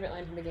your favorite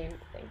line from the game?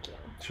 Thank you.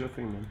 Sure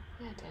thing, man.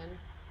 Yeah, Dan.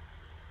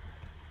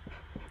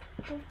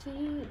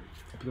 14.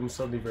 But I'm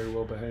suddenly very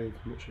well behaved.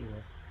 I'm not sure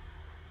why.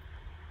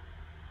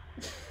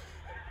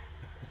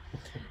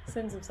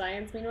 Sense of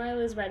Science, meanwhile,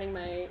 is writing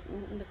my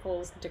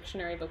Nicole's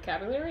dictionary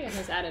vocabulary and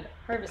has added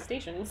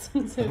harvestations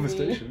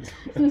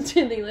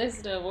to the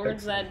list of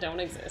words that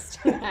don't exist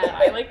and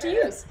I like to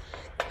use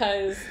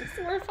because it's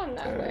more fun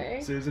that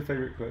way. So, here's a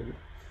favourite quote.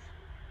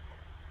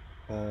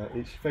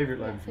 Each favourite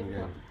line from the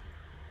game.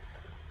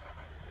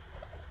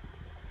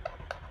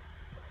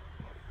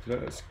 Do you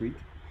like that squeak?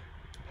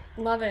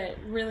 Love it.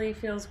 Really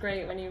feels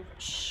great when you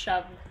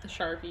shove the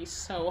Sharpie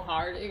so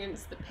hard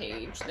against the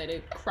page that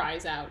it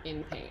cries out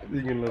in pain.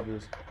 You're gonna love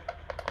this.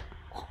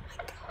 Oh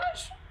my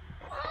gosh.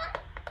 What?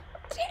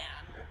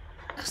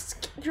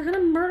 Damn. You're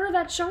gonna murder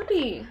that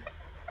Sharpie.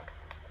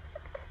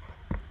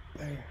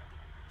 There.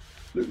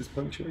 Look, there's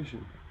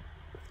punctuation.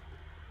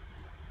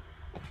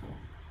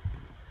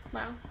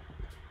 Wow.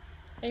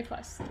 A+.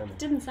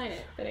 Didn't sign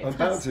it, but A+. I'm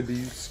about to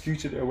be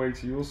scooted away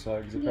to your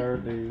side because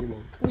apparently, you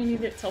know. We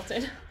need it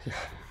tilted. Yeah.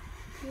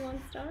 You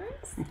want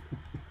stars?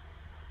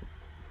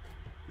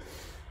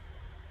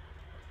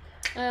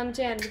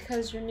 Jan,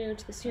 because you're new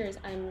to the series,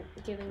 I'm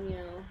giving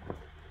you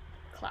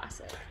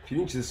classic. If you're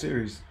new to the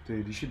series,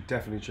 dude, you should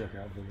definitely check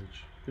out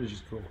Village. Village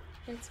is cool.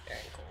 It's very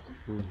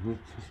cool.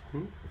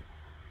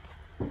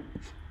 Mm-hmm.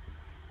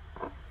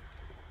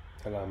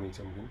 Allow me,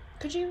 Tompkins.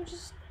 Could you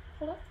just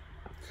hold up?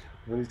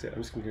 I'm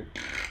just going to go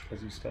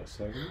as you start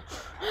sewing.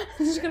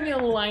 There's just going to be a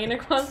line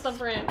across the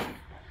print.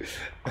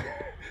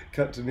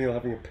 Cut to Neil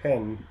having a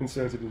pen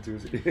inserted into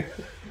his ear.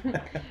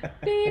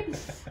 Beep.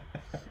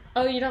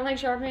 Oh, you don't like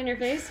Sharpie in your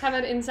face? How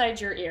about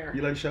inside your ear?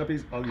 You like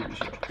Sharpies? I'll give you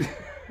Sharpies.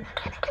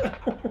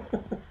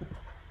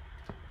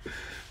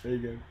 There you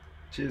go.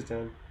 Cheers,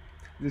 Dan.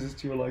 This is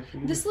to your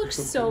liking. This looks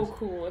so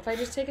cool. If I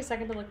just take a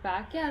second to look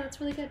back, yeah, that's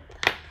really good.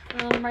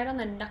 Right on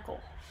the knuckle.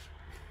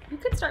 You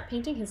could start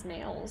painting his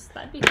nails.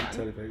 That'd be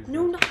fun.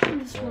 No, not on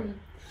this one.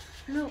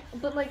 No,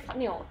 but like,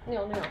 Neil,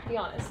 be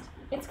honest.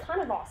 It's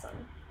kind of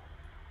awesome.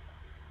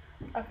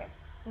 Okay,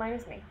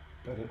 minus me.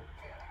 Better.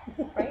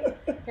 Right?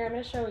 Here, I'm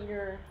going to show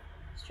your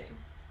stream.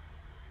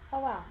 Oh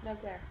wow, no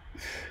glare.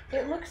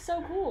 It looks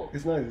so cool.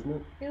 It's nice, isn't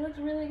it? It looks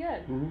really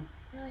good. Mm-hmm.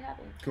 I'm really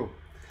happy. Cool.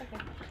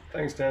 Okay.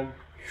 Thanks, Dan.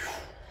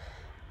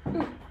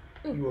 Ooh.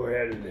 You were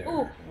ahead in there.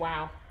 Oh,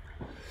 wow.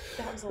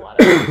 That was a lot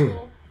of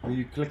cool. Are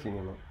you clicking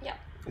or not? Yeah.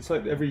 It's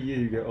like every year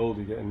you get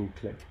older, you get a new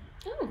click.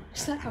 Oh,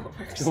 is that how it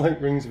works? It's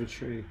like rings of a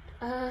tree.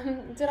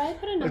 Did I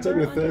put a number By the time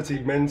you're on 30,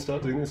 men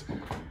start doing this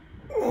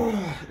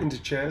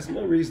into chairs.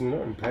 No reason, they're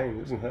not in pain.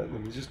 It doesn't hurt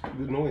them. It's just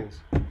the noise.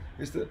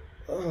 It's the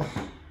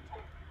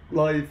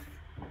live.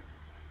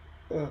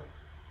 So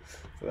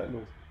that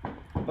noise.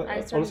 But,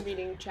 I started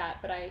reading chat,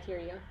 but I hear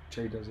you.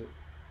 Jay does it.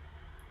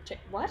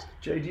 What?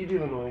 Jay, do you do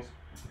the noise?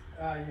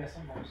 Yes,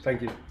 sometimes.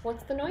 Thank you.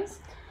 What's the noise?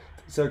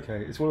 It's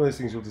okay. It's one of those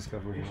things you'll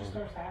discover. It just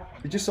starts to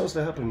happen. It just starts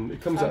to happen.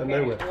 It comes out of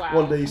nowhere. Wow.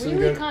 One day you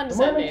suddenly Really go,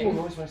 am I making a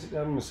noise when I sit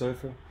down on the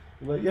sofa?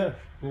 You're like, yeah.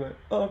 You're like,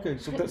 oh, okay,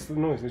 so that's the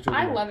noise.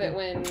 I love it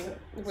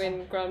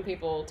when grown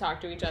people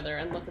talk to each other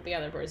and look at the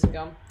other person and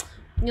go,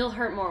 you'll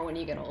hurt more when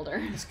you get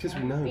older. It's because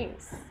we know.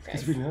 Thanks,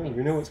 because we know.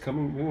 We know what's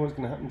coming. We know what's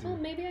going to happen to you.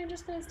 Well, maybe I'm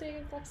just going to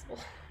stay flexible.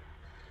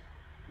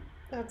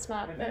 That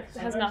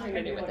has nothing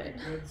to do with it.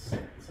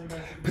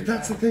 But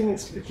that's the thing.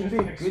 It can be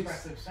a good.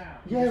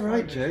 Yeah,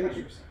 right,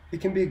 Jay. It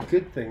can be a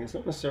good thing. It's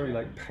not necessarily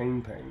like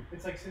pain.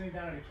 It's like sitting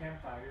down at a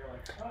campfire. You're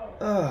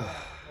like,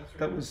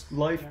 that was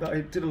life.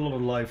 I did a lot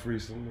of life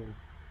recently.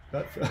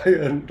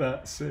 And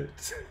that's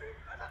it.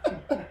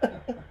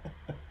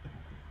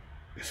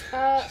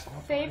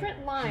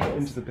 Favorite lines.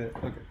 Into the bit.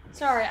 Okay.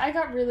 Sorry, I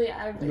got really.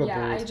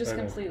 I just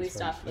completely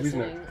stopped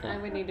listening. I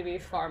would need to be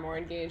far more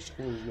engaged.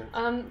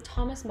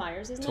 Thomas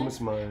Myers is Thomas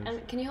Myers.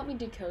 And can you help me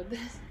decode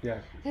this? Yeah.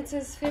 It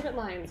says favorite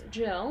lines.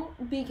 Jill,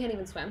 B can't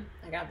even swim.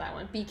 I got that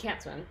one. B can't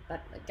swim. I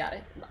got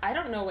it. I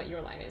don't know what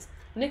your line is.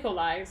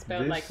 Nikolai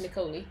spelled like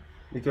Nicole.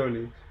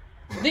 Nicole.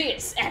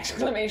 This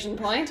exclamation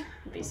point.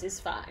 This is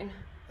fine.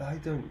 I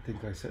don't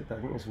think I said that.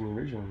 I think that's from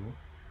the original. No?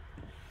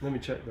 Let me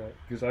check that,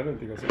 because I don't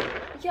think I said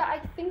that. Yeah, I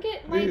think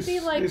it might be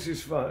like... This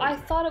is fine. I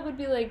thought it would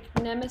be like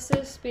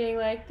Nemesis being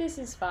like, this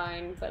is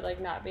fine, but like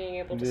not being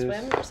able to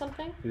swim or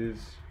something. Is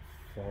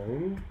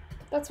fine.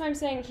 That's why I'm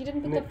saying he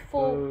didn't put the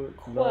full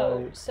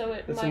quote, so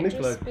it might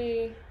just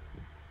be...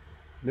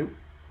 Nope.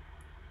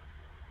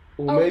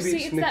 Or maybe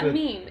see, it's that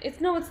meme. It's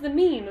the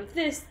meme of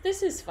this.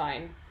 This is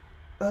fine.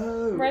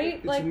 Oh.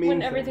 Right? Like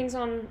when everything's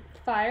on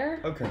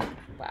fire. Okay.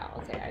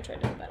 Wow, okay, I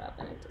tried to put that up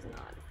and it does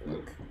not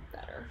look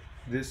better.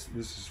 This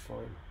is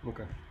fine.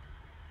 Okay.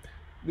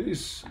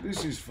 This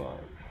is fine.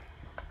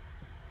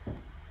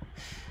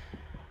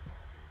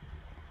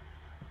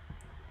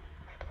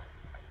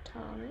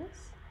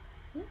 Thomas.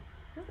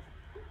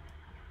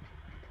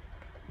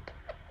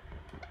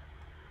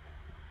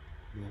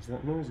 Is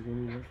that noise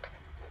going on?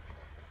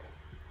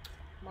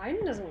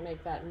 Mine doesn't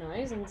make that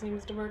noise and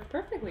seems to work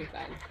perfectly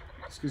fine.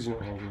 It's because you're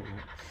not holding it.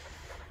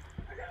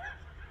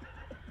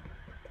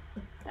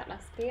 That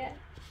must be it.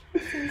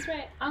 Seems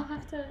right. I'll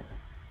have to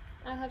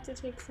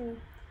take some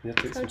take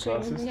coaching. some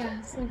classes?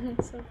 Yeah, some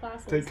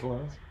classes. Take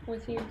class.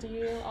 With you. Do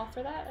you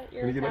offer that at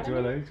your When you get back to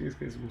academy? LA, just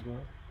get some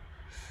class.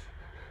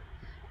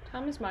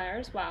 Thomas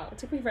Myers. Wow, it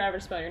took me forever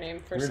to spell your name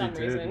for really some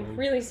reason. Man.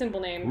 Really simple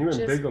name. And you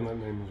went big on that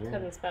name as well.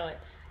 Couldn't spell it.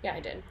 Yeah, I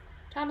did.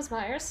 Thomas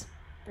Myers.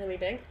 Really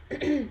big.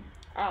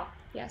 Oh,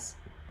 yes.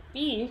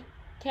 B.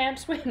 Can't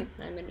swim.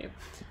 I'm a noob.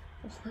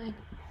 Fine.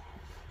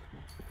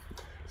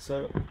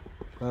 So,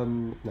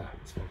 nah,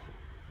 it's fine.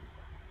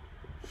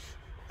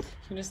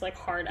 You just like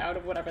hard out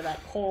of whatever that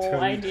whole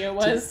idea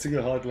was. Took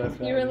a hard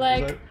left. You were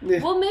like,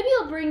 well, maybe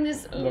I'll bring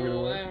this. Not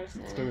gonna work. It's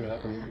not gonna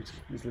happen.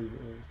 Just leave it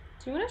alone.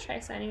 Do you want to try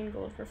signing in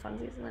gold for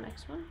funsies in the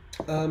next one?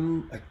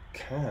 I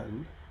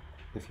can,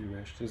 if you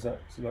wish. Is that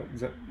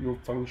your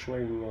feng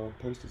shuiing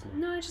posters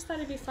now? No, I just thought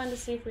it'd be fun to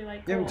see if we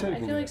like Yeah, gold. I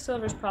feel like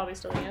silver's probably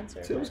still the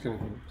answer. Silver's kind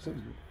of cool.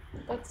 Silver's good.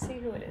 Let's see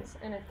who it is,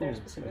 and if they're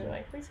specifically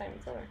like, please sign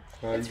with silver.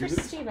 It's for Is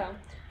it? Steve-O.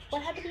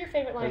 What had to be your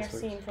favorite line or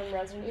scene from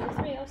Resident Evil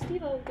 3? Oh,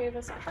 Steve-O gave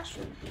us a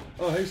question.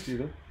 Oh, hey,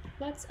 Steve-O.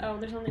 Oh,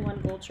 there's only one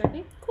gold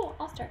trophy? Cool,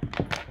 I'll start.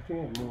 I think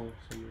I have more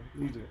somewhere.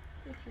 You do it.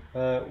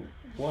 Okay.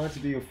 What had to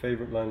be your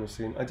favourite line or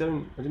scene? I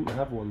didn't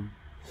have one.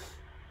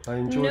 I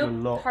enjoyed a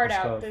lot hard of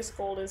out, stuff. this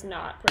gold is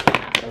not pretty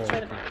enough. Let's try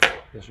the bonus.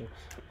 Yeah, sure.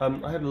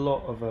 I had a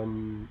lot of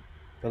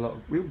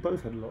we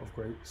both had a lot of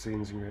great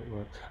scenes and great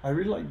work. I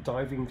really like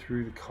diving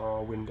through the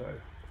car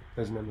window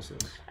as Nemesis.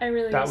 I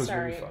really that was was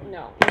sorry. really fun.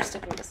 No, we're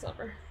sticking to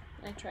silver.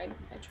 I tried.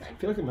 I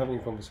feel like I'm having a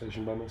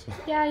conversation by myself.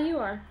 Yeah, you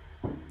are.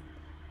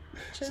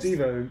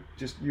 Steve-O,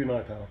 just you and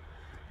I, pal.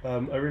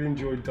 I really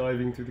enjoyed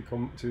diving through the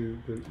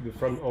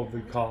front of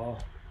the car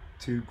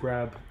to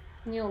grab.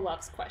 Neil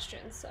loves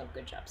questions, so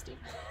good job, Steve.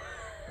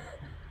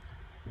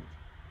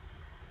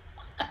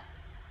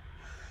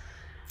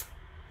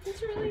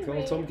 It's really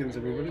Nicole Tompkins,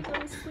 everybody.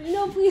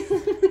 No, please,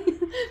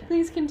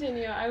 please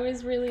continue. I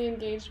was really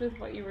engaged with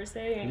what you were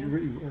saying. You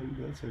really weren't.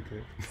 That's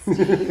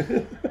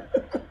okay.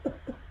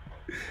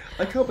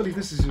 I can't believe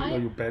this is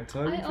your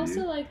bedtime. I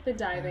also like the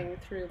diving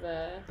through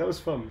the. That was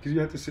fun because you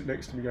had to sit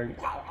next to me going.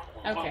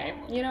 Okay,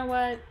 you know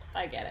what?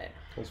 I get it.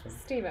 That was fun.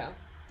 Steve-O,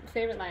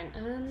 favorite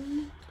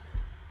line.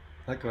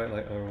 I quite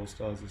like our All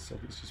Stars and stuff.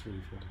 It's just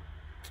really fun.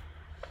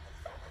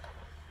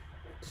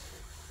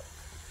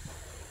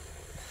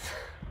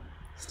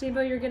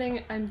 Steve-O, you're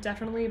getting. I'm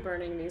definitely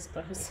burning these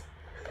clothes.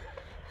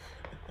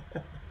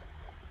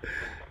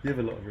 You have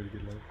a lot of really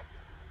good love.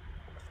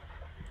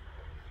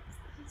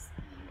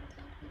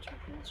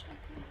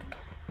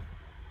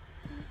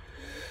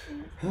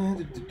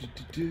 That's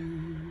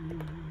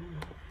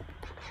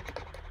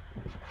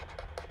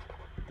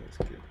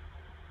good.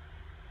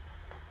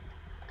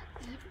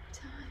 Every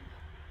time.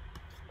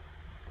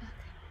 Okay.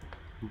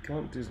 You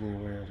can't Disney your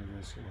way out of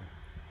this, you know.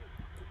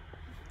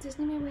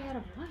 Disney my way out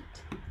of what?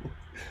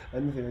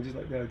 Anything. I just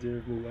like the idea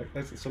of me like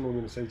that's something I'm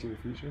going to say to you in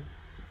the future.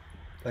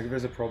 Like if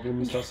there's a problem,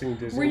 you start singing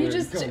Disney. Were you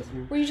just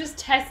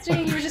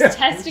testing? You were just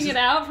testing it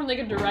out from like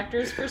a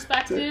director's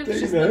perspective.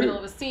 She's in the middle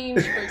of a scene.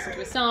 She breaks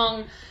into a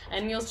song,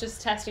 and Neil's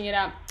just testing it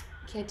out.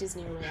 Can't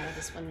Disney your way out of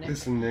this one, Nick.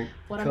 Listen, Nick.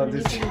 What I'm going to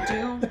need you to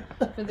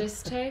do for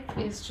this take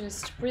is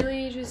just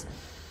really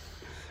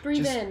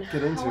breathe in.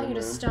 Get into I want it, you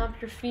to man.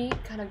 stomp your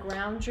feet, kind of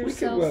ground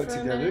yourself. We could work for a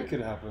together. minute. It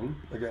could happen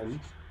again.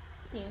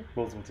 Yeah.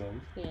 Multiple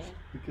times. Yeah.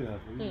 It could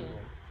happen. Yeah.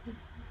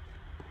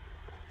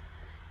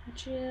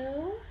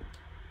 Jill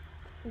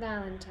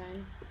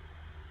Valentine.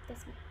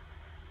 That's me.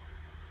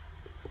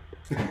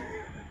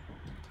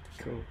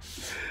 Cool.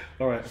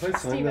 Alright, if I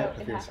sign Steve-O, that,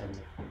 it okay, sign happened.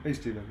 that. Hey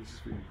Steve-O, this is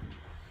for you.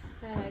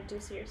 And I do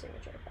see your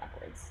signature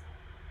backwards.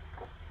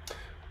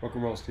 Rock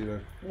and roll, Steve-O.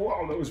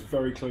 Wow, that was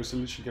very close to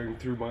literally going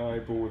through my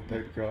eyeball with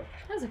paper cut.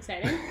 That was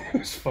exciting. It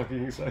was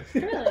fucking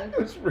exciting. Really? It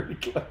was really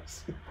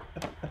close.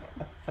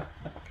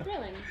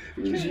 Thrilling.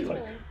 It was Truly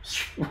like,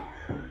 thrilling.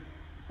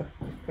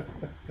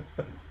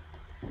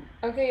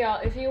 Okay, y'all,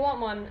 if you want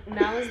one,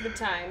 now is the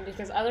time,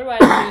 because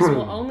otherwise these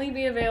will only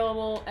be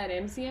available at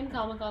MCM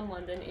Comic Con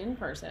London in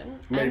person.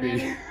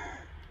 maybe.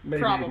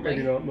 Maybe, Probably.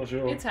 maybe not, I'm not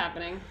sure. It's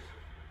happening.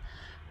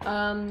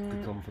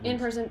 In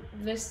person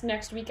this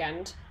next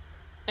weekend,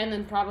 and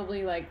then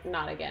probably like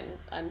not again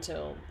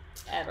until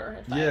ever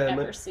if I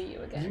ever see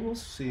you again. You will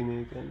see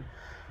me again.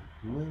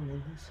 When will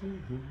I see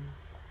you?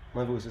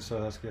 My voice is so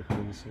husky I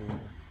can't even sing.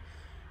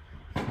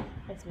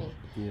 It's me.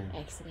 Yeah.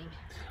 Exiting.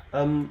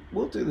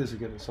 We'll do this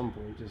again at some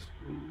point. Just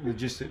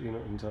logistically,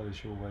 not entirely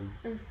sure when.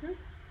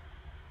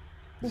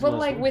 But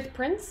like with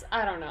Prince,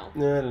 I don't know.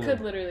 No,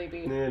 Could literally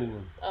be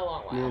a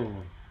long while.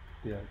 No.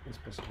 Yeah, it's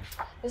possible.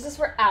 This is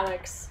for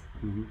Alex.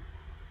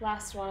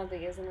 Last one of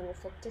these, and then we'll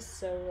flip to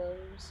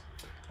solos.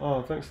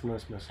 Oh, thanks for the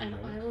nice message. And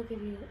Alex. I will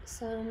give you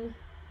some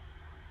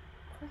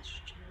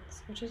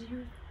questions, which is your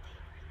favorite.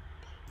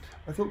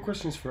 I thought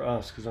questions for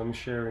us because I'm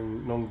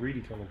sharing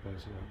non-greedy kind of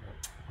person like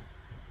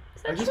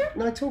that. Is that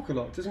true? No, I talk a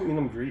lot. It doesn't mean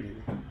I'm greedy.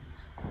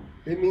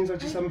 It means I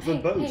just am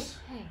verbose.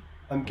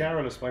 I'm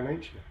garrulous by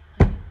nature.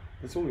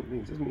 That's all it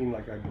means. It doesn't mean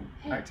like I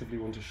actively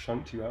want to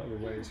shunt you out of the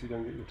way so you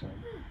don't get your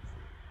time.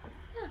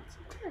 Yes,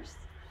 of course.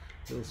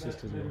 Little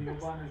sisters. Newbon is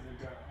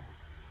a girl.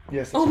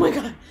 Yes. Oh my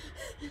god.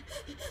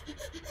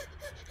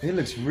 It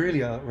looks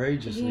really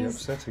outrageously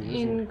upsetting.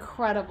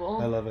 Incredible.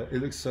 I love it.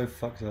 It looks so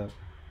fucked up.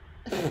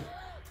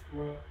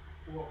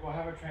 We'll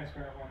have a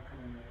transparent one come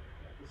in there.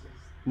 This is.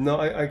 No,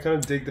 I kind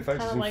of dig the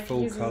fact it's in like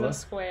full uses color. a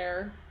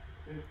square.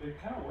 It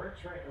kind of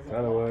works, right?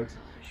 Kind of works.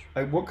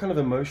 What kind of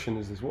emotion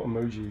is this? What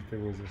emoji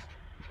thing is this?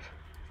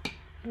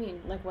 I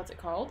mean, like, what's it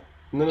called?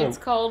 No. It's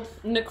called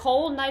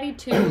Nicole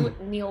 92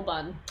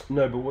 Newbon.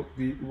 No, but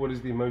what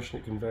is the emotion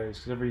it conveys?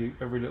 Because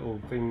every little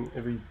thing,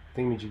 every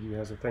thingamajiggy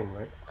has a thing,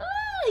 right?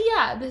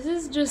 Yeah, this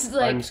is just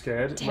like I'm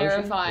scared.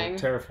 terrifying.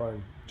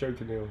 Terrifying.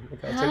 Joker Neil.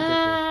 Okay,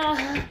 I'll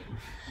take it.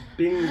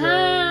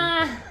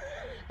 Bingo.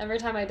 Every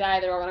time I die,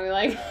 they're all gonna be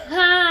like,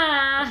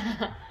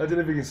 ha! I don't know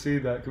if you can see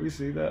that. Can we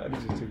see that? I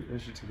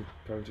should take a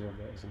photo of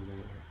that or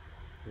something.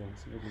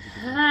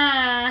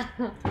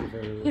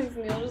 Is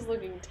Neil just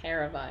looking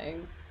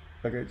terrifying?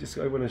 Okay,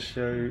 I want to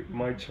show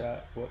my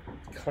chat what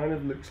kind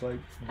of looks like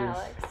this.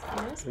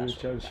 Alex, Let me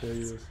try and show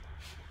you this.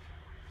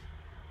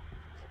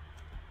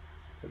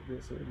 Like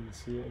this, so you can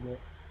see it in that.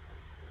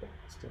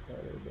 Step out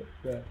a little bit.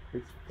 There,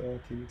 it's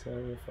fucking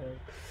terrifying.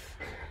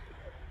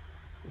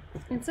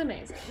 It's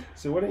amazing.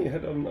 So why don't you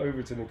head on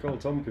over to Nicole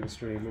Tompkins'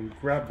 stream and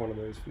grab one of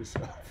those for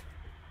yourself?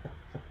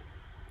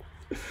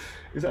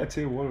 Is that a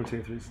tier 1 or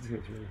tier 3? It's a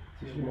tier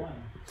 3. Tier 1.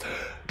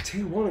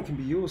 Tier 1, it can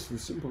be yours for the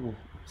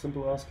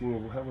simple asking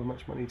of however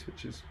much money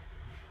Twitch is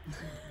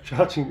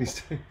charging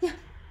these days. Yeah.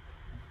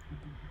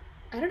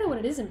 I don't know what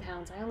it is in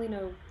pounds. I only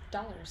know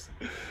dollars.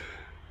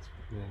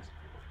 Yes.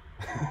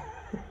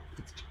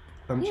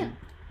 I'm cheap.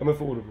 I'm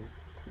affordable.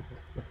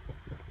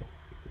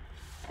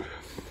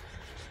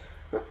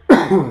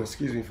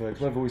 Excuse me, folks.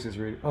 My voice is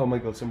really. Oh my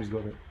god, somebody's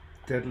got it.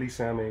 Deadly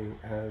Sammy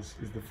is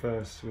the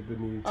first with the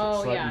new.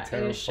 It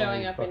is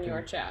showing up in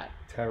your chat.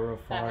 Terrifying.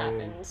 That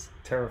happens.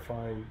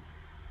 Terrifying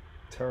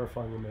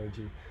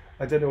emoji.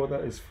 I don't know what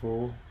that is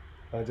for.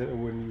 I don't know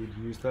when you would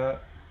use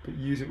that, but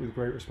use it with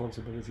great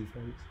responsibility,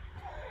 folks.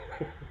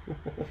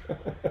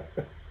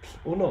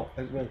 Or not.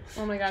 I don't know.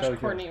 Oh my gosh,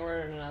 Courtney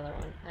ordered another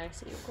one. I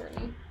see you,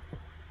 Courtney.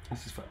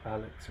 This is for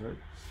Alex, right?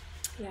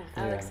 Yeah,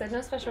 Alex said,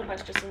 no special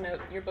request, just a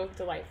note. You're both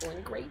delightful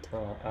and great.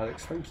 Oh,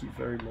 Alex, thank you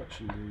very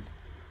much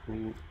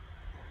indeed.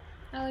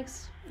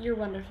 Alex, you're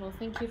wonderful.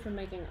 Thank you for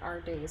making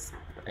our days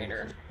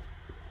brighter.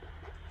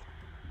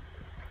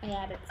 I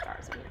added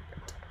stars in your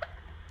fruit.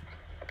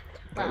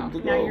 Wow,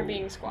 now you're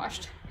being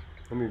squashed.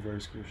 I mean, very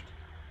squished.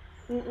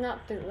 Not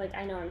like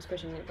I know I'm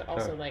squishing it, but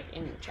also like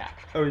in chat.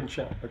 Oh, in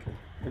chat. Okay,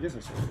 I guess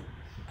that's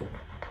it.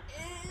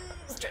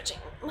 Stretching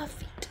my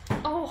feet.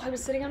 Oh, I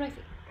was sitting on my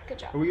feet. Good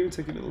job. Are we going to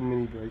take a little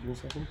mini break in a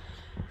second?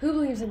 Who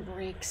believes in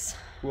breaks?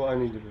 Well, I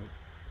need a break.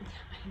 Yeah,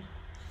 I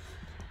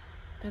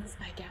know.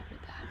 I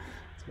gathered that.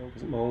 It's not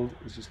because it's mold,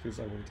 it's just because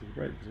I want to take a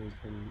break because I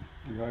can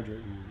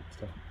rehydrate and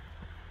stuff.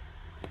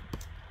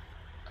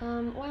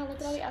 Wow, look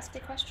at all the Ask the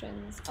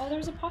Questions. Oh,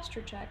 there's a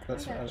posture check.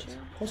 That's I got right. you.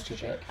 Posture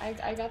check.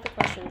 I got the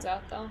questions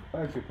out though.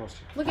 I have good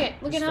posture. Look at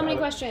how many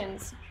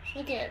questions.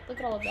 Look at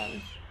all of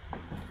them.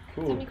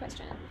 Cool. So many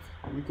questions.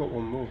 We've got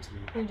one more to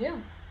do. We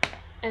do.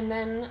 And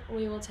then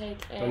we will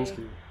take a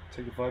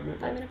Take a 5 minute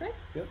break. 5 minute break?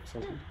 Yep,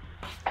 sounds good.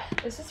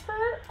 This is for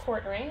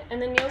Courtney,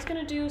 and then Neil's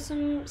gonna do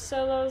some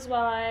solos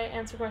while I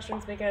answer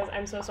questions because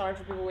I'm so sorry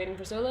for people waiting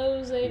for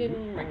solos. They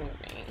didn't ring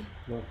with me.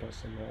 No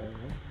person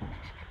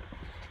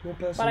there.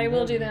 But I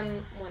will do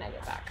them when I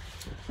get back.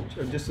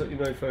 And just so you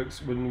know,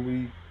 folks, when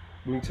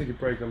we take a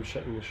break, I'm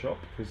shutting the shop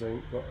because I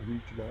ain't got a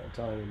huge amount of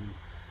time and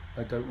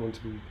I don't want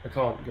to be. I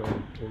can't go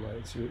all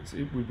night. So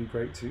it would be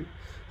great too.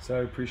 So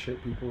I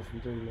appreciate people for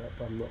doing that,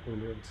 but I'm not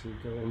going to be able to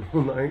go on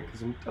all night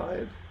because I'm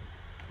tired.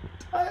 I'm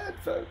tired,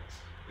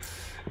 folks.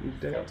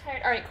 So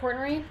tired. All right,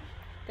 Courtney,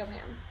 go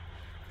ham.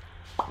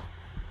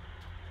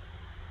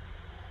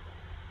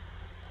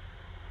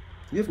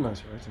 You have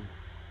nice writing,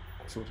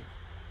 sort of.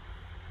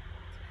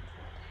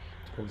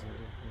 Depends on the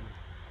day.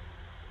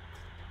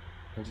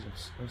 I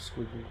just have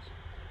squiggles.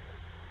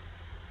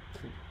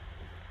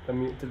 I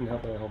mean, it didn't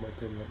help that I held my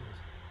pen like this.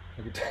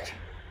 I could take it.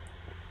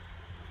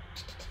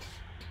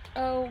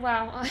 Oh,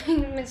 wow. I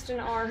missed an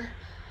R.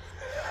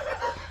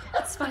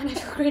 It's fine. I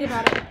feel great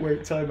about it.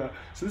 Wait, time out.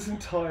 So this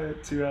entire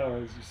 2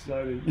 hours,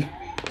 you're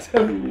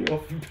telling me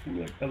off for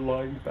being like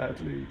aligned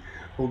badly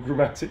or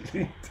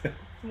grammatically.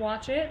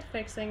 Watch it,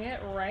 fixing it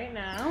right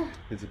now.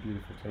 It's a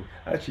beautiful thing.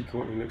 Actually,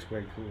 Courtney looks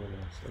way cooler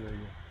now, so there you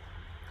go.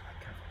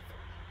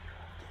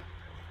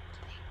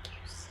 Thank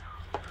you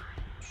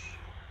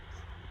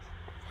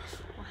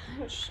so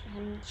much.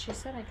 And she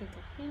said I could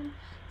go ham.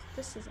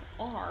 This is an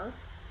R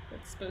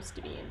that's supposed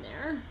to be in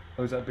there.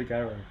 Oh, is that a big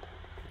arrow?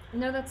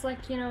 No, that's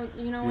like, you know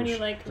when you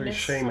like miss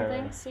something?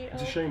 Arrow. It's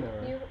a shame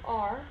arrow.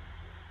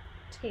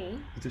 U-R-T.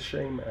 It's a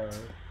shame arrow.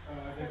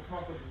 They've come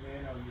up with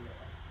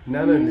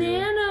Nano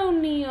Neil. Nano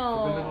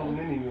Neil. The little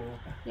mini Neil.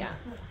 Yeah.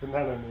 The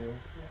Nano Neil.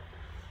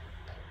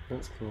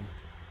 That's cool.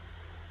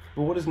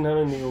 But what does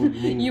Nano Neil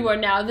mean? You are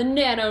now the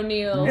Nano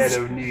Neils.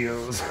 Nano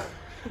Neils.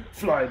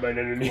 Fly, my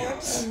Nano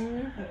Neils.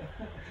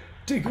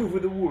 Take over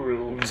the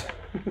world.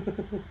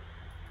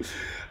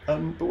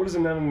 But what does a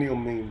Nano Neil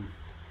mean?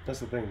 That's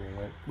the thing,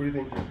 right? What do you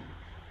think?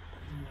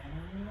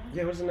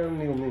 Yeah, what does a Nano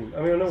Neil mean?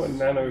 I mean, I know what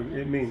nano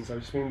it means. I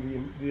just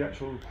mean the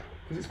actual,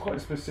 because it's quite a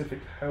specific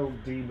hell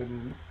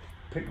demon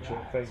picture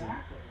thing.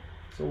 Exactly.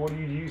 So what do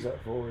you use that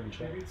for in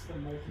chat? Maybe it's the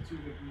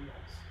multitude of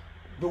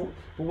Neils.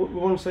 But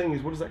what I'm saying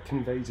is, what does that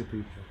convey to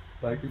people?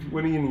 Like,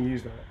 when are you going to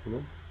use that, you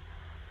know?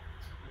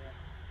 Yeah.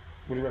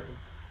 What do you reckon?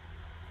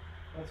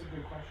 That's a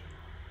good question.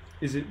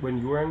 Is it when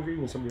you're angry,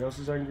 when somebody else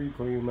is angry,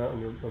 calling them out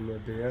on their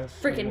DS?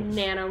 Freaking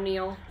Nano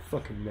Neil.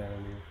 Fucking Nano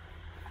Neil.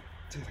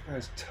 Dude, that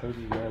guy's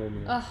totally Nano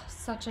Neil. Ugh,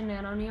 such a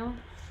Nano Neil.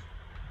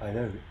 I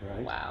know,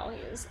 right? Wow,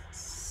 he is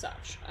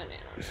such a Nano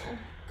Neil.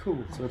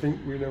 Cool, so I think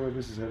we know where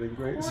this is heading.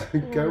 Great, so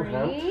go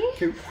ham.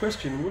 Okay,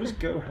 question, what does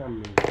go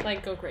ham mean?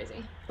 Like, go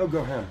crazy. Oh,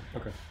 go ham,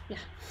 okay. Yeah,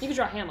 you can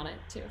draw ham on it,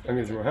 too. I'm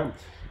going to draw ham.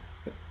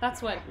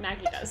 That's what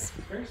Maggie does.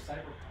 Very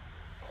cyberpunk.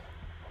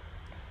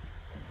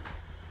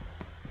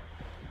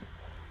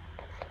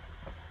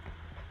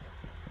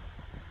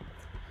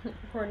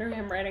 Partner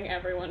handwriting,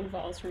 everyone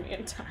falls for me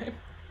in time.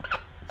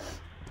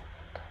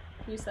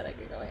 You said I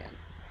could go ham.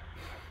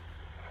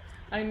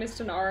 I missed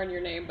an R in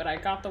your name, but I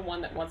got the one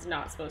that was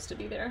not supposed to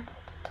be there.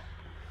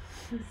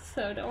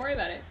 So don't worry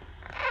about it.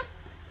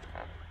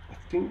 I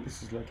think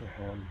this is like a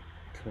ham,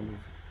 kind of.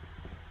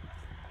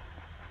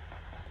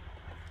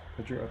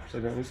 I drew it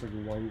upside down, it's like a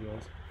wine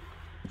glass.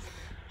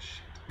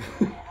 Shit.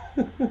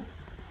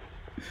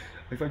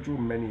 If I draw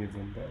many of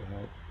them, that'll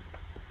help.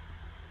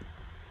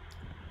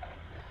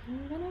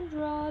 I'm gonna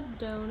draw a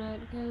donut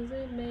because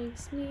it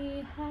makes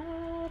me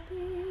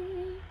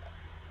happy.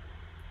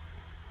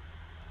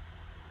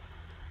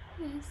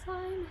 Yes,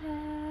 I'm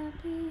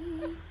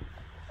happy.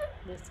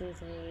 This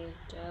is a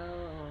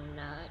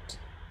donut.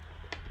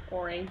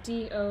 Or a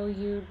D-O-U-G-H-N-U-T?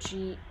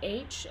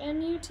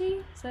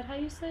 Is that how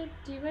you said?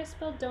 Do you guys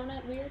spell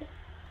donut weird?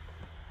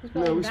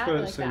 No, we spell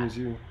it the same as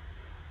you.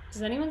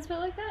 Does anyone spell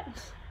like that?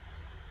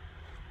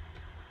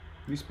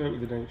 We spell it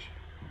with an H.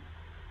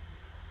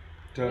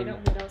 We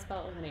don't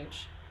spell it with an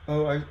H.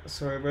 Oh,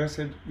 sorry, when I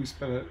said we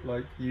spell it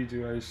like you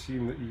do, I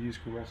assume that you use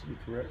grammatically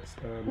correct.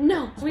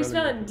 No, we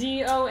spell it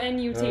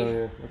D-O-N-U-T. Oh,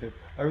 yeah, okay.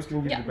 I was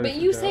going to give you the benefit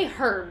but you of the doubt. say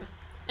herb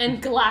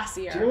and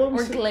glacier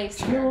or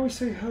glacier. Do you know why we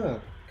say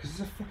herb? Because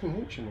there's a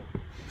fucking H in it.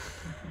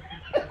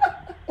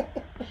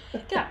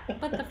 Yeah,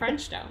 but the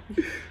French don't.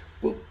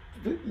 Well,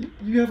 but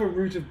you have a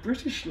root of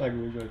British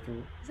language, I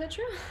thought. Is that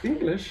true?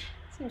 English.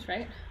 Seems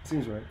right.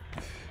 Seems right.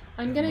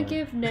 I'm gonna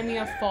give Nemi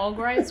a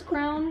Fallgrize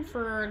crown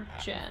for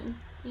Jen.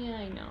 Yeah,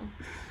 I know.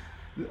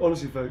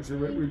 Honestly, folks,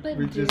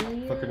 we're just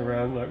fucking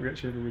around. Like, we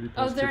actually have a really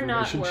positive they're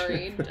not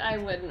relationship. worried. I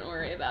wouldn't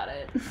worry about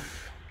it.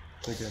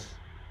 Okay.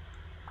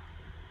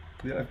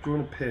 Yeah, I've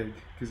drawn a pig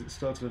because it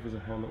started off as a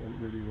ham that went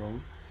really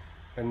wrong,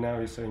 and now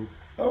he's saying,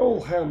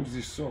 "Oh, hams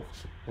is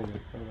soft." Anyway,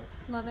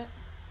 Love it.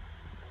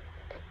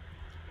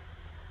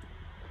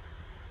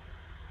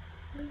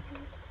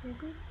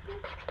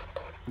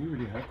 You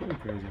really have gone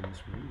crazy in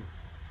this room.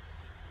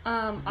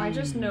 I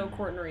just know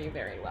Courtney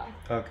very well.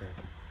 Okay.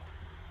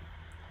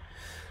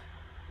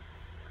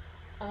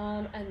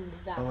 And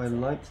that's Oh, I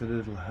like the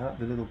little hat.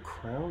 The little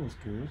crown is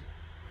good.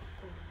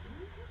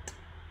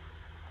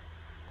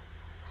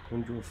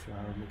 Don't draw a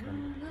flower in the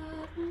camera.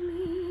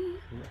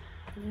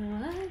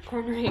 Yeah.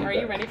 Courtney, are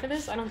you ready for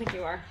this? I don't think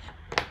you are.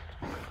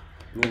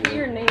 No.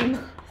 Your name.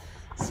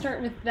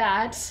 Start with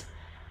that.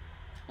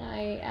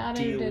 I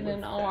added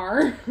an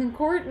R.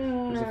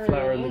 Courtney. There's a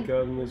flower in the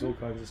garden. There's all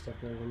kinds of stuff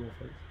going on there,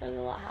 folks. There's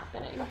a lot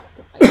happening.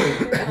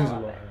 There's a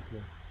lot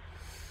happening.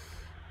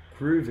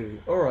 Groovy.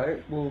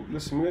 Alright, well,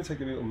 listen, we're going to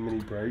take a little mini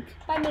break.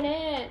 5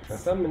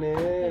 minutes. 5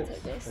 minutes.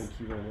 Take this. Thank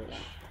you very much. Yeah.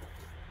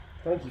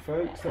 Thank you,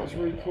 folks. That was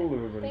really cool,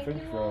 everybody.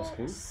 Thank you for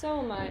asking.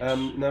 So much.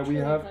 Now, we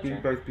have pleasure.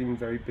 both been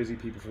very busy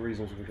people for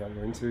reasons we can't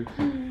go into.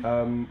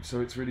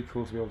 So it's really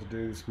cool to be able to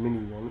do this mini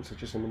one. It's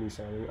just a mini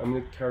signing. I'm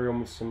going to carry on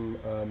with some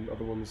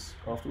other ones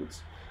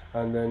afterwards.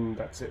 And then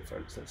that's it,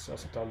 folks. That's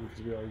us done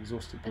because we are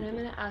exhausted people. And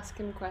I'm going to ask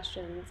him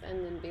questions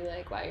and then be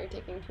like, "Why you're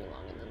taking too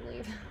long," and then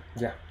leave.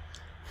 Yeah.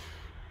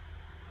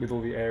 With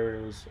all the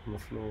areas on the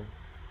floor.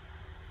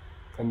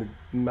 and the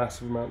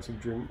massive amounts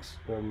of drinks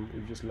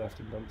we've just left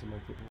and dumped to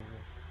make it.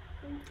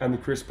 And the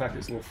crisp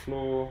packets on the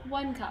floor.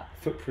 1 cup.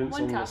 Footprints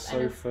One on cup the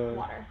sofa. and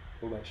water.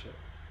 All that shit.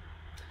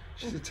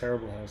 She's a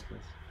terrible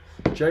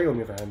houseguest. Jay, on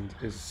the other hand,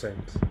 is a saint.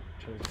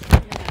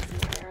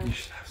 You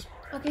should have some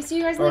more. Okay, see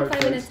you guys in like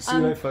 5 minutes. See you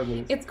in like 5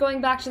 minutes. It's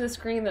going back to the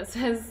screen that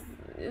says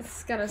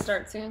it's gonna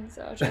start soon.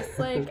 So just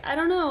like I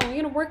don't know,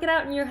 you're gonna work it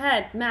out in your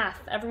head.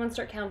 Math. Everyone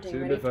start counting. See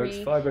you in Ready? a bit, folks.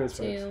 3, 5 minutes,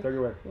 2, folks. Don't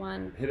go away.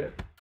 1. Hit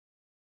it.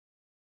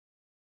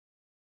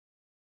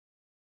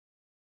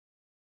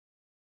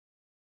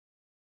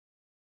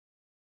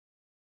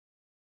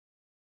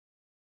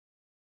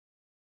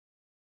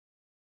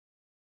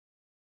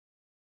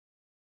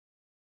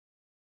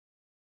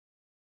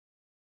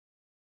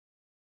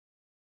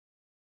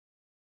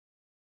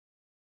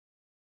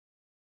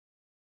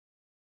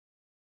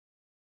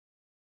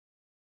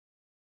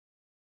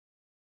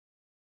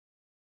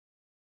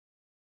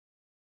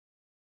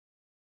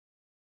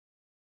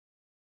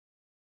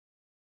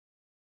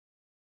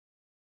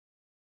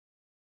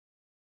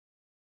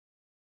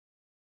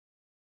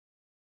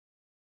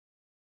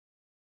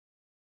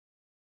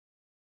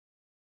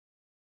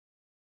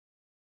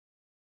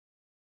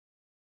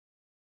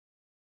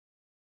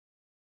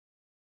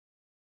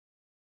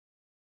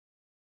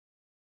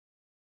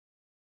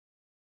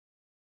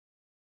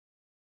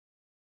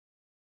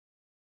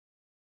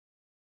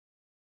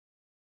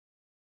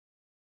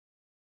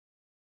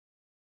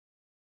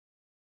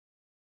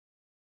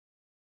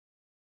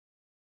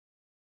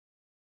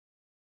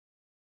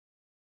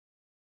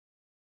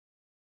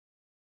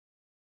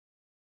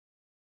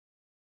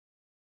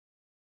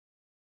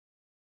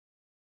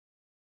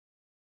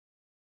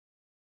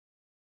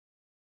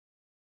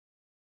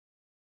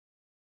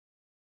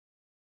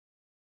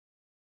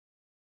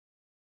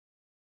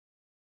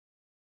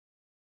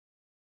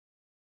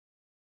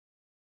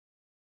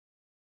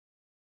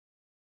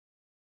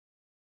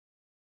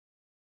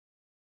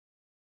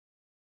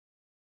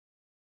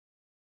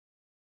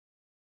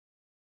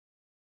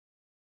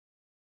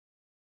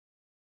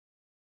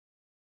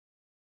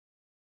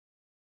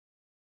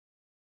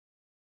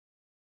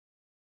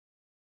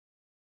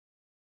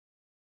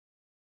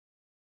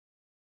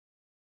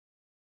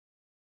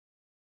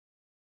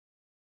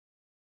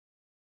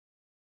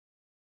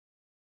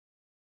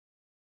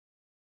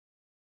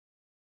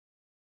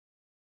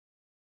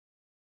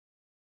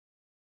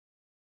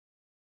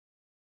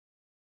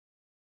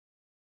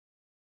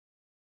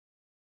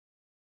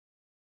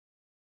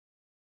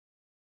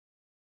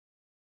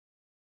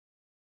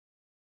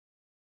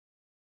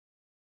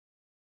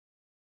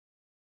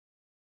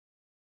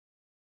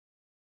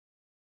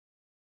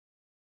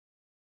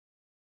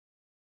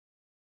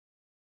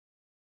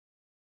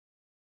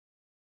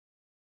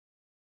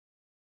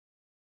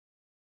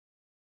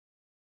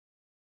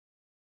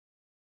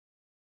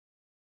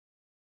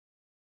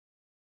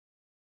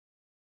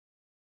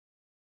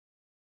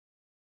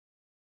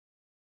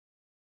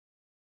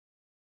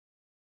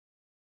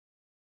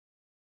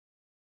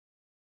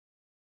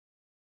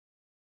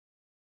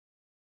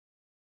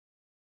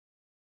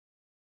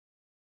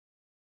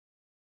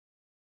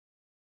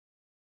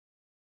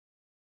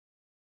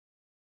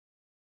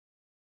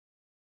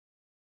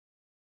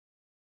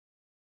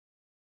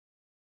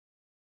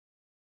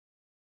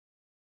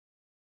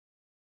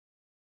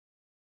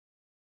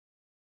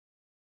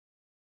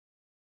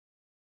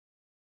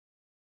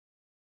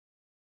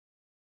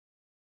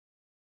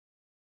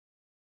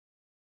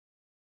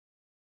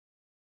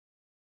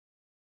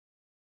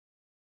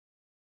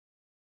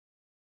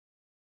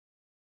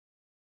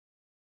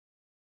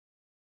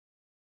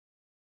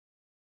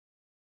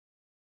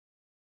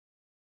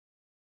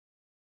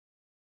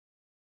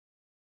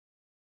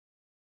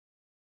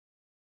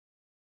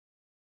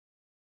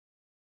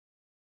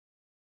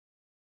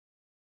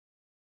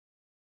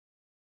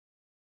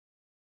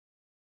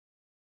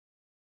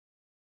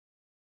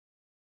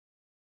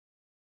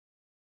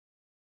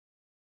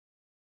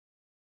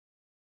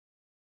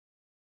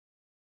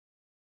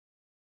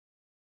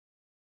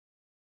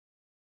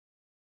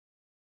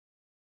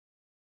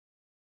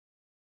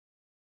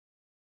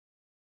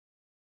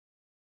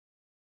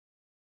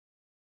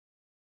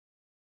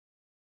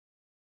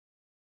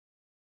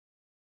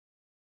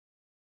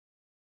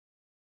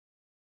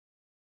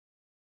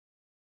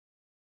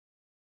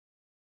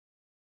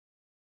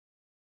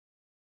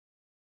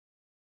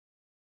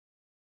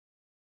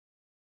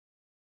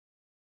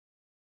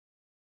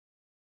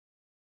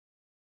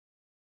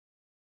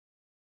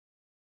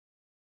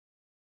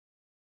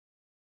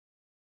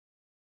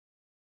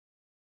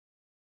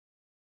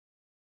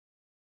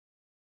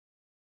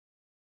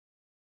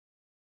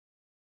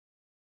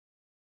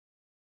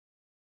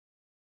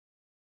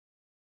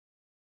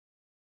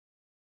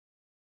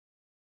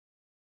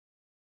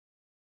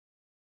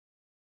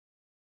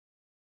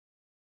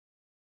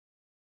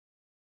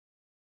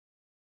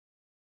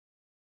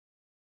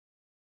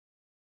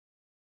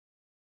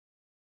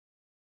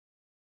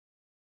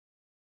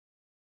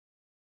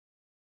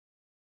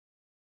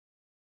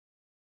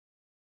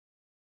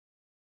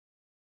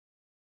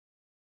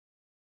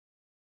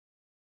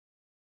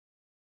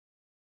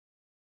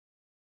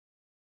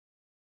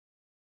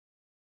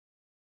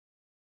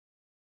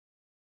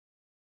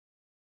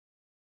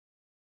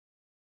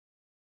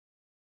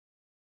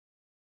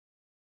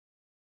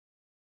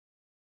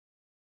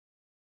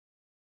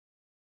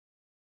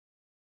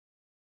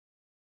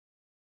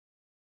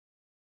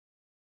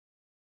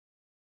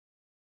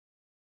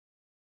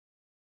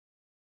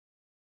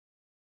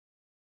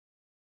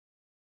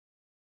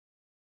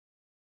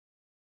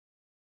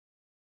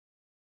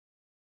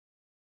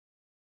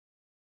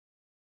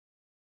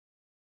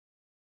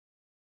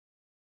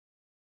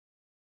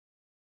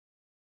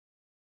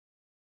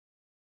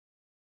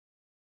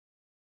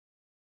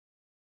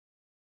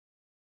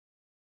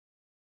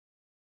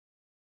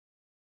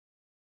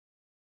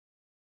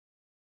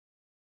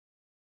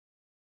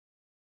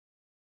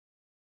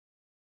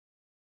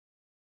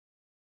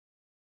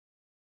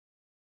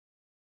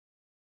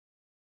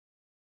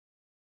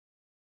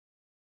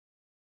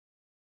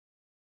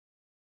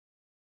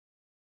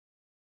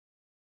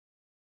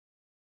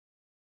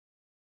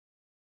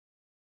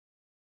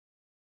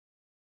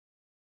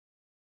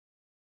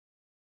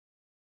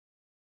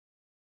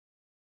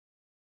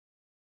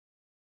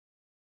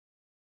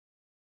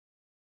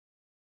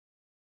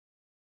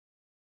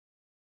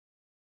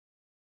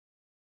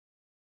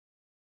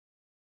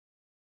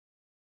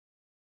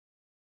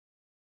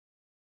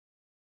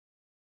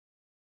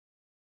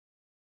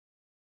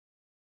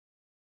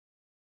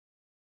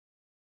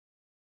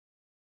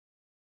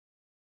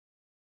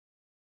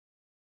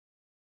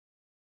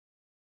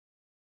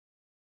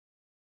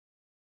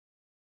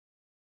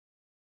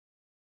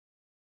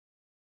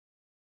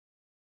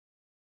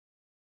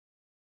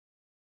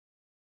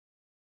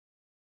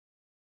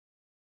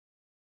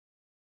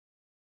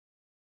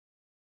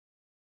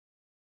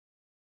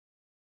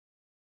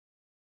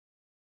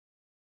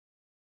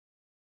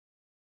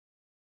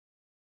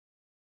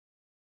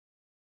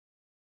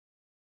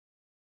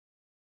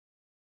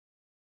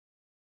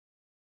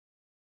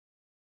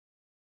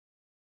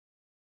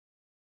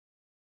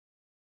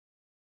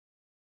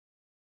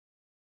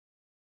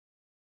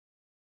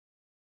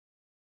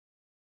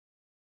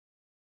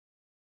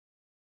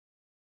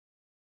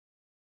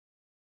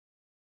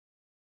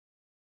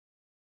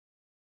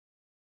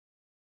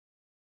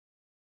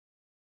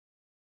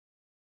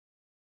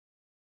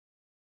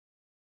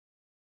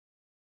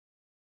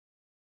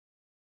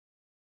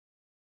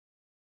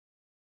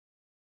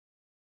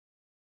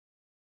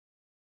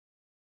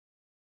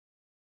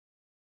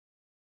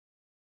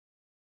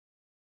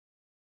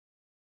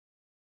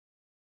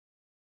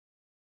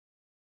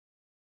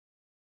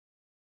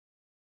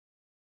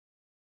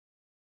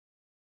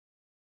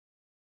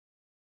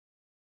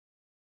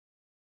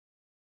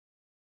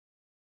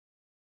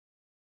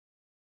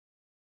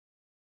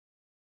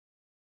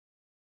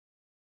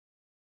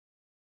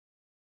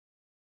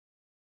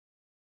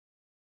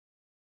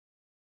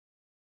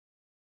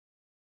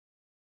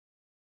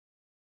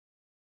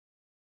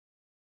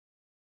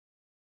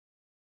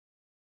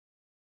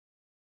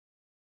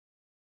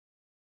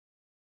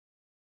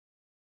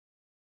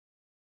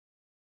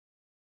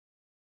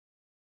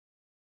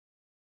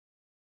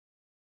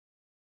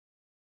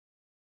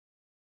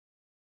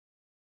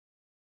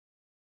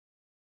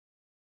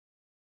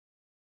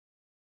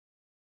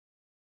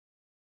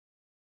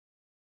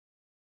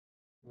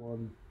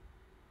 One.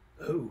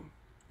 Oh,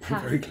 we're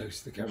very close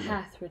to the camera.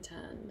 Hath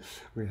returned.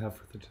 We have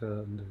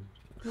returned.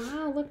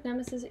 Wow, look,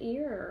 Nemesis'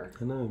 ear.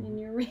 I know. In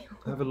your reel.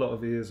 I have a lot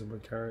of ears of my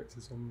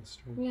characters on the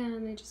stream. Yeah,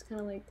 and they just kind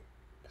of like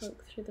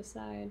poke through the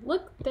side.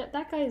 Look,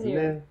 that guy's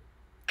ear.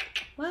 Yeah.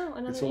 Wow,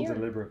 another It's all ear.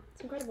 deliberate.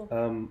 It's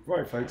incredible.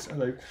 Right, folks,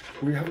 hello.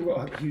 We haven't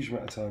got a huge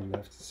amount of time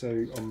left, so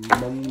on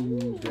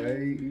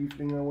Monday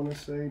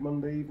evening,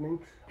 Monday evening,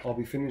 I'll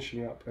be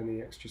finishing up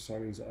any extra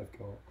signings that I've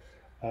got.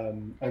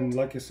 And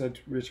like I said,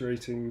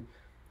 reiterating,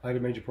 I had a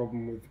major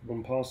problem with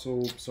one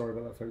parcel. Sorry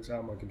about that, folks, out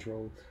of my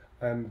control.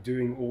 I'm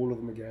doing all of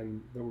them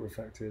again that were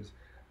affected.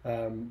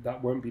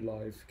 That won't be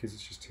live because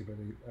it's just too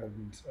many,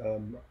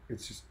 and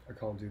it's just, I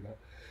can't do that.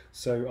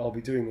 So I'll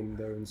be doing them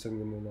though and sending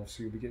them all off,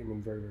 so you'll be getting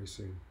them very, very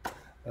soon.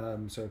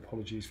 So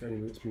apologies for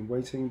anyone that's been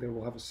waiting. They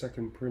will have a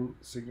second print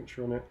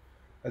signature on it.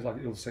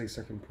 It'll say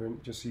second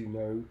print, just so you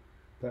know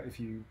that if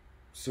you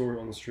saw it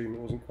on the stream, it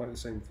wasn't quite the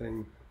same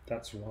thing,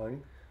 that's why.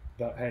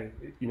 But hey,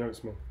 you know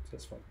it's me, so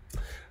that's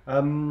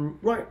fine.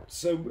 Right,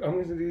 so I'm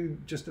going to do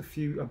just a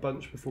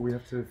bunch before we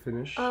have to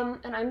finish.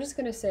 And I'm just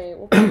going to say,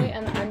 we'll probably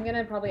I'm going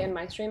to probably end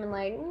my stream in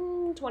like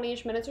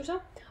 20-ish minutes or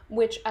so,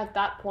 which at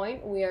that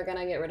point, we are going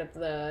to get rid of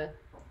the...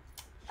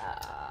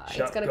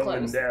 it's going to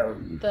close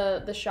down.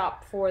 the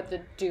shop for the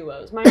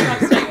duos. My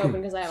shop's staying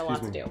open because I have a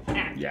lot to do.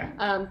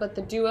 Yeah. But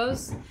the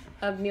duos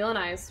of Neil and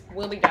I's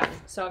will be done.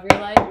 So if you're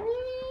like,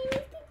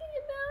 thinking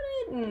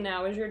about it,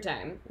 now is your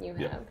time. You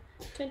have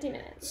 20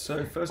 minutes.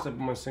 So first up on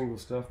my single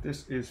stuff,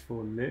 this is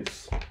for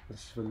Liz. This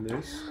is for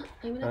Liz.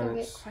 I'm going to go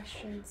get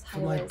questions. For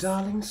my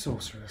darling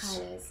sorceress.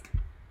 Hi, Liz.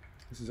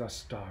 This is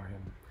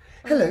Astarion.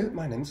 Hello,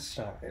 my name's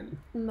Astarion.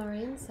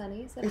 Murray and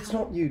Sunny said It's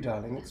not you,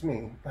 darling, it's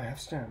me. I have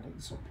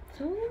standards.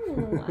 Ooh,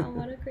 wow,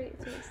 what a great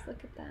face.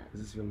 Look at that.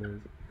 This is for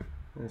Liz.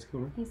 That's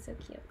cool, right? He's so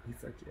cute. He's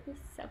so cute. He's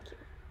so cute.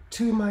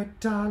 To my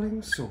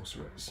darling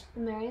sorceress.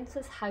 Marion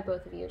says, hi,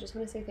 both of you. Just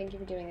want to say thank you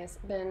for doing this.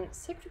 Been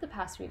sick for the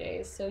past few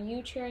days, so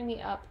you cheering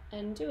me up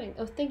and doing...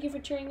 Oh, thank you for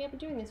cheering me up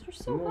and doing this. You're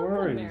so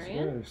welcome, Marion.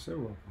 Yeah, you're so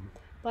welcome.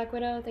 Black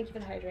Widow, thank you for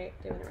the hydrate.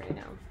 Doing it right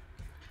now.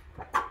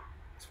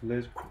 It's for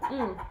Liz.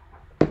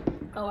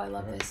 Oh, I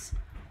love this.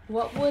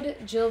 What would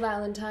Jill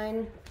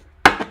Valentine,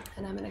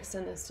 and I'm going to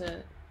extend this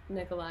to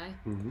Nikolai,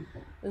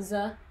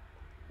 the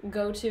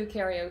go-to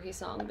karaoke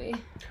song be?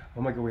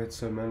 Oh my god, we had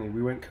so many.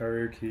 We went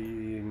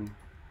karaokeing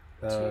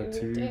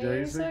 2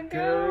 days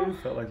ago.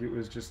 Felt like it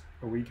was just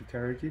a week of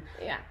karaoke.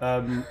 Yeah.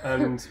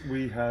 And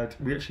we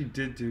actually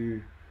did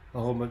do a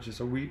whole bunch of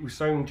songs. We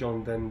sang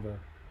John Denver,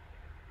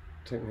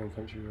 Take Me on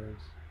Country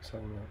Roads,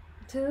 sang that.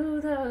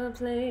 To the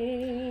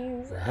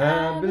place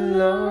I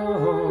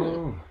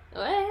belong.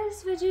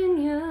 West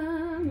Virginia,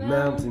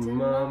 Mountain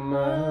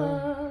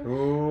Mama,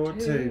 oh,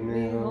 take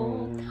me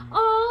home.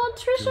 Oh,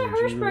 Trisha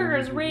Hirschberger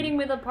is raiding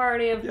with a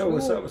party of... Yo,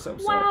 what's up, what's up,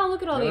 what's wow, up?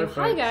 Look at all you.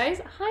 Hi,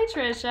 guys. Hi,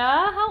 Trisha.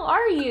 How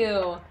are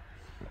you?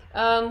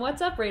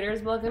 What's up,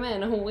 Raiders? Welcome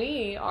in.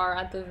 We are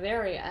at the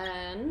very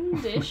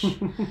end-ish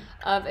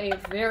of a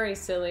very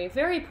silly,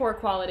 very poor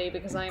quality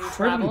because I'm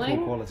traveling.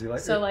 Poor quality,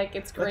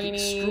 it's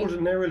grainy.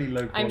 Extraordinarily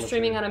low quality. I'm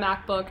streaming on a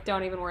MacBook.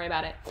 Don't even worry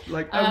about it.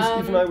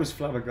 Even I was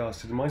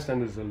flabbergasted. My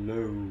standards are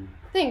low.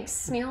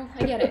 Thanks, Neil.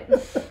 I get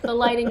it. The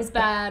lighting's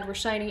bad. We're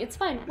shining. It's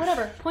fine.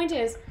 Whatever. Point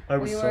is,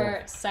 we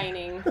were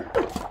signing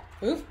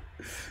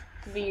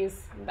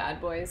these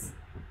bad boys.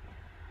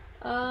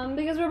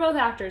 Because we're both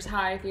actors.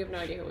 Hi, if you have no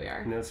idea who we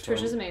are. No,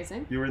 Trisha's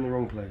amazing. You're in the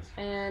wrong place.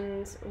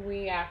 And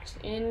we act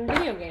in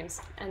video games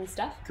and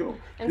stuff. Cool.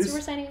 And so we're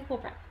signing a cool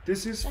print.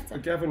 This is a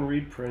Gavin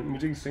Reed print. We're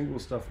doing single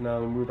stuff now,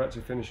 and we're about to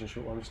finish a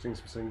short one. I'm just doing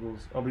some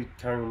singles. I'll be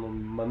carrying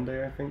on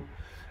Monday, I think.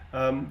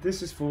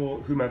 This is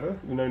for whomever,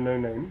 no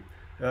name.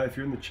 If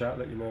you're in the chat,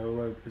 let you know,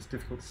 although it's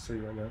difficult to see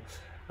right now.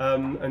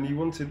 And you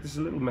wanted, this is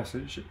a little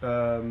message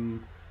for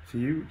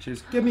you, which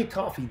is, give me a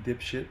coffee,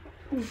 dipshit.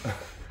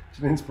 It's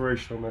an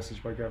inspirational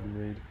message by Gavin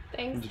Reed.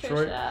 Thanks, from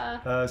Detroit.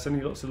 Trisha.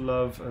 Sending you lots of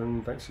love,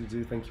 and thanks to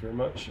you, thank you very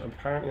much.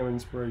 Apparently I'm an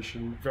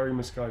inspiration, very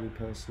misguided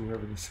person,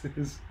 whoever this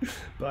is,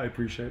 but I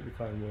appreciate the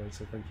kind words,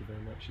 so thank you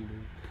very much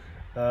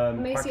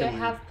indeed. Macy, I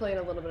have played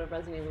a little bit of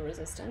Resident Evil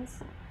Resistance.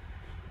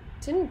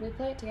 Didn't we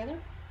play it together?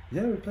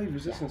 Yeah, we played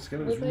Resistance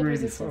together. It was we played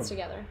really Resistance fun.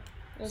 together.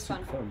 It was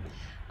Super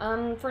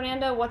fun.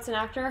 Fernando, what's an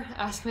actor?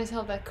 I ask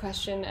myself that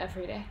question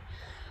every day.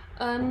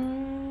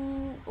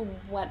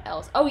 What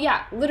else? Oh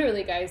yeah,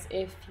 literally, guys,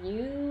 if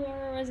you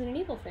are a Resident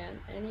Evil fan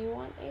and you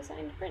want a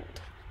signed print,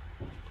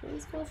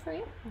 please feel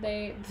free.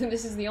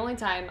 This is the only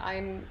time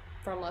I'm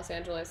from Los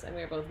Angeles and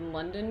we're both in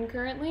London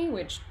currently,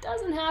 which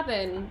doesn't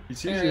happen.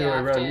 It's usually the way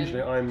around.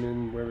 Usually I'm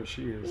in wherever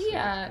she is.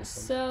 Yeah,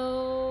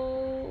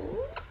 so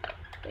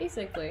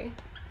basically.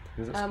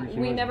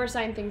 We never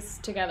sign things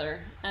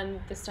together, and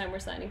this time we're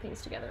signing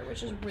things together,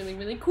 which is really,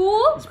 really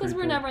cool, because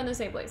we're never in the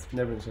same place.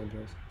 Never in the same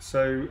place.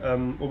 So,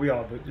 well, we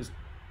are, but just,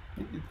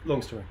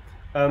 long story.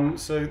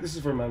 So this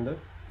is for Amanda.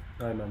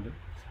 Hi, Amanda.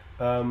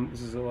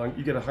 This is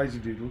you get a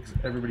Heisey Doodle, because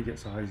everybody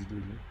gets a Heisey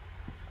Doodle.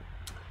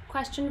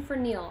 Question for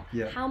Neil.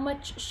 Yeah. How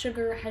much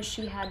sugar has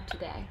she had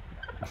today?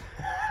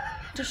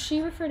 Does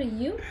she refer to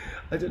you?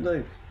 I don't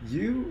know.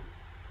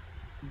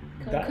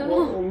 that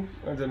one?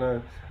 I don't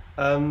know.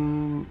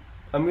 I'm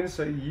going to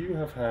say you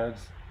have had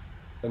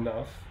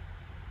enough.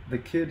 The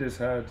kid has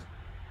had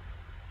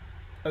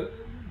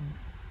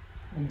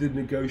the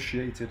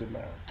negotiated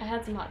amount. I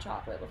had some hot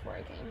chocolate before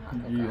I came. Hot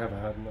cocoa. You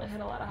haven't had enough. I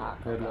had a lot of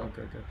hot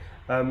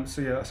cocoa.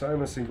 So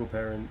I'm a single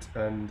parent,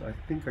 and I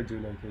think I do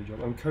an okay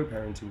job. I'm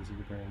co-parenting a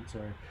single parent,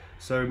 sorry.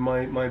 So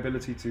my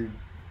ability to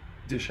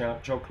dish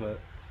out chocolate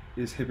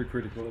is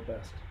hypocritical at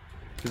best,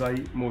 because I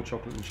eat more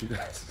chocolate than she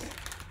does.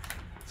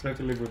 So I have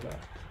to live with that.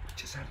 I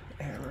just had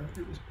an error.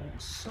 It was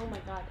awesome. Oh my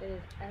god, it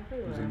is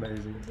everywhere. It was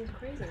amazing. This is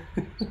crazy.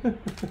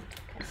 Okay.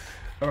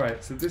 All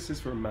right, so this is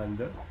for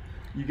Amanda.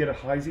 You get a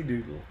Heisey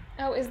Doodle.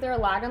 Oh, is there a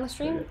lag on the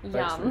stream?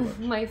 Yeah,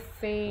 Yum. My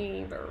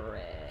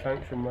favorite.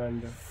 Thanks,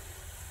 Amanda.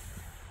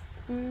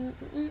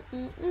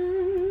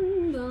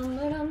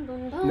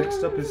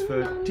 Next up is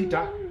for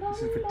Tita.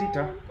 This is for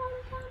Tita.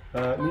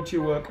 Need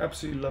your work.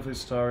 Absolutely love his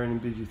starring in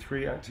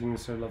BG3. Acting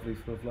is so lovely,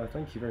 full of life.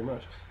 Thank you very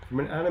much. From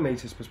an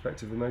animator's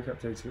perspective, the mocap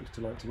data looks a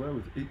delight to work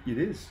with. It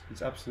is.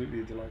 It's absolutely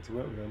a delight to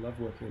work with. I love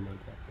working in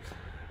mocap.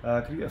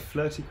 Could you get a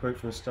flirty quote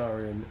from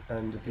Astarion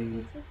and a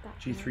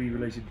BG3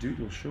 related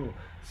doodle? Sure.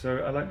 So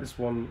I like this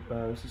one.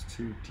 This is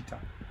to Tita.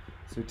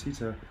 So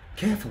Tita,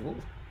 careful,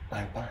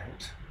 I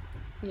bite.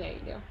 Yeah, you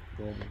do.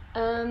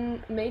 Yeah.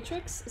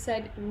 Matrix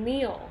said,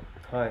 Neil.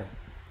 Hi.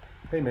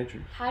 Hey,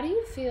 Matrix. How do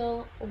you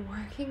feel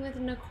working with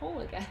Nicole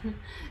again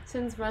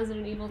since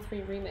Resident Evil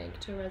 3 Remake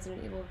to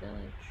Resident Evil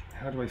Village?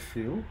 How do I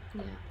feel?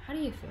 Yeah. How do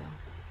you feel?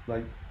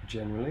 Like,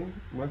 generally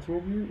working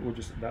with you, or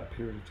just at that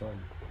period of time?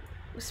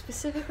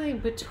 Specifically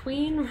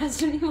between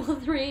Resident Evil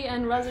 3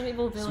 and Resident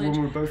Evil Village,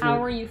 so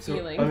how are you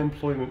feeling?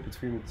 Unemployment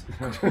between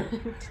the two.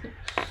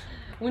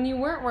 When you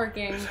weren't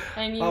working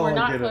and you were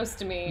not close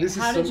to me,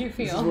 how did you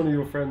feel? This is one of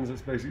your friends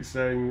that's basically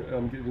saying,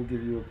 I'm going to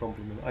give you a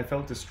compliment. I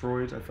felt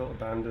destroyed, I felt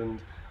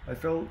abandoned, I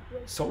felt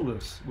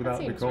soulless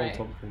without Nicole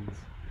Tompkins.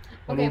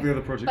 And all the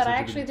other projects. But I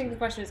actually think the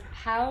question is,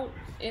 how,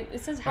 it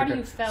says, how do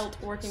you felt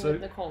working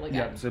with Nicole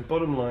again? Yeah, so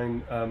bottom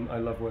line, I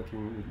love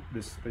working with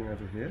this thing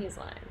over here. He's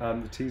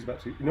lying. The tea's about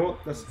to, you know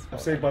what,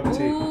 I've saved by the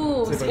tea.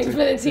 Ooh, saved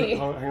by the tea.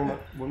 Hang on,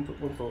 one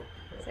thought.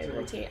 Save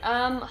the tea.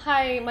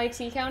 Hi, my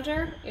tea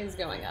counter is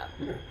going up.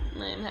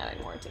 I am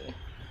having more tea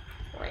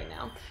right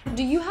now.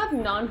 Do you have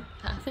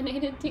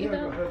non-caffeinated tea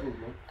though? I've got herbal,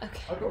 man.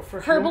 Okay. I've got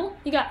fresh herbal? mint.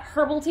 You got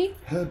herbal tea?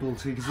 Herbal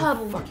tea, because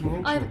they're fucking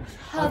ancient.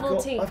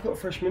 Herbal tea. I've got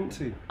fresh mint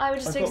tea. I would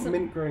just take some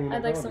mint growing in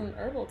I'd my like garden. some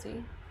herbal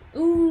tea.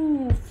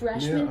 Ooh,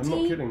 fresh mint tea? I'm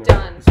not kidding.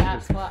 Done.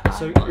 That's what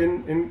I want.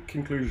 In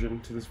conclusion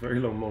to this very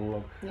long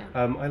monologue,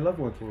 I love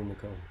working with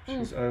Nicole.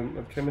 She's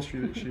the chemistry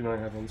that she and I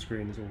have on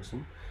screen is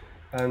awesome.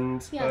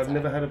 And I've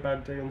never had a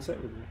bad day on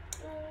set with her.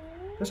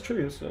 That's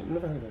true. I've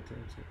never had a bad day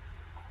on set.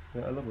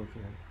 Yeah, I love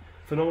working with her.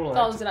 Phenomenal.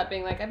 Follows it up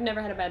being like, I've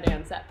never had a bad day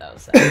on set though.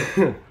 So.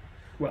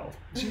 Well,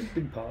 she's a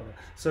big part of it.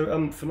 So,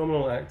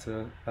 phenomenal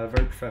actor,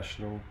 very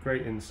professional,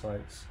 great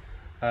insights,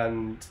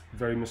 and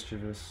very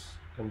mischievous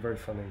and very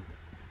funny.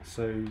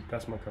 So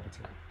that's my cup of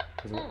tea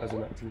as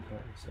an acting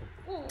partner. So,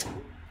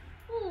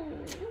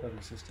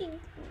 lovely sister.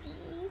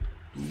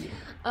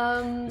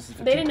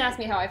 They didn't ask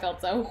me how I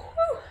felt, so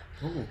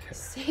okay.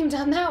 Same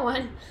on that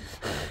one.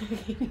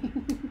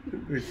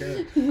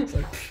 Okay. It's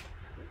like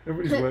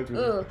everybody's worked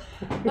with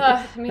him.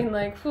 I mean,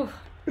 like, whew,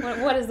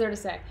 what is there to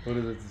say? What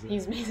is it to say?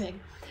 He's amazing.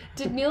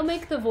 Did Neil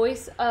make the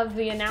voice of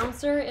the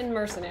announcer in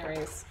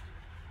Mercenaries?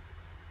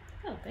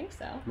 I don't think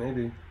so.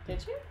 Maybe.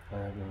 Did you? I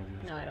have no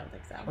idea. No, I don't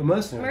think so. Oh,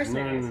 Mercenaries?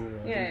 Mercenaries.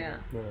 No. Yeah.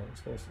 No,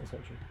 that's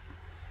not true.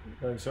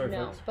 No, sorry,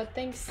 No, folks. but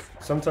thanks.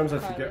 Sometimes I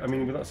forget. I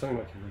mean, without sounding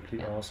like a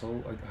complete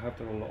arsehole, I have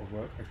done a lot of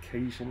work.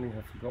 Occasionally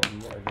have forgotten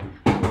what I've done.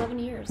 11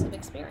 years of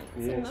experience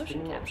in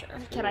motion capture.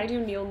 Can I do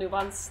Neil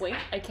Newbon's slate?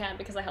 I can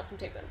because I helped him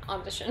take an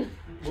audition.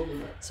 What was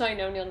that? So I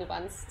know Neil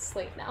Newbon's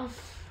slate now.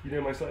 You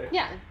know my slate?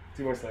 Yeah.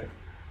 Do my slate.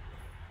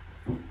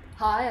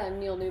 Hi, I'm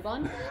Neil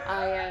Newbon.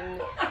 I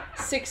am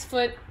 6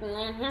 foot...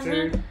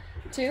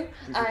 Two.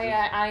 I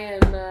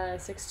am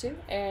 6'2",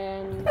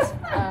 and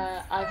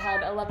I've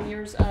had 11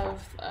 years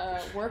of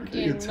work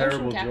in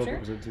motion capture.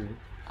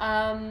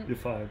 You're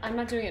fired. I'm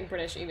not doing it in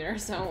British either,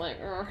 so like.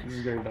 This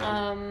is going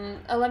bad.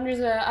 11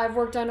 years. I've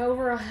worked on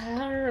over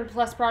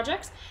 100+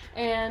 projects,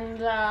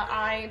 and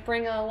I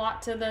bring a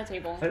lot to the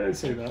table. I don't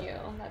say that. Thank you.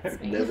 That's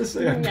me. Never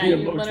say I yeah,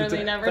 you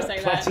literally never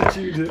say that.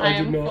 I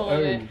am full of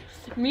it.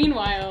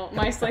 Meanwhile,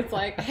 my slate's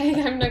like,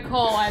 hey, I'm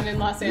Nicole. I'm in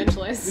Los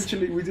Angeles.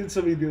 Literally, we did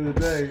something the other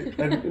day,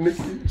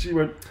 and she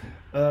went,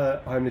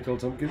 I'm Nicole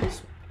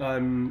Tompkins.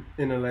 I'm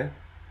in LA.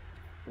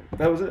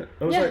 That was it.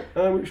 I was like,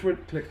 she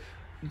went, click.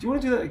 Do you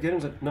want to do that again? I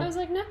was like, no. I was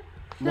like, no.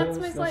 That's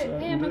my slate.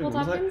 Hey, I'm Nicole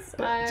Tompkins.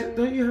 Like,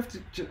 don't you have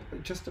to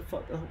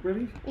justify? Oh,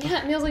 really?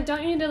 Yeah, Neil's like,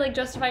 don't you need to like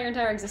justify your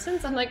entire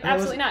existence? I'm like,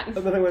 absolutely not. And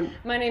then I went,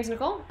 my name's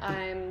Nicole.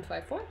 I'm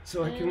 5'4".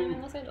 So and I'm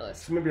in Los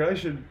Angeles. So maybe I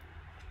should.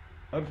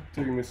 I'm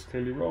doing this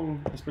clearly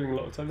wrong. I'm spending a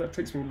lot of time. That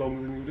takes me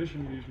longer than the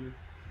audition usually.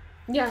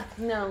 Yeah,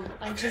 no.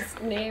 I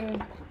just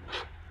name,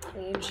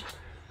 age.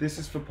 This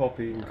is for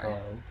Poppy and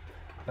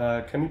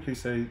Kyle. Can you please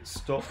say,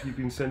 stop, you've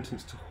been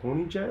sentenced to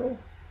horny jail?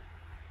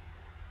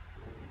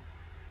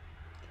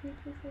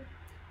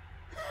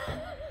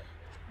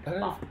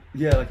 Bop.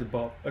 Yeah, like a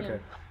bop. Okay.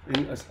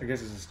 Yeah. I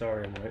guess it's a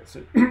starion, right?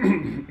 So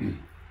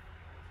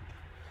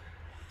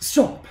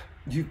stop!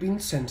 You've been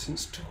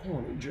sentenced to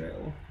horny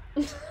jail.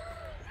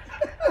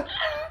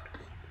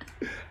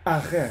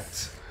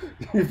 Arrête!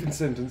 You've been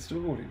sentenced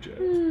to horny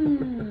jail.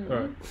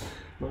 Alright.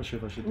 Not sure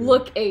if I should do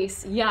Look,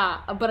 Ace,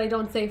 yeah, but I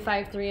don't say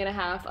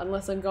 5'3.5"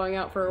 unless I'm going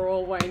out for a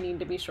role where I need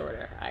to be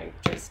shorter. I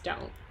just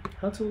don't.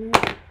 How tall are you?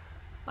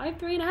 5'3.5",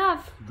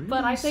 Really?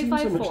 but I say You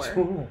seem so 5'4". much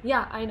taller.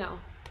 Yeah, I know.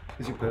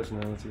 It's your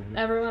personality.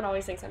 Everyone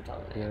always thinks I'm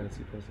taller than I Yeah, am. it's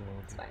your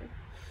personality. It's fine.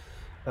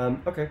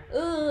 Okay.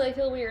 Ugh, I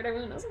feel weird.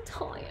 Everyone knows how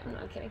tall I am. No,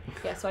 I'm kidding.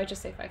 Yeah, so I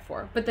just say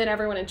 5'4". But then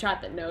everyone in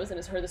chat that knows and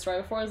has heard the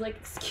story before is like,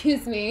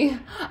 excuse me,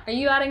 are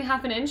you adding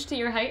half an inch to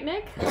your height,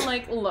 Nick? I'm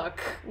like,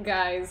 look,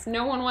 guys,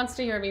 no one wants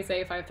to hear me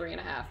say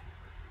 5'3.5".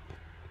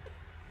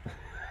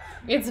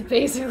 It's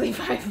basically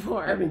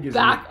 5'4".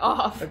 Back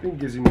off. I think it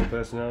gives you more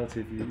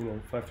personality if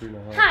you,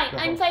 5'3.5". Hi,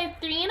 I'm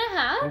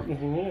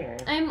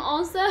 5'3.5". I'm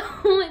also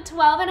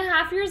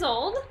 12.5 years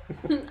old.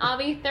 I'll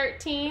be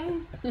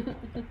 13.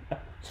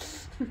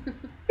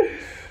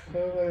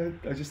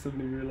 I just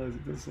suddenly realised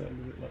it does sound a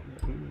bit like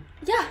that, doesn't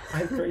it? Yeah.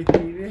 I'm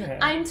 3.5.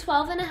 I'm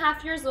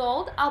 12.5 years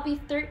old. I'll be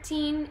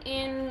 13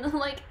 in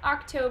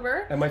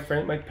October. And my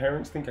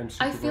parents think I'm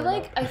super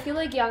I feel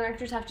like young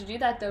actors have to do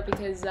that though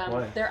because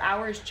their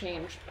hours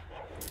change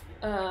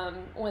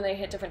when they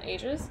hit different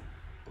ages.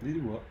 They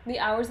do what? The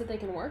hours that they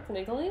can work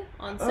legally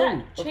on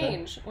set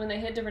change when they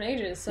hit different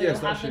ages. So you'll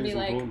have to be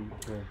like,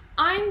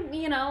 I'm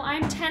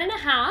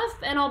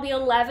 10.5 and I'll be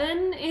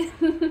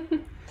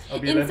 11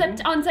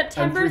 on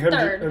September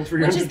 3rd,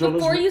 which is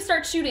before you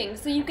start shooting.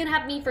 So you can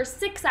have me for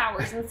 6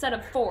 hours instead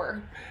of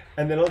 4.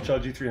 And then I'll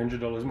charge you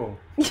 $300 more.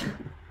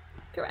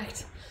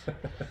 Correct.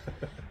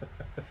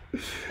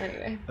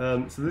 Anyway.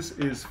 So this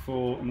is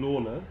for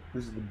Lorna.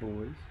 This is the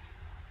boys.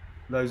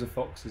 Those are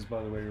foxes,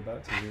 by the way. You're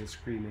about to hear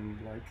screaming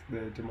like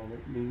the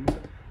demonic memes.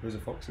 Those are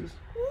foxes.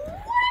 What?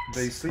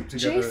 They sleep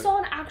together. Jay saw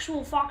an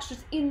actual fox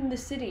just in the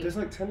city. There's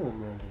like 10 of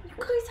them around here.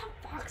 You guys have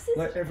foxes?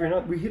 Like every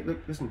night. We hit the...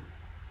 Listen.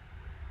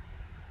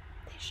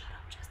 They shut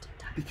up just in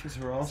time. Because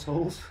they're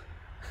assholes.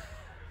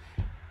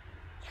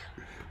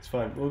 It's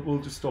fine. We'll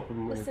just stop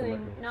them.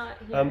 Listening, not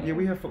hearing. Yeah,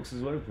 we have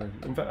foxes all over the place.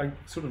 In fact, I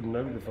sort of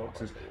know the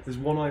foxes. There's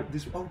one eye.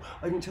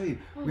 I didn't tell you.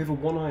 We have a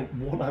one-eyed.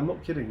 I'm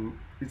not kidding.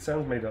 It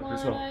sounds made up, but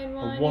it's not.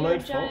 A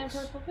one-eyed fox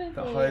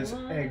that hides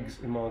eggs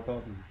in my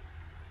garden.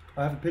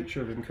 I have a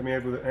picture of him coming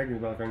over with an egg in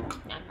his mouth going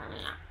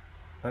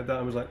like that.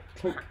 I was like,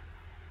 clink,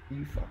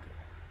 you fucker,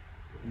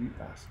 you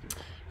bastard.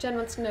 Jen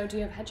wants to know, do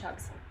you have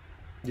hedgehogs?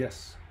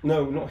 Yes.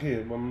 No, not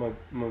here. My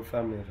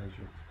family have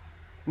hedgehogs.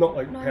 Not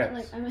like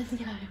pets. I meant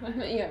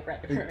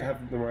right. They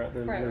have them around. They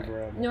live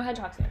around. No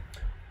hedgehogs here.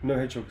 No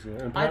hedgehogs here.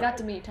 And I got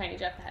to meet Tiny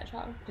Jeff the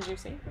hedgehog. Did you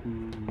see?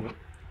 No.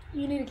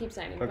 You need to keep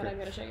signing, but I'm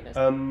going to show you this.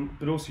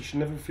 But also, you should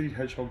never feed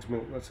hedgehogs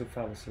milk. That's a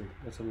fallacy.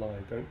 That's a lie.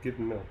 Don't give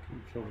them milk. You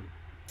kill them.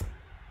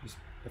 Just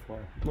FYI.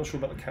 I'm not sure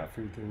about the cat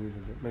food thing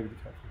either, but maybe the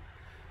cat food.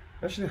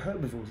 Actually,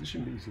 herbivores. They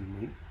shouldn't be eating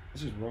meat.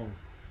 This is wrong.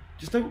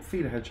 Just don't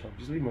feed a hedgehog.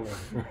 Just leave them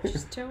alone.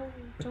 Just don't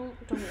look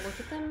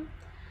at them.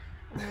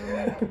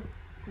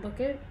 Look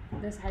at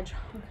this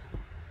hedgehog.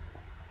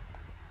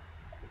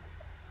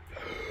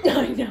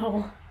 I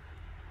know.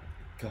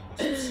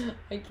 Gasps.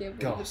 I can't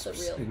believe it's a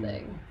real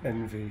thing.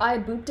 Envy. I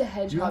booped a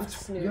hedgehog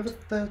snoot. You have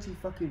 30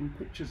 fucking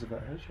pictures of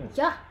that hedgehog.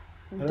 Yeah.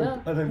 Duh.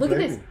 Look at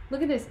this.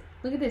 Look at this.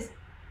 Look at this.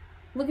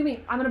 Look at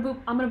me. I'm gonna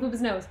boop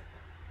his nose.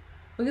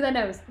 Look at that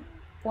nose.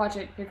 Watch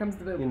it. Here comes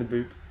the boop. In the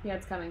boop. Yeah,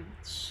 it's coming.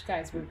 Shh,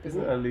 guys, boop.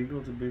 Isn't it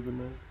illegal to boop a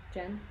nose?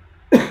 Jen.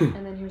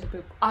 And then here's a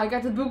boop. I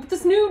got to boop the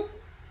snoot.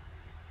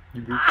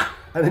 You boop.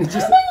 And then he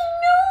just...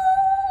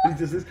 He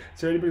does this.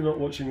 So anybody not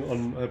watching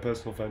on her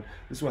personal phone,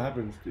 this is what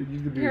happens.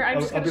 Here, I'm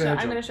just gonna show.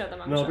 I'm gonna show them.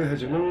 No, I'll be a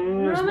hedgehog.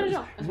 No. I'm gonna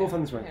show. It's more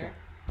fun this way.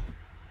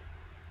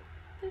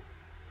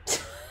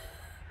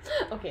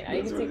 Okay, now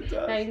you can see.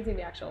 Now you can see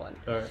the actual one.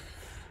 All right.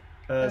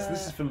 So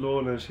this is for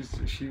Lorna.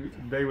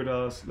 They would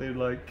ask. They would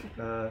like.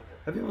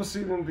 Have you ever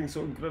seen anything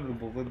so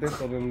incredible that they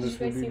thought this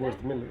would be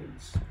worth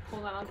millions?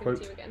 Hold on, I'll give it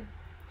to you again.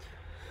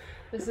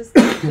 This is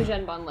the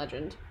Jen Bond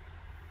legend.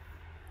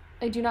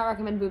 I do not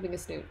recommend booping a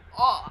snoot.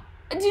 Oh.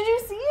 Did you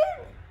see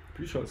it?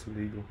 Pretty sure it's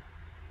illegal.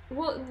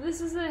 Well, this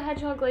is a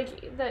hedgehog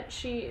that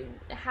she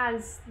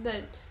has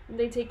that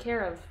they take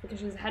care of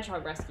because she's a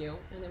hedgehog rescue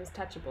and it was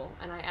touchable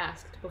and I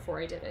asked before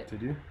I did it.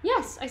 Did you?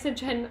 Yes, I said,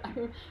 Jen, I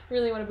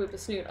really want to boop the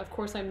snoot. Of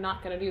course I'm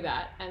not going to do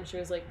that. And she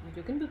was like,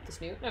 you can boop the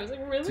snoot. And I was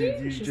like,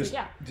 really? She said,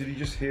 yeah. Did you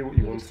just hear what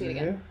you wanted to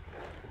hear?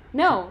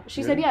 No,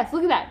 she said yes.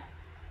 Look at that.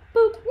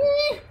 Boop.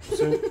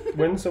 So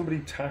when somebody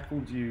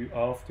tackled you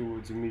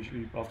afterwards,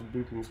 immediately after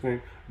booping the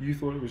snoot, you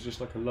thought it was just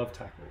like a love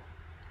tackle?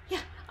 Yeah,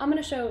 I'm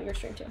going to show your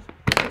stream too.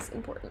 It's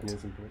important. It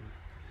is important.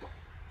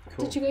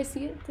 Cool. Did you guys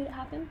see it? Did it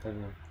happen? I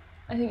don't know.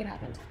 I think it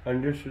happened.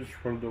 And this is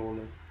from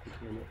Lorna.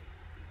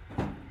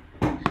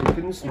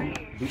 Booping the snoot.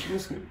 Booping the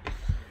snoot.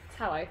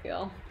 how I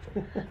feel.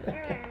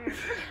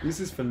 This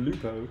is for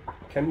Lupo.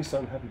 Can you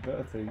sign happy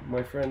birthday?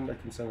 My friend, I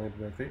can sign happy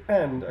birthday.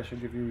 And I shall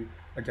give you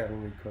a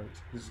Gavin Reed quote.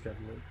 This is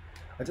Gavin Reed.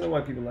 I don't know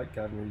why people like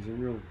Gavin Reed. He's a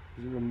real,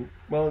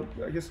 well,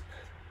 I guess,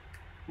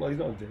 well, he's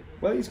not a dick.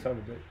 Well, he's kind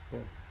of a dick, yeah.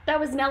 That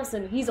was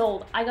Nelson. He's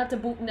old. I got to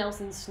boot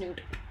Nelson's snoot.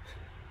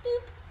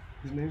 Boop.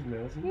 His name's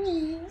Nelson?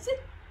 Yes.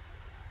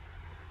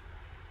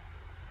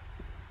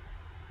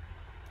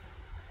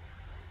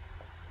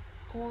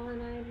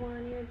 One-eyed,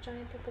 one-eared,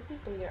 giant purple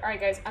people eater.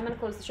 Alright guys, I'm gonna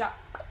close the shop.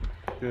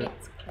 Yeah.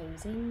 It's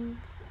closing,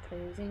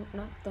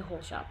 not the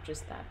whole shop,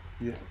 just that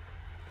thing.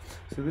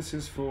 So this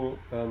is for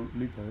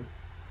Lupo.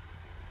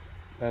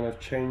 And I've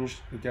changed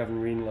the Gavin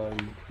Reen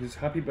line. It's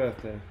happy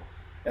birthday.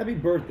 Happy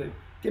birthday.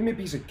 Give me a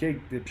piece of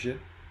cake, dipshit.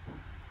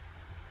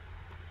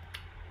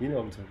 You know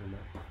what I'm talking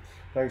about.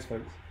 Thanks,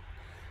 folks.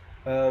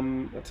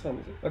 What time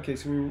is it? Okay,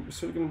 so we're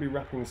sort of going to be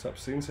wrapping this up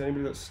soon. So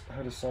anybody that's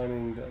had a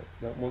signing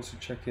that wants to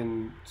check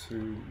in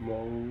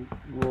tomorrow.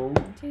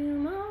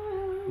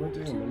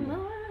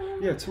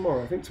 Yeah,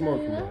 tomorrow. I think tomorrow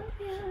can work.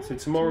 So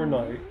tomorrow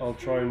night, I'll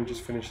try and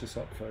just finish this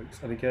up, folks.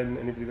 And again,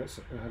 anybody that's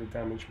had a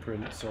damaged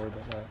print, sorry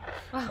about that.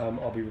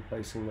 I'll be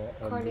replacing that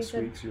this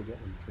week, so you'll get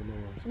them.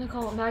 No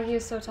Nicole, Maggie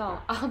is so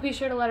tall. I'll be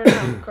sure to let her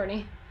know,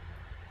 Courtney.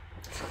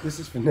 This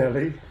is for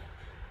Nelly.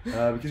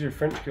 Because you're a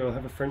French girl,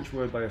 have a French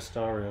word by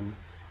Astarion.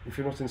 If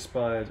you're not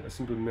inspired, a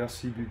simple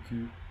merci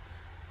beaucoup.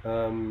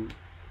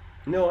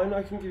 No,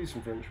 I can give you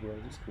some French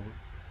words. It's cool.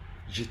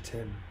 Je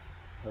t'aime.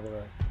 How about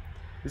that?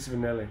 This is for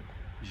Nelly.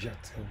 Je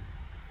t'aime.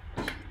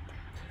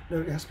 No,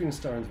 it has to be in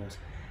Astarion's voice.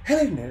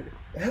 Hello, Nelly.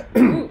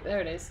 Ooh,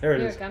 there it is. Here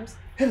it comes.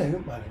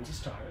 Hello, my name's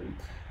Astarion.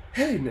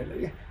 Hey,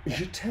 Nelly.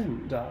 Je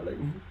t'aime,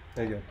 darling.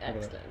 There you go.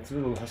 Excellent. It's a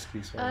little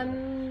husky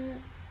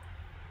song.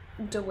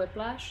 De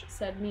Whiplash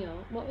said,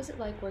 Neil, what was it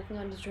like working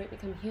on Detroit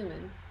Become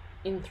Human?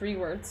 In 3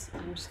 words.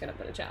 I'm just going to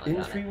put a challenge on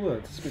it. In 3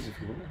 words? It's a bit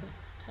difficult.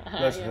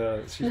 That's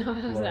her. No,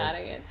 I was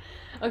adding it.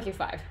 Okay,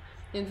 5.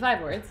 In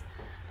 5 words.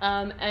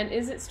 And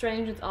is it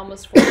strange it's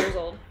almost 4 years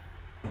old?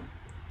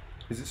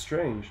 Is it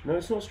strange? No,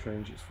 it's not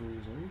strange it's 4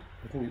 years old.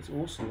 I think it's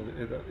awesome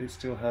that it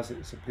still has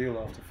its appeal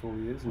after 4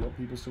 years and that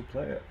people still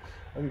play it.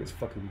 I think it's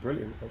fucking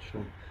brilliant,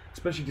 actually.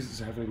 Especially because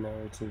it's a heavily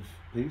narrative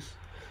piece.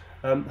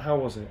 How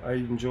was it? I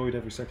enjoyed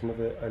every second of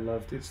it. I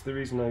loved it's the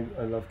reason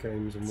I love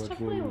games and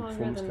working on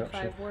performance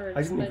capture. 5 words,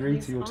 I didn't agree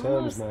to your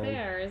terms, man.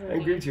 I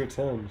agreed to your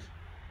terms.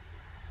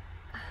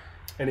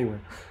 Anyway,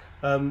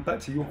 back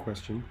to your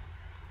question.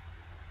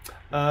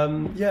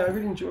 Yeah, I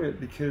really enjoyed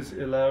it because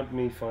it allowed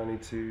me finally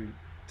to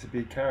be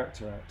a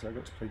character actor. I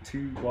got to play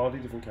 2 wildly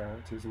different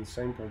characters in the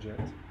same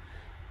project,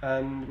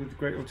 and with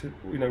great, with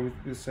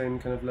the same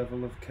kind of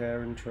level of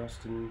care and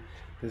trust. And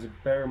there's a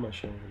bear on my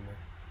shoulder now.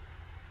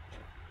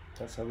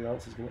 That's how the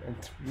answer's going to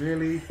end.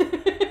 Really?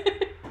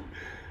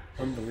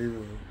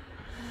 Unbelievable.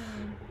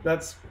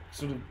 That's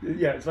sort of,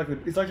 yeah, it's like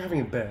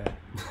having a bear.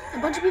 A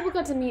bunch of people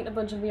got to meet a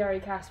bunch of the RE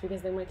cast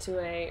because they went to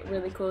a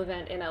really cool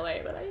event in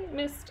LA that I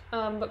missed.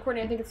 But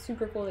Courtney, I think it's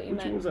super cool that you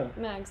met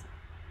Mags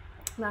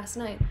last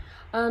night.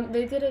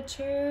 They did a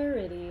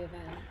charity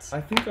event.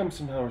 I think I'm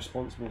somehow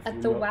responsible for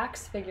at the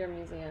Wax Figure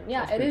Museum.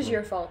 Yeah, it is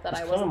your fault that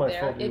I wasn't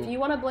there. If you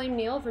want to blame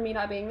Neil for me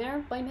not being there,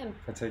 blame him.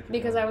 I take it.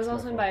 Because I was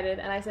also invited,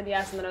 and I said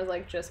yes, and then I was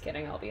like, just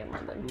kidding, I'll be in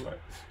London. Right.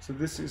 So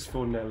this is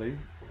for Nelly,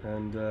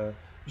 and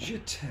je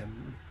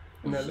t'aime,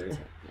 Nelly.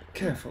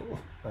 Careful,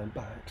 I'm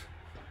back.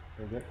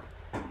 Okay.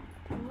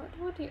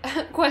 What do you...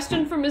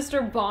 Question from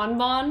Mr.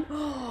 Bonbon.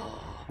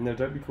 No,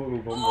 don't be calling me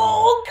Bonbon.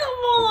 Oh, come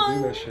on!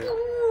 Don't do that shit.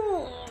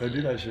 Don't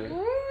do that shit.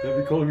 Don't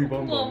be calling me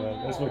Bonbon,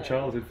 man. That's my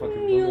childhood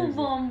fucking Neil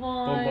Bonbon.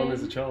 Bonbon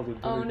is a childhood.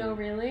 Oh, no,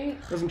 really?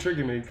 Doesn't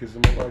trigger me because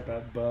I'm not like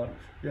that, but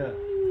yeah.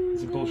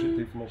 It's a bullshit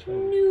thing for my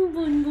childhood. Neil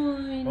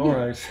Bonbon.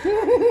 Alright.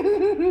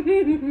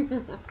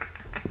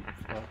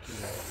 Okay.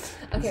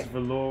 This is for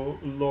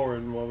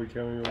Lauren while we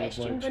carry on.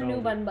 Question for New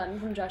Bun Bun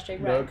from Josh J.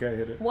 Wright. No, okay,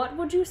 hit it. What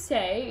would you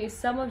say is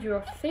some of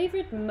your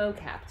favorite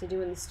mocap to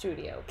do in the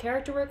studio?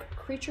 Character work,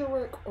 creature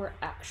work, or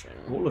action?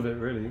 All of it,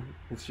 really.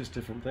 It's just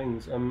different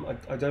things.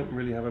 I don't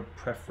really have a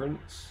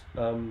preference.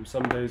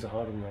 Some days are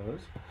harder than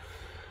others.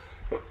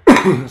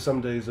 Some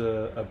days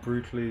are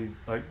brutally,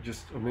 like,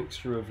 just a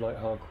mixture of, like,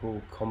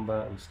 hardcore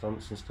combat and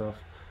stunts and stuff.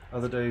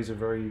 Other days are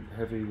very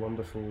heavy,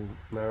 wonderful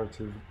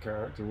narrative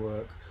character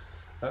work.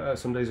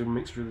 Some days are a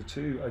mixture of the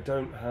two. I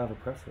don't have a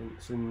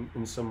preference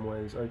in some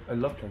ways. I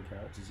love playing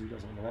characters, who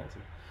doesn't want an actor?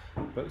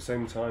 But at the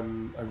same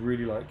time, I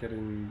really like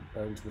getting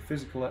into the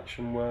physical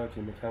action work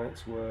and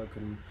mechanics work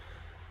and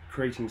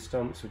creating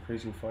stunts or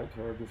creating fight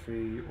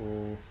choreography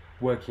or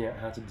working out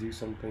how to do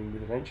something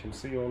with an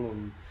HMC on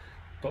and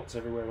dots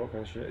everywhere and all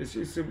kind of shit. It's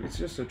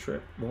just a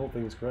trip. The whole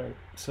thing is great.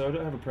 So I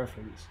don't have a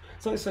preference.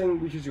 It's like saying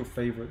which is your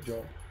favourite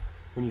job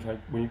when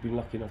you've been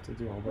lucky enough to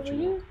do a whole bunch of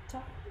work.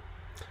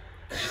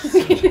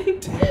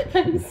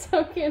 I'm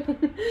so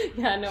kidding.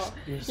 Yeah, no.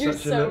 You're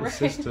so right.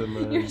 Sister,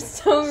 man. You're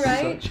so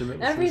right.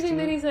 sister. Everything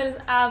that he said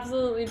is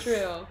absolutely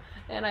true.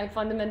 And I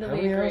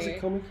fundamentally agree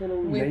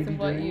with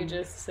what you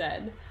just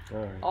said. All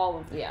right. All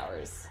of the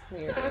hours.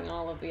 We are doing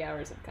all of the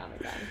hours of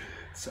Comic-Con.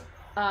 So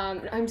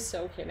I'm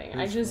so kidding.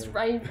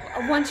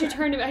 Once you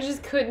turned it, I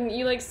just couldn't.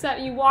 You set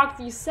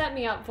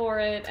me up for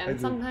it, and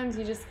sometimes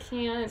you just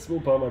can't. A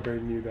small part of my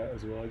brain knew that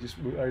as well.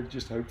 I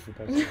just hoped for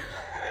better.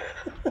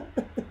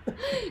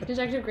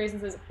 Detective Grayson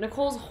says,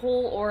 Nicole's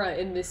whole aura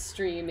in this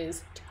stream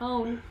is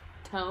tone.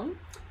 Tone?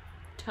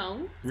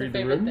 It's a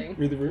favorite thing.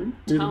 Read the room.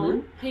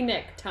 Tone. Hey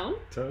Nick, tone?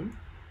 Tone?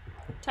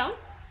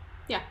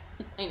 Yeah,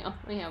 I know.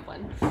 I have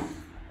one.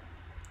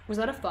 Was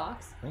that a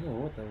fox? I don't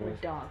know what that was. Or a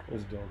dog? It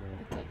was a dog.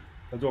 Right? Okay.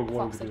 A dog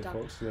wanted to be a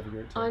fox, so they have a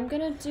great time. I'm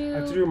gonna do... I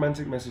have to do a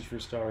romantic message for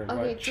a star in,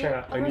 okay, right?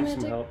 Chat, I need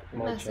some help in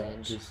my message. chat,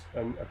 because I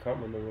can't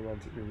remember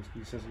romantic lyrics,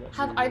 he says a lot.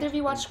 Have either of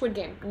you watched Squid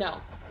Game?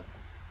 No.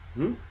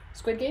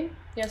 Squid Game?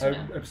 Yes or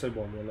no? Episode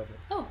 1, I love it.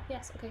 Oh,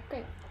 yes, okay,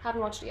 great. Haven't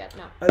watched it yet,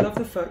 no. I love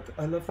the fact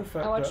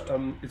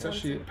that it's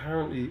actually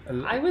apparently...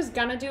 I was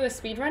gonna do a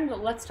speedrun,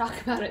 but let's talk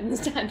about it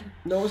instead.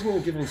 No, I wasn't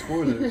going to give any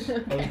spoilers.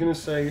 Okay. I was going to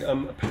say,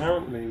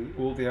 apparently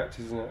all the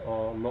actors in it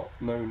are not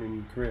known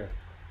in Korea.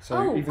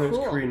 So even though it's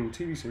a Korean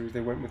TV series, they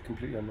went with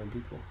completely unknown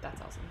people.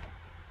 That's awesome.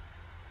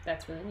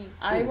 That's really neat.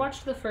 I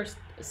watched the first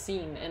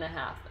scene and a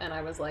half, and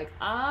I was like,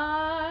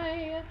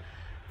 I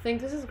think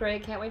this is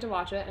great, can't wait to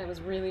watch it, and it was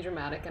really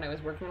dramatic, and I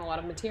was working on a lot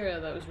of material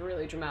that was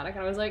really dramatic,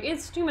 and I was like,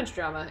 it's too much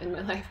drama in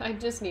my life, I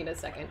just need a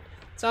second.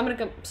 So I'm going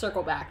to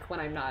circle back when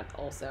I'm not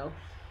also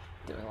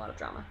doing a lot of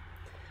drama.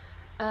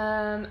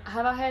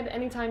 Have I had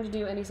any time to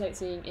do any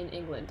sightseeing in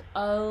England?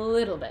 A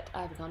little bit.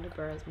 I've gone to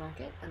Boroughs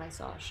Market, and I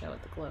saw a show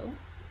at the Globe.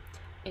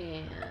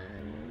 And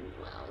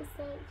wow, it was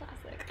so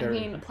classic. I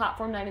mean,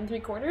 platform 9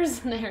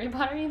 3/4 in the Harry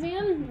Potter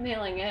Museum,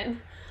 nailing it.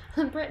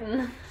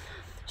 Britain,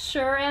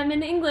 sure am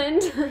in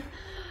England.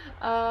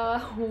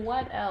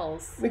 What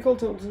else? Nicole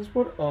Tompkins,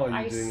 what are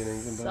you doing in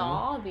England? I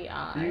saw the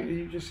eye. Are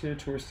you just here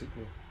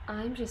touristically?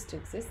 I'm just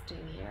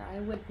existing here.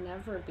 I would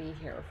never be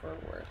here for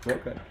work.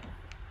 Okay.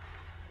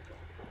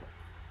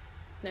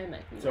 No,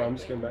 Mike. So I'm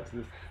just going back to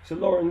this. So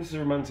Lauren, this is a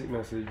romantic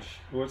message.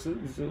 What's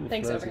it? This is a little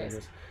Thanks, flirty, I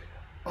guess.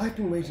 I've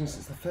been waiting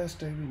since the first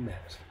day we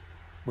met.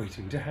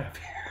 Waiting to have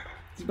you.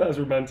 It's about as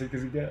romantic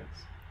as he gets.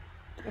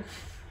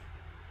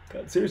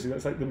 Seriously,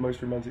 that's like the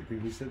most romantic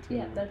thing he said to me.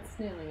 Yeah, that's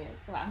nailing it.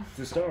 Wow. It's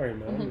a story,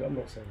 man. I'm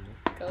not saying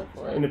it. Go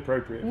for it.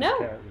 Inappropriate.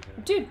 No.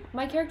 Dude,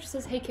 my character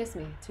says, hey, kiss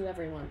me to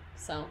everyone.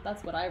 So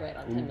that's what I write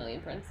on 10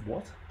 Million Prints.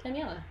 What?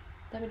 Daniela.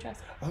 Debbie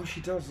Trust. Oh,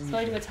 she does. So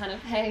I do a ton of,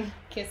 hey,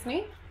 kiss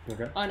me.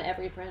 Okay. On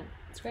every print.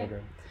 It's great.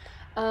 Okay.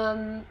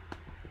 No.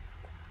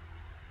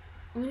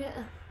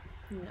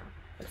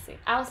 Let's see.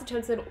 Alice the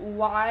Toad said,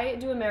 why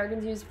do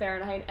Americans use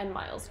Fahrenheit and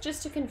miles?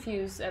 Just to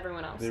confuse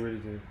everyone else. They really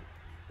do.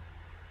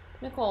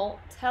 Nicole,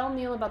 tell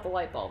Neil about the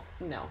light bulb.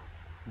 No.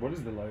 What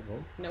is the light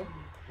bulb? Nope.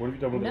 What have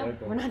you done with the light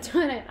bulb? We're not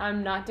doing it.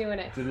 I'm not doing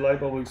it. Did the light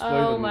bulb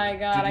explode? Oh my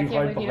god, I can't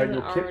believe he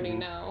doesn't already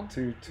know.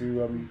 You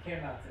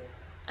cannot say.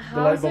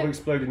 The light bulb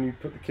exploded and you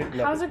put the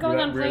kitten up. How's it going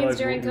on planes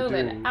during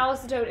COVID?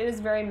 Alice the Toad, it is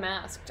very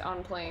masked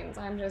on planes.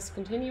 I'm just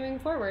continuing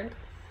forward.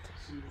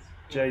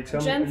 Jay,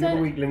 tell me, you have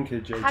a weak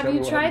linkage, Jay. Have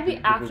you tried the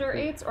After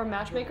Eights or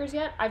Matchmakers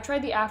yet? I've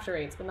tried the After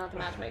Eights, but not the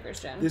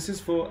Matchmakers, Jen. This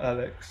is for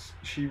Alex.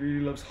 She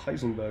really loves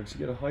Heisenberg. So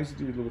you get a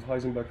Heisenberg with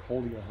Heisenberg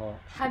holding a heart.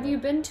 Have you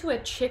been to a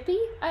chippy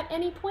at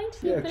any point?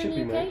 Yeah, You've been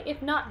chippy, in the UK? mate.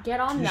 If not, get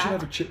on that. You should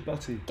have a chip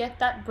butty. Get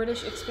that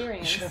British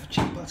experience. You should have a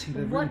chip butty.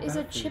 They're What really is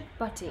a bad for you. chip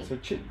butty? So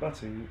chip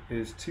butty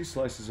is 2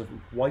 slices of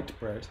white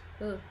bread,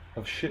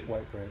 of shit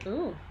white bread.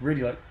 Ooh.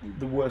 Really like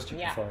the worst you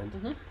can find.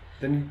 Mm-hmm.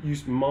 Then you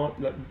use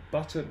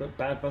butter, but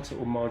bad butter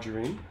or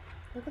margarine.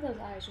 Look at those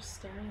eyes just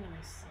staring into my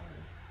soul.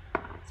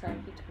 Sorry,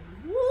 keep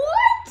talking.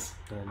 What?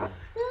 I know.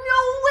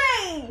 No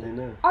way! I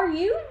know. Are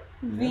you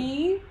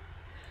the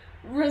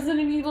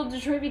Resident Evil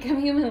Detroit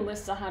Become Human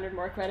lists 100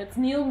 more credits?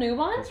 Neil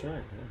Newbon? That's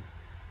right,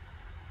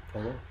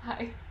 yeah. I know.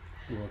 Hi.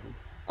 You're welcome.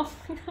 Oh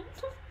my god.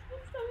 It's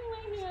on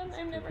my hand.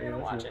 I'm never going to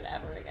watch it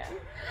ever again.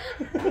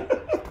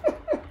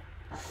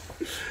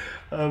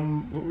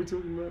 What were we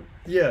talking about?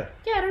 Yeah.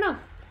 Yeah, I don't know.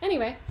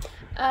 Anyway.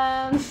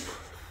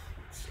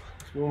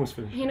 We're almost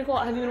finished. Hey Nicole,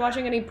 have you been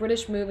watching any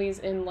British movies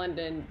in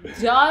London?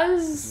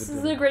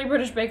 Does the Great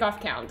British Bake Off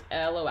count?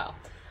 LOL.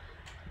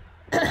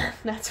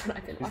 That's what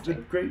I've been watching. Is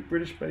the Great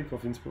British Bake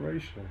Off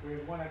inspirational? We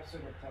have one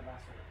episode of Ted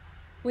Lasso.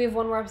 We have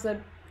one more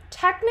episode.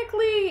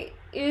 Technically,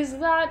 is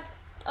that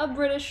a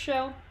British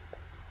show?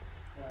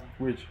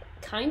 Which?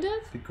 Kind of?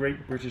 The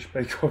Great British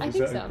Bake Off, is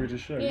that a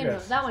British show? Yeah,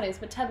 yes. No, that one is,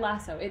 but Ted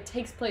Lasso, it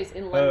takes place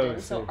in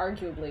London, so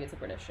arguably it's a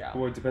British show.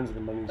 Well, it depends on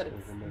the money.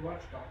 We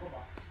watched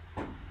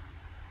Gogglebox.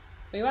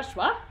 We watched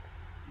what?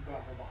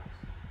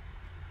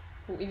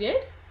 Gogglebox. We did? I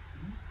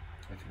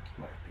think it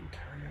might have been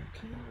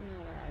karaoke. I don't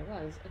know where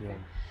I was. Okay.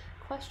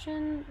 Yeah.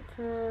 Question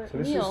for so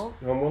this Neil.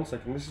 Is, 1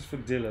 second, this is for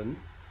Dylan.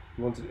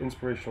 He wanted an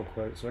inspirational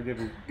quote, so I gave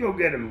him, go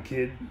get him,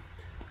 kid.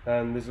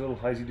 And there's a little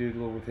Heisey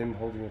Doodle with him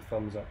holding a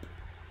thumbs up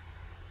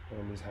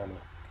on his hammer,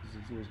 because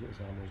he's always got his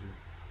hammer, isn't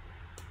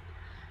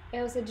he?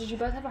 I said, did you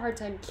both have a hard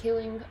time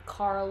killing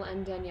Carl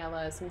and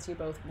Daniela since you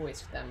both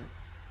voiced them?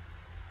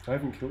 I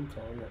haven't killed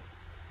Carl yet.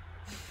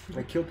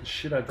 I killed the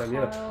shit out of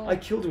Daniela. I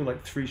killed her with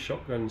like 3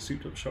 souped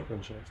up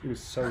shotgun shots. It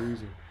was so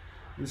easy.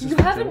 You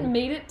haven't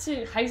made it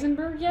to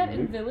Heisenberg yet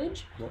in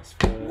Village? That's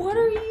fair. What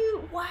are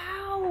you?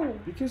 Wow.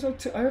 Because I have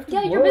to work.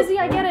 Yeah, you're busy,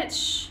 I get it.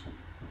 Shh.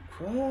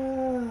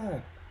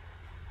 Crap.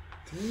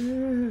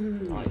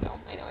 Dude. Oh, I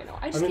know.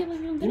 I just can't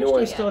believe you haven't finished it You know why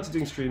I yet. started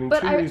doing streaming?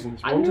 But Two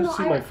reasons. One, to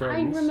see my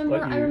friends.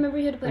 I remember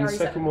you had to play and RE7. the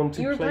second one,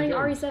 to you were play playing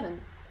games. RE7.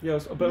 Yeah,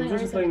 but I was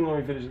also playing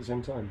Ori Village at the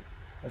same time.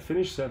 I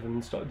finished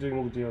 7, started doing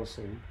all the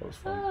DLC. That was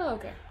fun. Oh,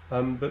 okay.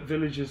 But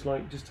Village is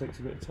like, just takes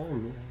a bit of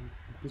time. I'm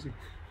busy.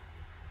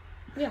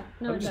 Yeah,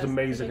 no, I'm just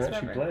amazed I can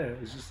actually play it.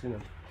 It's just,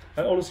 And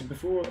honestly,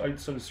 before I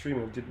started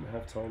streaming, I didn't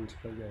have time to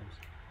play games.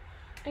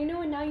 I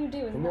know, and now you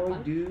do. Isn't that fun?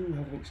 I do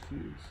have an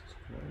excuse. It's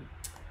great.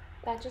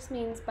 That just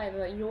means by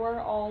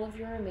all of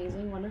your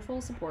amazing,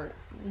 wonderful support,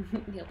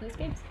 Neil plays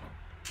games.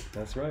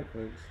 That's right,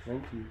 folks.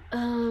 Thank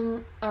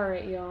you.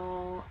 Alright,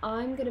 y'all.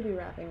 I'm gonna be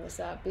wrapping this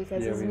up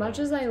because as much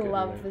as I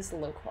love this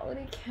low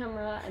quality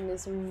camera and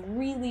this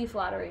really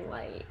flattering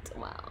light,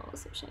 wow,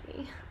 so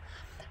shiny.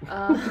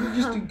 Did you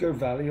just go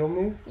Valley on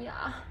me?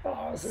 Yeah.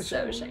 Oh, so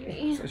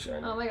shiny. So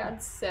shiny. Oh my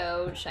god,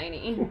 so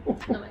shiny. Oh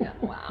my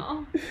god,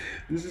 wow.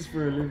 This is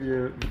for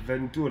Olivia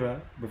Ventura,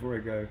 before I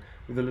go,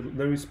 with a little,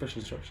 no special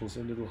instructions,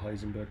 so a little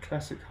Heisenberg,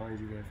 classic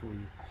Heisey there for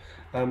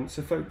you.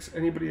 So folks,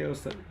 anybody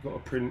else that got a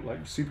print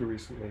like super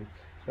recently,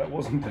 that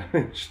wasn't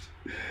damaged,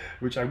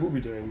 which I will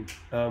be doing,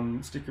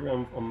 stick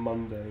around on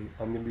Monday.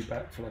 I'm going to be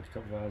back for like a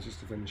couple of hours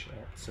just to finish it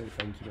out, so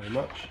thank you very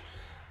much.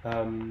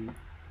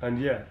 And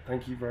yeah,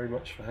 thank you very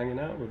much for hanging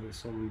out with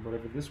us on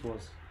whatever this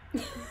was.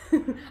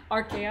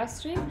 Our chaos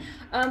stream.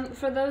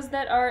 For those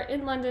that are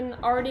in London,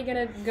 already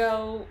gonna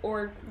go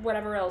or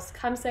whatever else,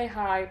 come say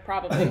hi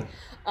probably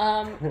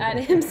at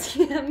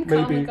MCM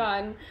Comic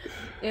Con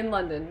in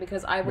London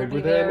because I will be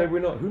there. Maybe we're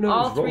not. Who knows?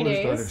 All 3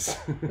 days,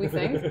 we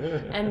think.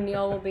 And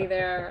Neil will be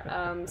there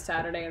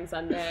Saturday and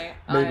Sunday.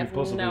 Maybe, I have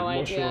possibly. no Not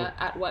idea sure.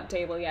 at what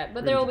table yet,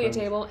 but Really there will be a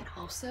depends. table. And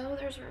also,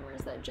 there's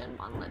rumors that Gen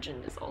Bon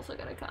Legend is also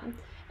gonna come,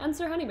 and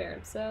Sir Honeybear.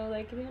 So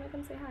like, if you wanna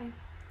come say hi,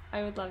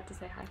 I would love to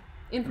say hi.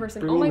 In person.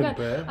 Bring Oh my on the god.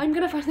 bear. I'm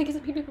gonna finally get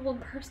to meet people in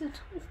person.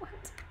 What?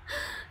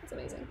 It's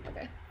amazing.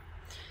 Okay.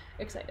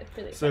 Excited.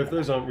 Really excited. So if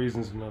those aren't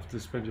reasons enough to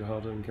spend your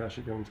hard-earned cash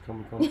at going to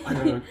Comic-Con, I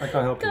don't know. I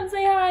can't help Come you.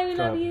 say hi. We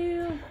Can't. love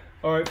you.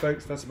 All right,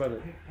 folks. That's about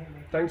it.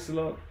 Thanks a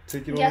lot.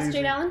 Take it all Yes, easy.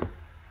 Jade Allen?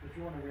 If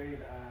you want to raid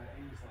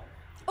Amy's live.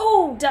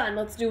 Oh, done.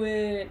 Let's do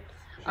it.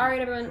 All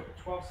right, everyone.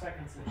 12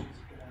 seconds and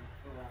she's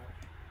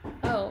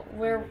gonna arrive. Oh,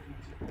 we're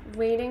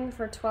waiting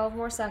for 12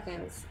 more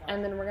seconds,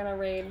 and then we're gonna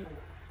raid.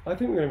 I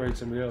think we're going to raid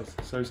somebody else.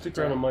 So stick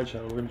around on my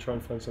channel. We're going to try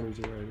and find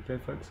somebody to raid.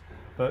 Okay, folks?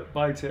 But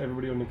bye to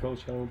everybody on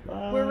Nicole's channel.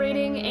 Bye. We're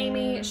raiding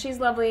Amy. She's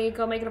lovely.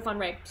 Go make it a fun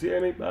raid. See you,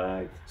 Amy.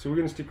 Bye. So we're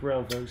going to stick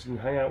around, folks, and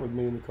hang out with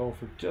me and Nicole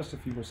for just a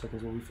few more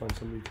seconds while we find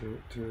somebody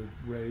to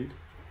raid.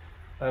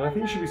 And I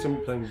think it should be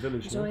somebody playing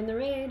Village. Join the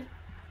raid.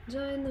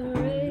 Join the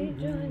raid.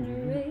 Join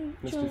the raid.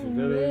 Let's do Join for the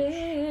Village.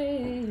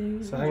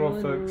 raid. So hang on,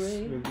 Join folks. the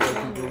raid. With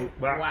more people.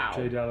 Wow.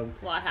 Jade Allen.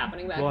 A lot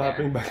happening back A lot there.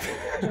 happening back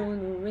there. Join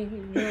the raid.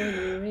 Join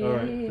the raid. All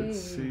right. Let's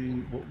see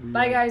what we.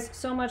 Bye, guys.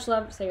 So much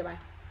love. Say goodbye.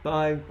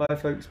 Bye. Bye,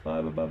 folks.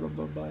 Bye. Bye. Bye.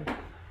 Bye. Bye. Bye.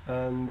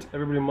 And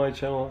everybody on my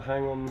channel,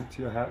 hang on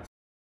to your hats.